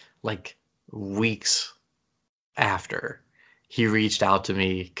married, like weeks after, he reached out to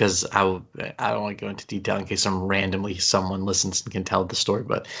me because I don't want to go into detail in case someone listens and can tell the story,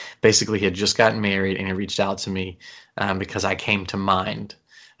 but basically he had just gotten married and he reached out to me because I came to mind.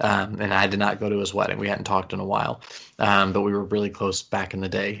 And I did not go to his wedding. We hadn't talked in a while, but we were really close back in the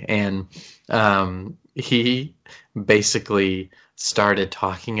day. And he basically started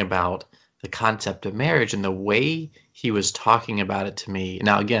talking about the concept of marriage, and the way he was talking about it to me.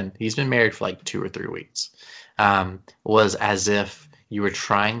 Now, again, he's been married for like 2 or 3 weeks. Was as if you were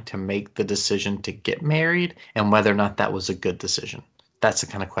trying to make the decision to get married and whether or not that was a good decision. That's the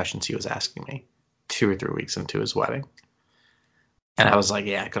kind of questions he was asking me 2 or 3 weeks into his wedding. And I was like,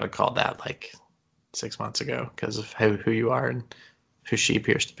 yeah, I could have called that like 6 months ago because of who you are and who she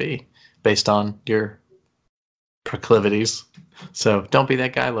appears to be based on your proclivities. So don't be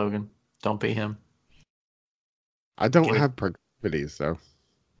that guy, Logan. Don't be him. I don't have proclivities, though.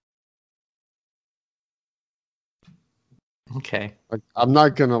 Okay. Like, I'm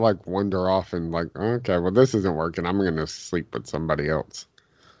not gonna like wander off and like, okay, well, this isn't working. I'm gonna sleep with somebody else.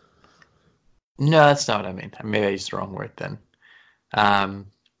 No, that's not what I mean. Maybe I used the wrong word then.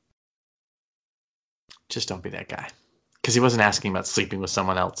 Just don't be that guy. Because he wasn't asking about sleeping with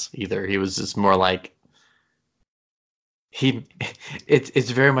someone else either. He was just more like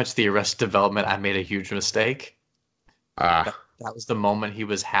it's very much the Arrested Development. I made a huge mistake. That was the moment he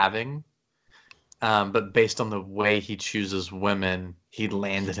was having. But based on the way he chooses women, he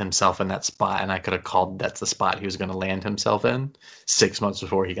landed himself in that spot, and I could have called that's the spot he was going to land himself in 6 months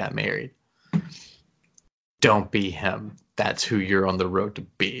before he got married. Don't be him. That's who you're on the road to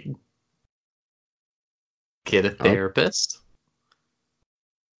being. Get a therapist,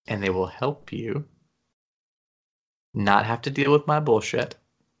 and they will help you not have to deal with my bullshit,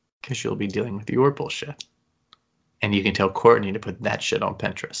 because you'll be dealing with your bullshit. And you can tell Courtney to put that shit on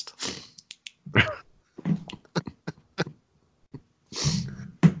Pinterest.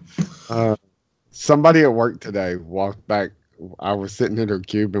 Somebody at work today walked back. I was sitting at her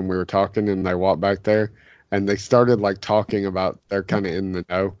cube and we were talking, and they walked back there and they started like talking about, they're kind of in the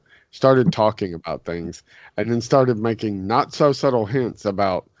know, started talking about things, and then started making not so subtle hints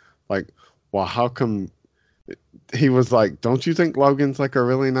about like, well, how come he was like, don't you think Logan's like a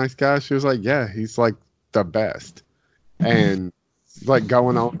really nice guy? She was like, yeah, he's like the best. And like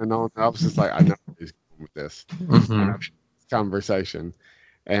going on and on. I was just like, I know where he's going with this conversation.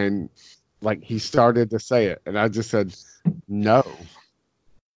 And like he started to say it, and I just said, no.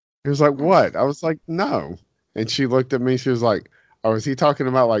 He was like, what? I was like, no. And she looked at me, she was like, oh, is he talking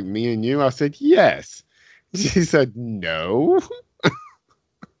about like me and you? I said, yes. She said, no.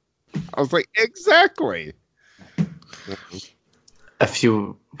 I was like, exactly. A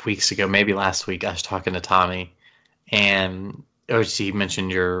few weeks ago, maybe last week, I was talking to Tommy, and she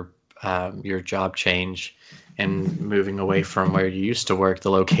mentioned your job change and moving away from where you used to work,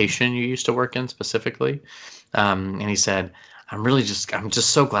 the location you used to work in specifically. And he said, I'm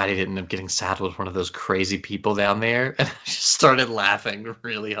just so glad he didn't end up getting saddled with one of those crazy people down there. And I just started laughing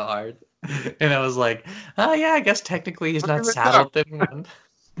really hard. And I was like, oh yeah, I guess technically he's not saddled then.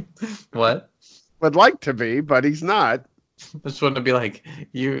 What? Would like to be, but he's not. I just wanted to be like,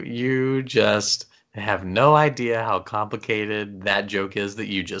 you just have no idea how complicated that joke is that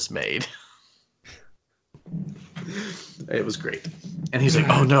you just made. It was great. And he's like,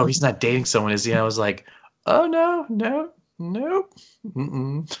 oh no, he's not dating someone, is he? And I was like, oh no, nope,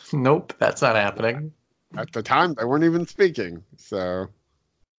 that's not happening. At the time, they weren't even speaking, so.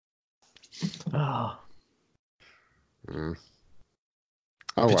 Oh.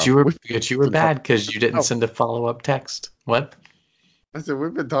 Oh, But well. you were bad because you didn't send a follow-up text. What? I said,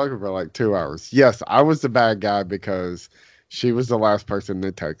 we've been talking for like 2 hours. Yes, I was the bad guy because she was the last person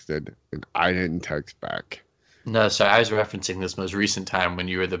that texted, and I didn't text back. No, sorry, I was referencing this most recent time when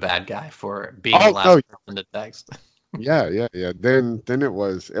you were the bad guy for being the last person to text. Yeah. Then it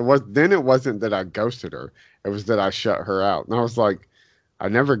wasn't that I ghosted her. It was that I shut her out. And I was like, I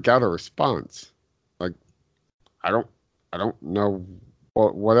never got a response. Like, I don't know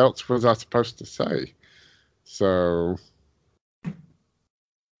what else was I supposed to say. So I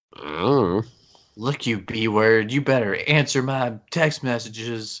don't know. Look, you B-word, you better answer my text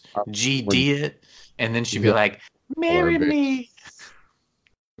messages, GD it. And then she'd be like, marry me.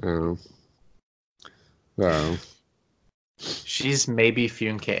 So She's maybe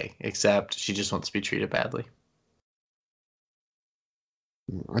Fune K, except she just wants to be treated badly.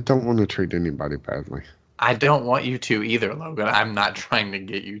 I don't want to treat anybody badly. I don't want you to either, Logan. I'm not trying to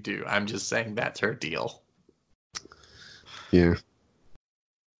get you to. I'm just saying that's her deal. Yeah.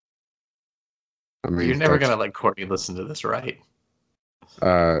 I mean, you're never going to let Courtney listen to this, right?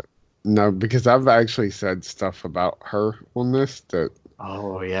 No, because I've actually said stuff about her on this that.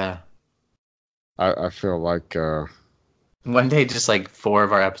 Oh, yeah. I feel like. One day, just like 4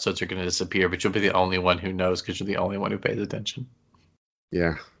 of our episodes are going to disappear, but you'll be the only one who knows because you're the only one who pays attention.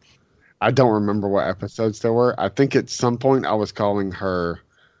 Yeah. I don't remember what episodes there were. I think at some point I was calling her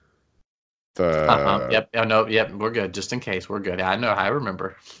the. Yep. Oh, no. Yep. We're good. Just in case. We're good. I know. I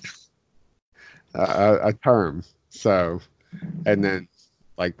remember. A term. So, and then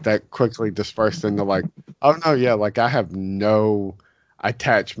like that quickly dispersed into like, oh no, yeah, like I have no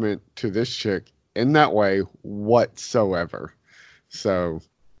attachment to this chick in that way whatsoever. So,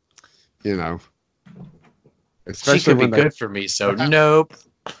 you know, especially She could be when they, good for me, so nope.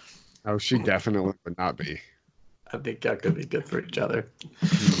 oh, she definitely would not be. I think y'all could be good for each other.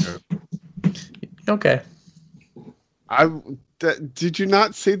 No. Okay. Did you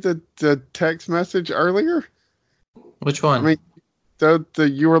not see the text message earlier? Which one? I mean, the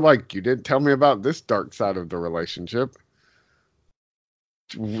you were like, you didn't tell me about this dark side of the relationship.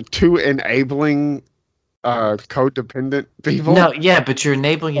 Two enabling codependent people. No, yeah, but you're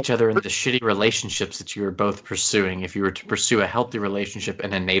enabling each other in the shitty relationships that you are both pursuing. If you were to pursue a healthy relationship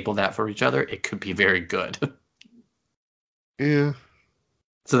and enable that for each other, it could be very good. Yeah.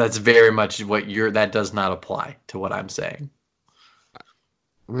 So that's very much what that does not apply to what I'm saying.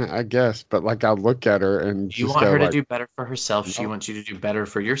 I mean, I guess, but like I look at her and You just want go her to like, do better for herself. She wants you to do better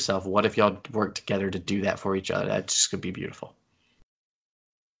for yourself. What if y'all work together to do that for each other? That just could be beautiful.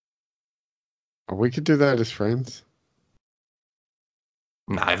 we could do that as friends.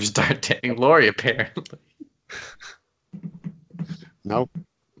 Nah, I've started dating Lori apparently. Nope.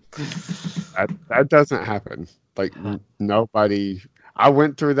 That doesn't happen. Like nobody. I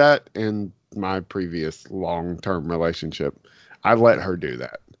went through that in my previous long-term relationship. I let her do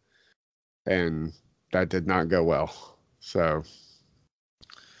that, and that did not go well. So,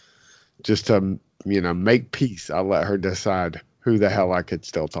 just to make peace, I let her decide who the hell I could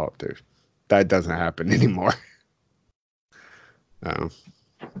still talk to. That doesn't happen anymore. Well,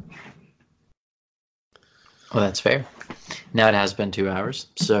 that's fair. Now it has been 2 hours,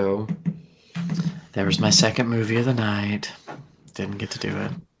 so there was my second movie of the night. Didn't get to do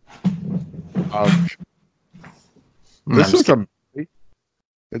it. This was a movie.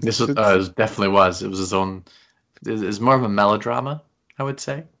 This was it definitely was. It was his own. It's more of a melodrama, I would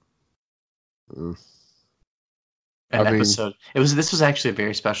say. An episode. This was actually a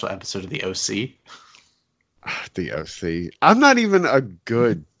very special episode of the OC. The OC. I'm not even a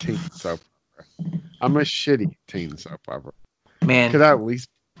good teen soap opera. I'm a shitty teen soap opera. Man, could I at least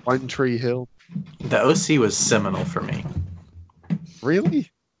One Tree Hill? The OC was seminal for me.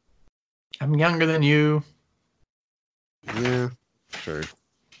 Really? I'm younger than you. Yeah, sure.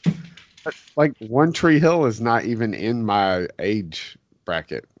 But, like, One Tree Hill is not even in my age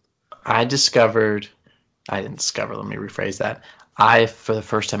bracket. I didn't discover, let me rephrase that. I, for the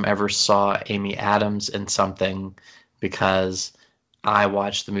first time ever, saw Amy Adams in something because I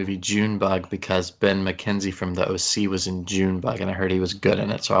watched the movie Junebug because Ben McKenzie from the OC was in Junebug and I heard he was good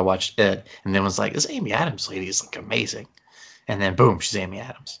in it. So I watched it and then was like, this Amy Adams lady is like amazing. And then boom, she's Amy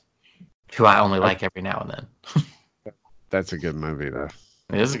Adams, who I only like every now and then. That's a good movie, though.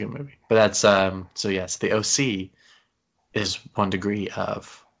 It is a good movie. But that's, so yes, the OC is 1 degree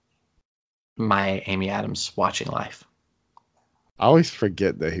of my Amy Adams watching life. I always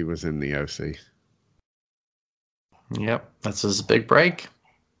forget that he was in the OC. Yep, that's his big break.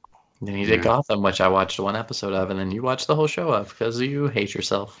 Then he did Gotham, which I watched 1 episode of, and then you watched the whole show of because you hate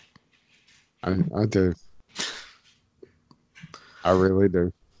yourself. I do. I really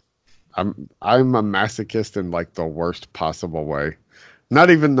do. I'm a masochist in like the worst possible way. Not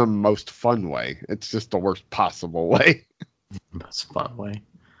even the most fun way. It's just the worst possible way. Most fun way.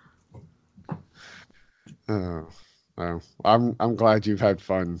 Oh, well, I'm glad you've had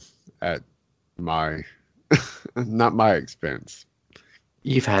fun at my not my expense.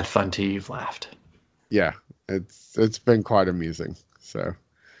 You've had fun too. You've laughed. Yeah, it's been quite amusing. So,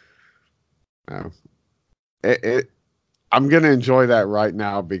 I'm gonna enjoy that right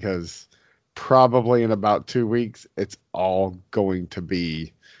now because probably in about 2 weeks it's all going to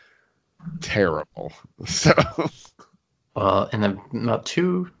be terrible. So, well, in about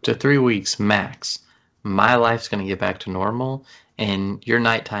 2 to 3 weeks max, my life's gonna get back to normal, and your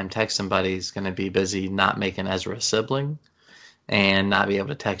nighttime texting buddy is gonna be busy not making Ezra a sibling, and not be able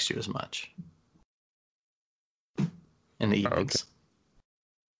to text you as much in the evenings.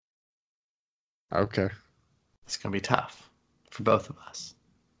 Okay. It's going to be tough for both of us.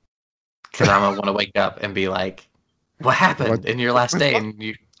 Because I'm going to want to wake up and be like, what happened in your last day? And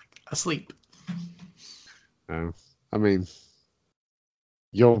you're asleep. I mean,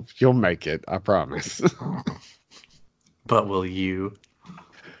 you'll make it, I promise. But will you?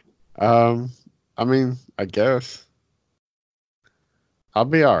 I mean, I guess. I'll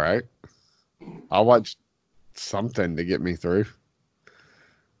be all right. I'll watch something to get me through.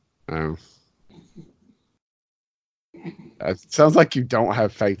 It sounds like you don't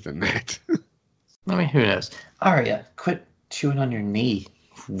have faith in that. I mean, who knows? Aria, quit chewing on your knee,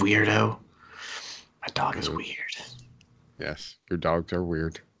 weirdo. My dog is weird. Yes, your dogs are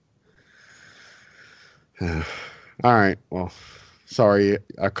weird. All right, well, Sorry,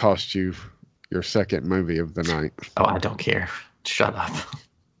 I cost you your second movie of the night. Oh, I don't care. Shut up.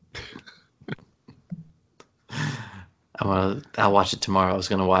 I'll watch it tomorrow. I was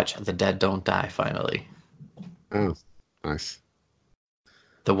gonna watch The Dead Don't Die finally. Oh, nice.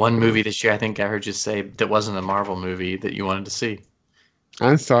 The one movie this year I think I heard you say that wasn't a Marvel movie that you wanted to see.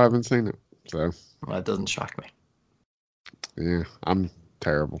 I still haven't seen it, so Well, that doesn't shock me. yeah, I'm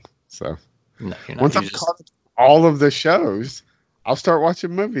terrible. So No, you're not. once You I've just, caught up all of the shows, I'll start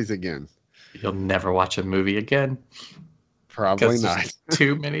watching movies again. you'll never watch a movie again. Probably 'Cause not. there's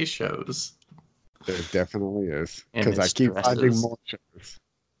too many shows. There definitely is And because it I keep finding stresses. more shows.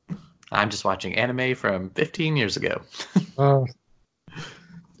 I'm just watching anime from 15 years ago. Oh,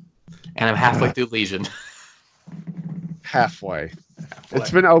 And I'm halfway through Legion. halfway. It's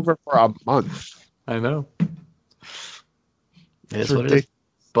been over for a month. I know. It It's is what it is. ridiculous.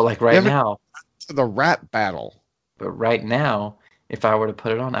 But like You right haven't- now, To the rap battle. if I were to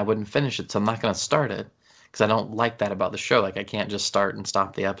put it on, I wouldn't finish it. So I'm not going to start it because I don't like that about the show. Like I can't just start and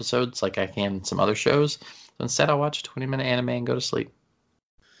stop the episodes like I can some other shows. So instead, I'll watch a 20-minute anime and go to sleep.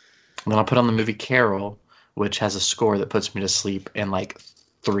 And then I'll put on the movie Carol, which has a score that puts me to sleep in like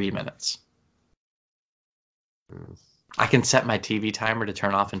 3 minutes. I can set my TV timer to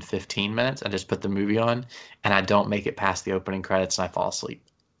turn off in 15 minutes and just put the movie on, and I don't make it past the opening credits and I fall asleep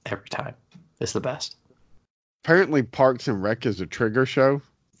every time. It's the best. Apparently, Parks and Rec is a trigger show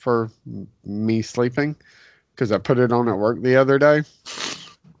for me sleeping because I put it on at work the other day.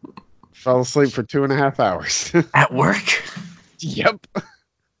 Fell asleep for 2.5 hours. At work? Yep.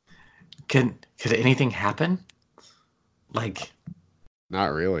 Could anything happen? Like, Not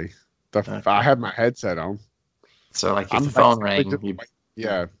really. Okay. I had my headset on. so like if I'm the phone basically rang, just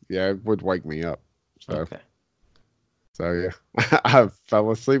you... Yeah, it would wake me up. So, Okay. so yeah, I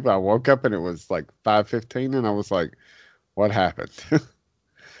fell asleep. I woke up and it was like 5:15, and I was like, "What happened?"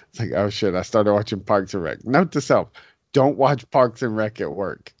 It's like, "Oh shit!" I started watching Parks and Rec. Note to self: don't watch Parks and Rec at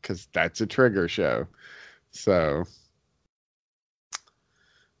work because that's a trigger show. So,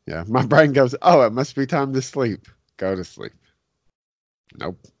 yeah, my brain goes, "Oh, it must be time to sleep." Go to sleep.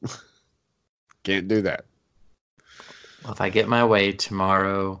 Nope, can't do that. Well, if I get my way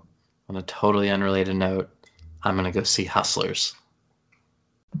tomorrow, on a totally unrelated note, I'm going to go see Hustlers.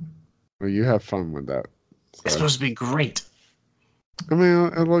 Well, you have fun with that. It's So, supposed to be great. I mean,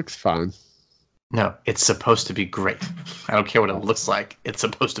 it looks fine. No, it's supposed to be great. I don't care what it looks like. It's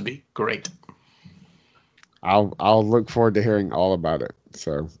supposed to be great. I'll look forward to hearing all about it.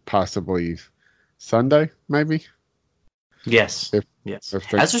 So possibly Sunday, maybe. Yes. If- yes. if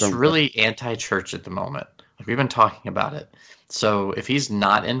things That's just don't- really anti-church at the moment. Like we've been talking about it. So if he's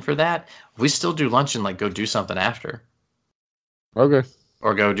not in for that, we still do lunch and like go do something after. Okay.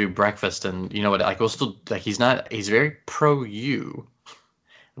 Or go do breakfast and you know what, like we'll still like he's very pro you.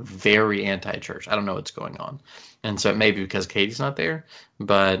 Very anti-church. I don't know what's going on. And so it may be because Katie's not there.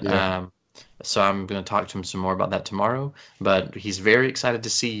 But Yeah. so I'm gonna talk to him some more about that tomorrow. But he's very excited to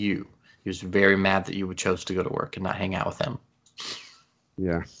see you. He was very mad that you chose to go to work and not hang out with him.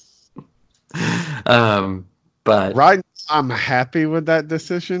 Yeah. But Right now, I'm happy with that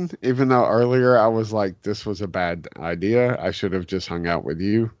decision, even though earlier I was like, this was a bad idea. I should have just hung out with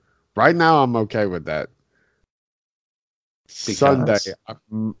you. Right now, I'm okay with that. Because? Sunday,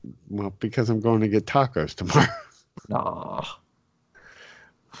 because I'm going to get tacos tomorrow. Aw.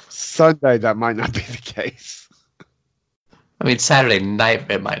 Sunday, that might not be the case. I mean, Saturday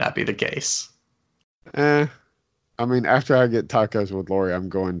night it might not be the case. I mean, after I get tacos with Lori, I'm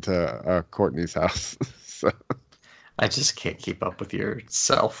going to Courtney's house. So I just can't keep up with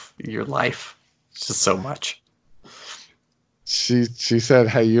yourself, your life. It's just so much. she said,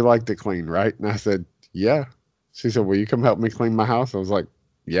 "Hey, you like to clean, right?" And I said, "Yeah." She said, "Will you come help me clean my house?" I was like,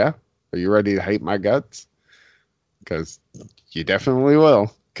 "Yeah." Are you ready to hate my guts? Because you definitely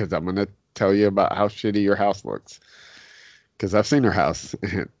will. Because I'm going to tell you about how shitty your house looks. Because I've seen her house.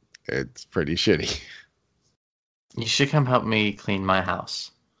 It's pretty shitty. You should come help me clean my house.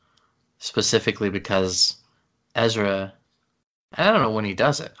 Specifically because Ezra, and I don't know when he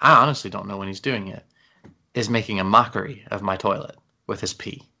does it. I honestly don't know when he's doing it. Is making a mockery of my toilet with his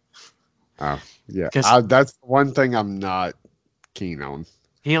pee. Oh, yeah. 'Cause- That's one thing I'm not keen on.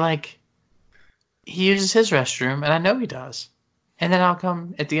 He uses his restroom, and I know he does. And then I'll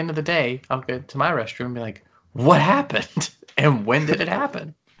come at the end of the day, I'll go to my restroom and be like, what happened? And when did it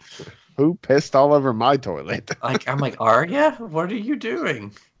happen? Who pissed all over my toilet? Like, I'm like, Arya, what are you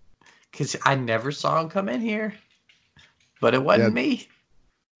doing? Because I never saw him come in here. But it wasn't me.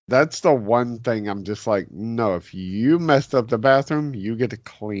 That's the one thing I'm just like, no, if you messed up the bathroom, you get to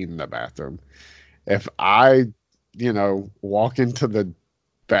clean the bathroom. If I walk into the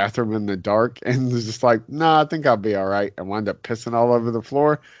bathroom in the dark and was just like, nah, I think I'll be all right, and wind up pissing all over the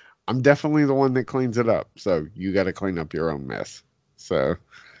floor, I'm definitely the one that cleans it up. So you got to clean up your own mess. So,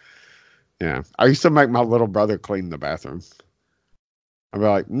 yeah. I used to make my little brother clean the bathroom. I'd be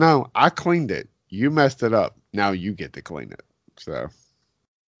like, no, I cleaned it. You messed it up. Now you get to clean it. So,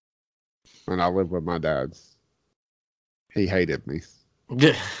 when I lived with my dad, he hated me.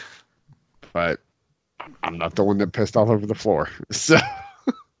 Yeah. But I'm not the one that pissed all over the floor. So.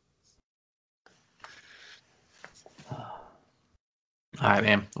 All right,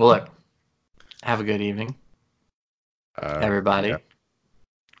 man. Well, look. Have a good evening, everybody. Yeah.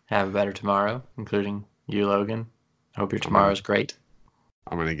 Have a better tomorrow, including you, Logan. Hope your tomorrow's great.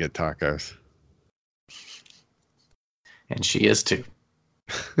 I'm gonna get tacos. And she is too.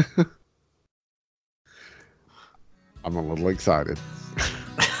 I'm a little excited.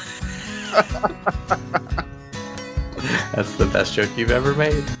 That's the best joke you've ever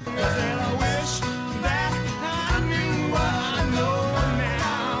made.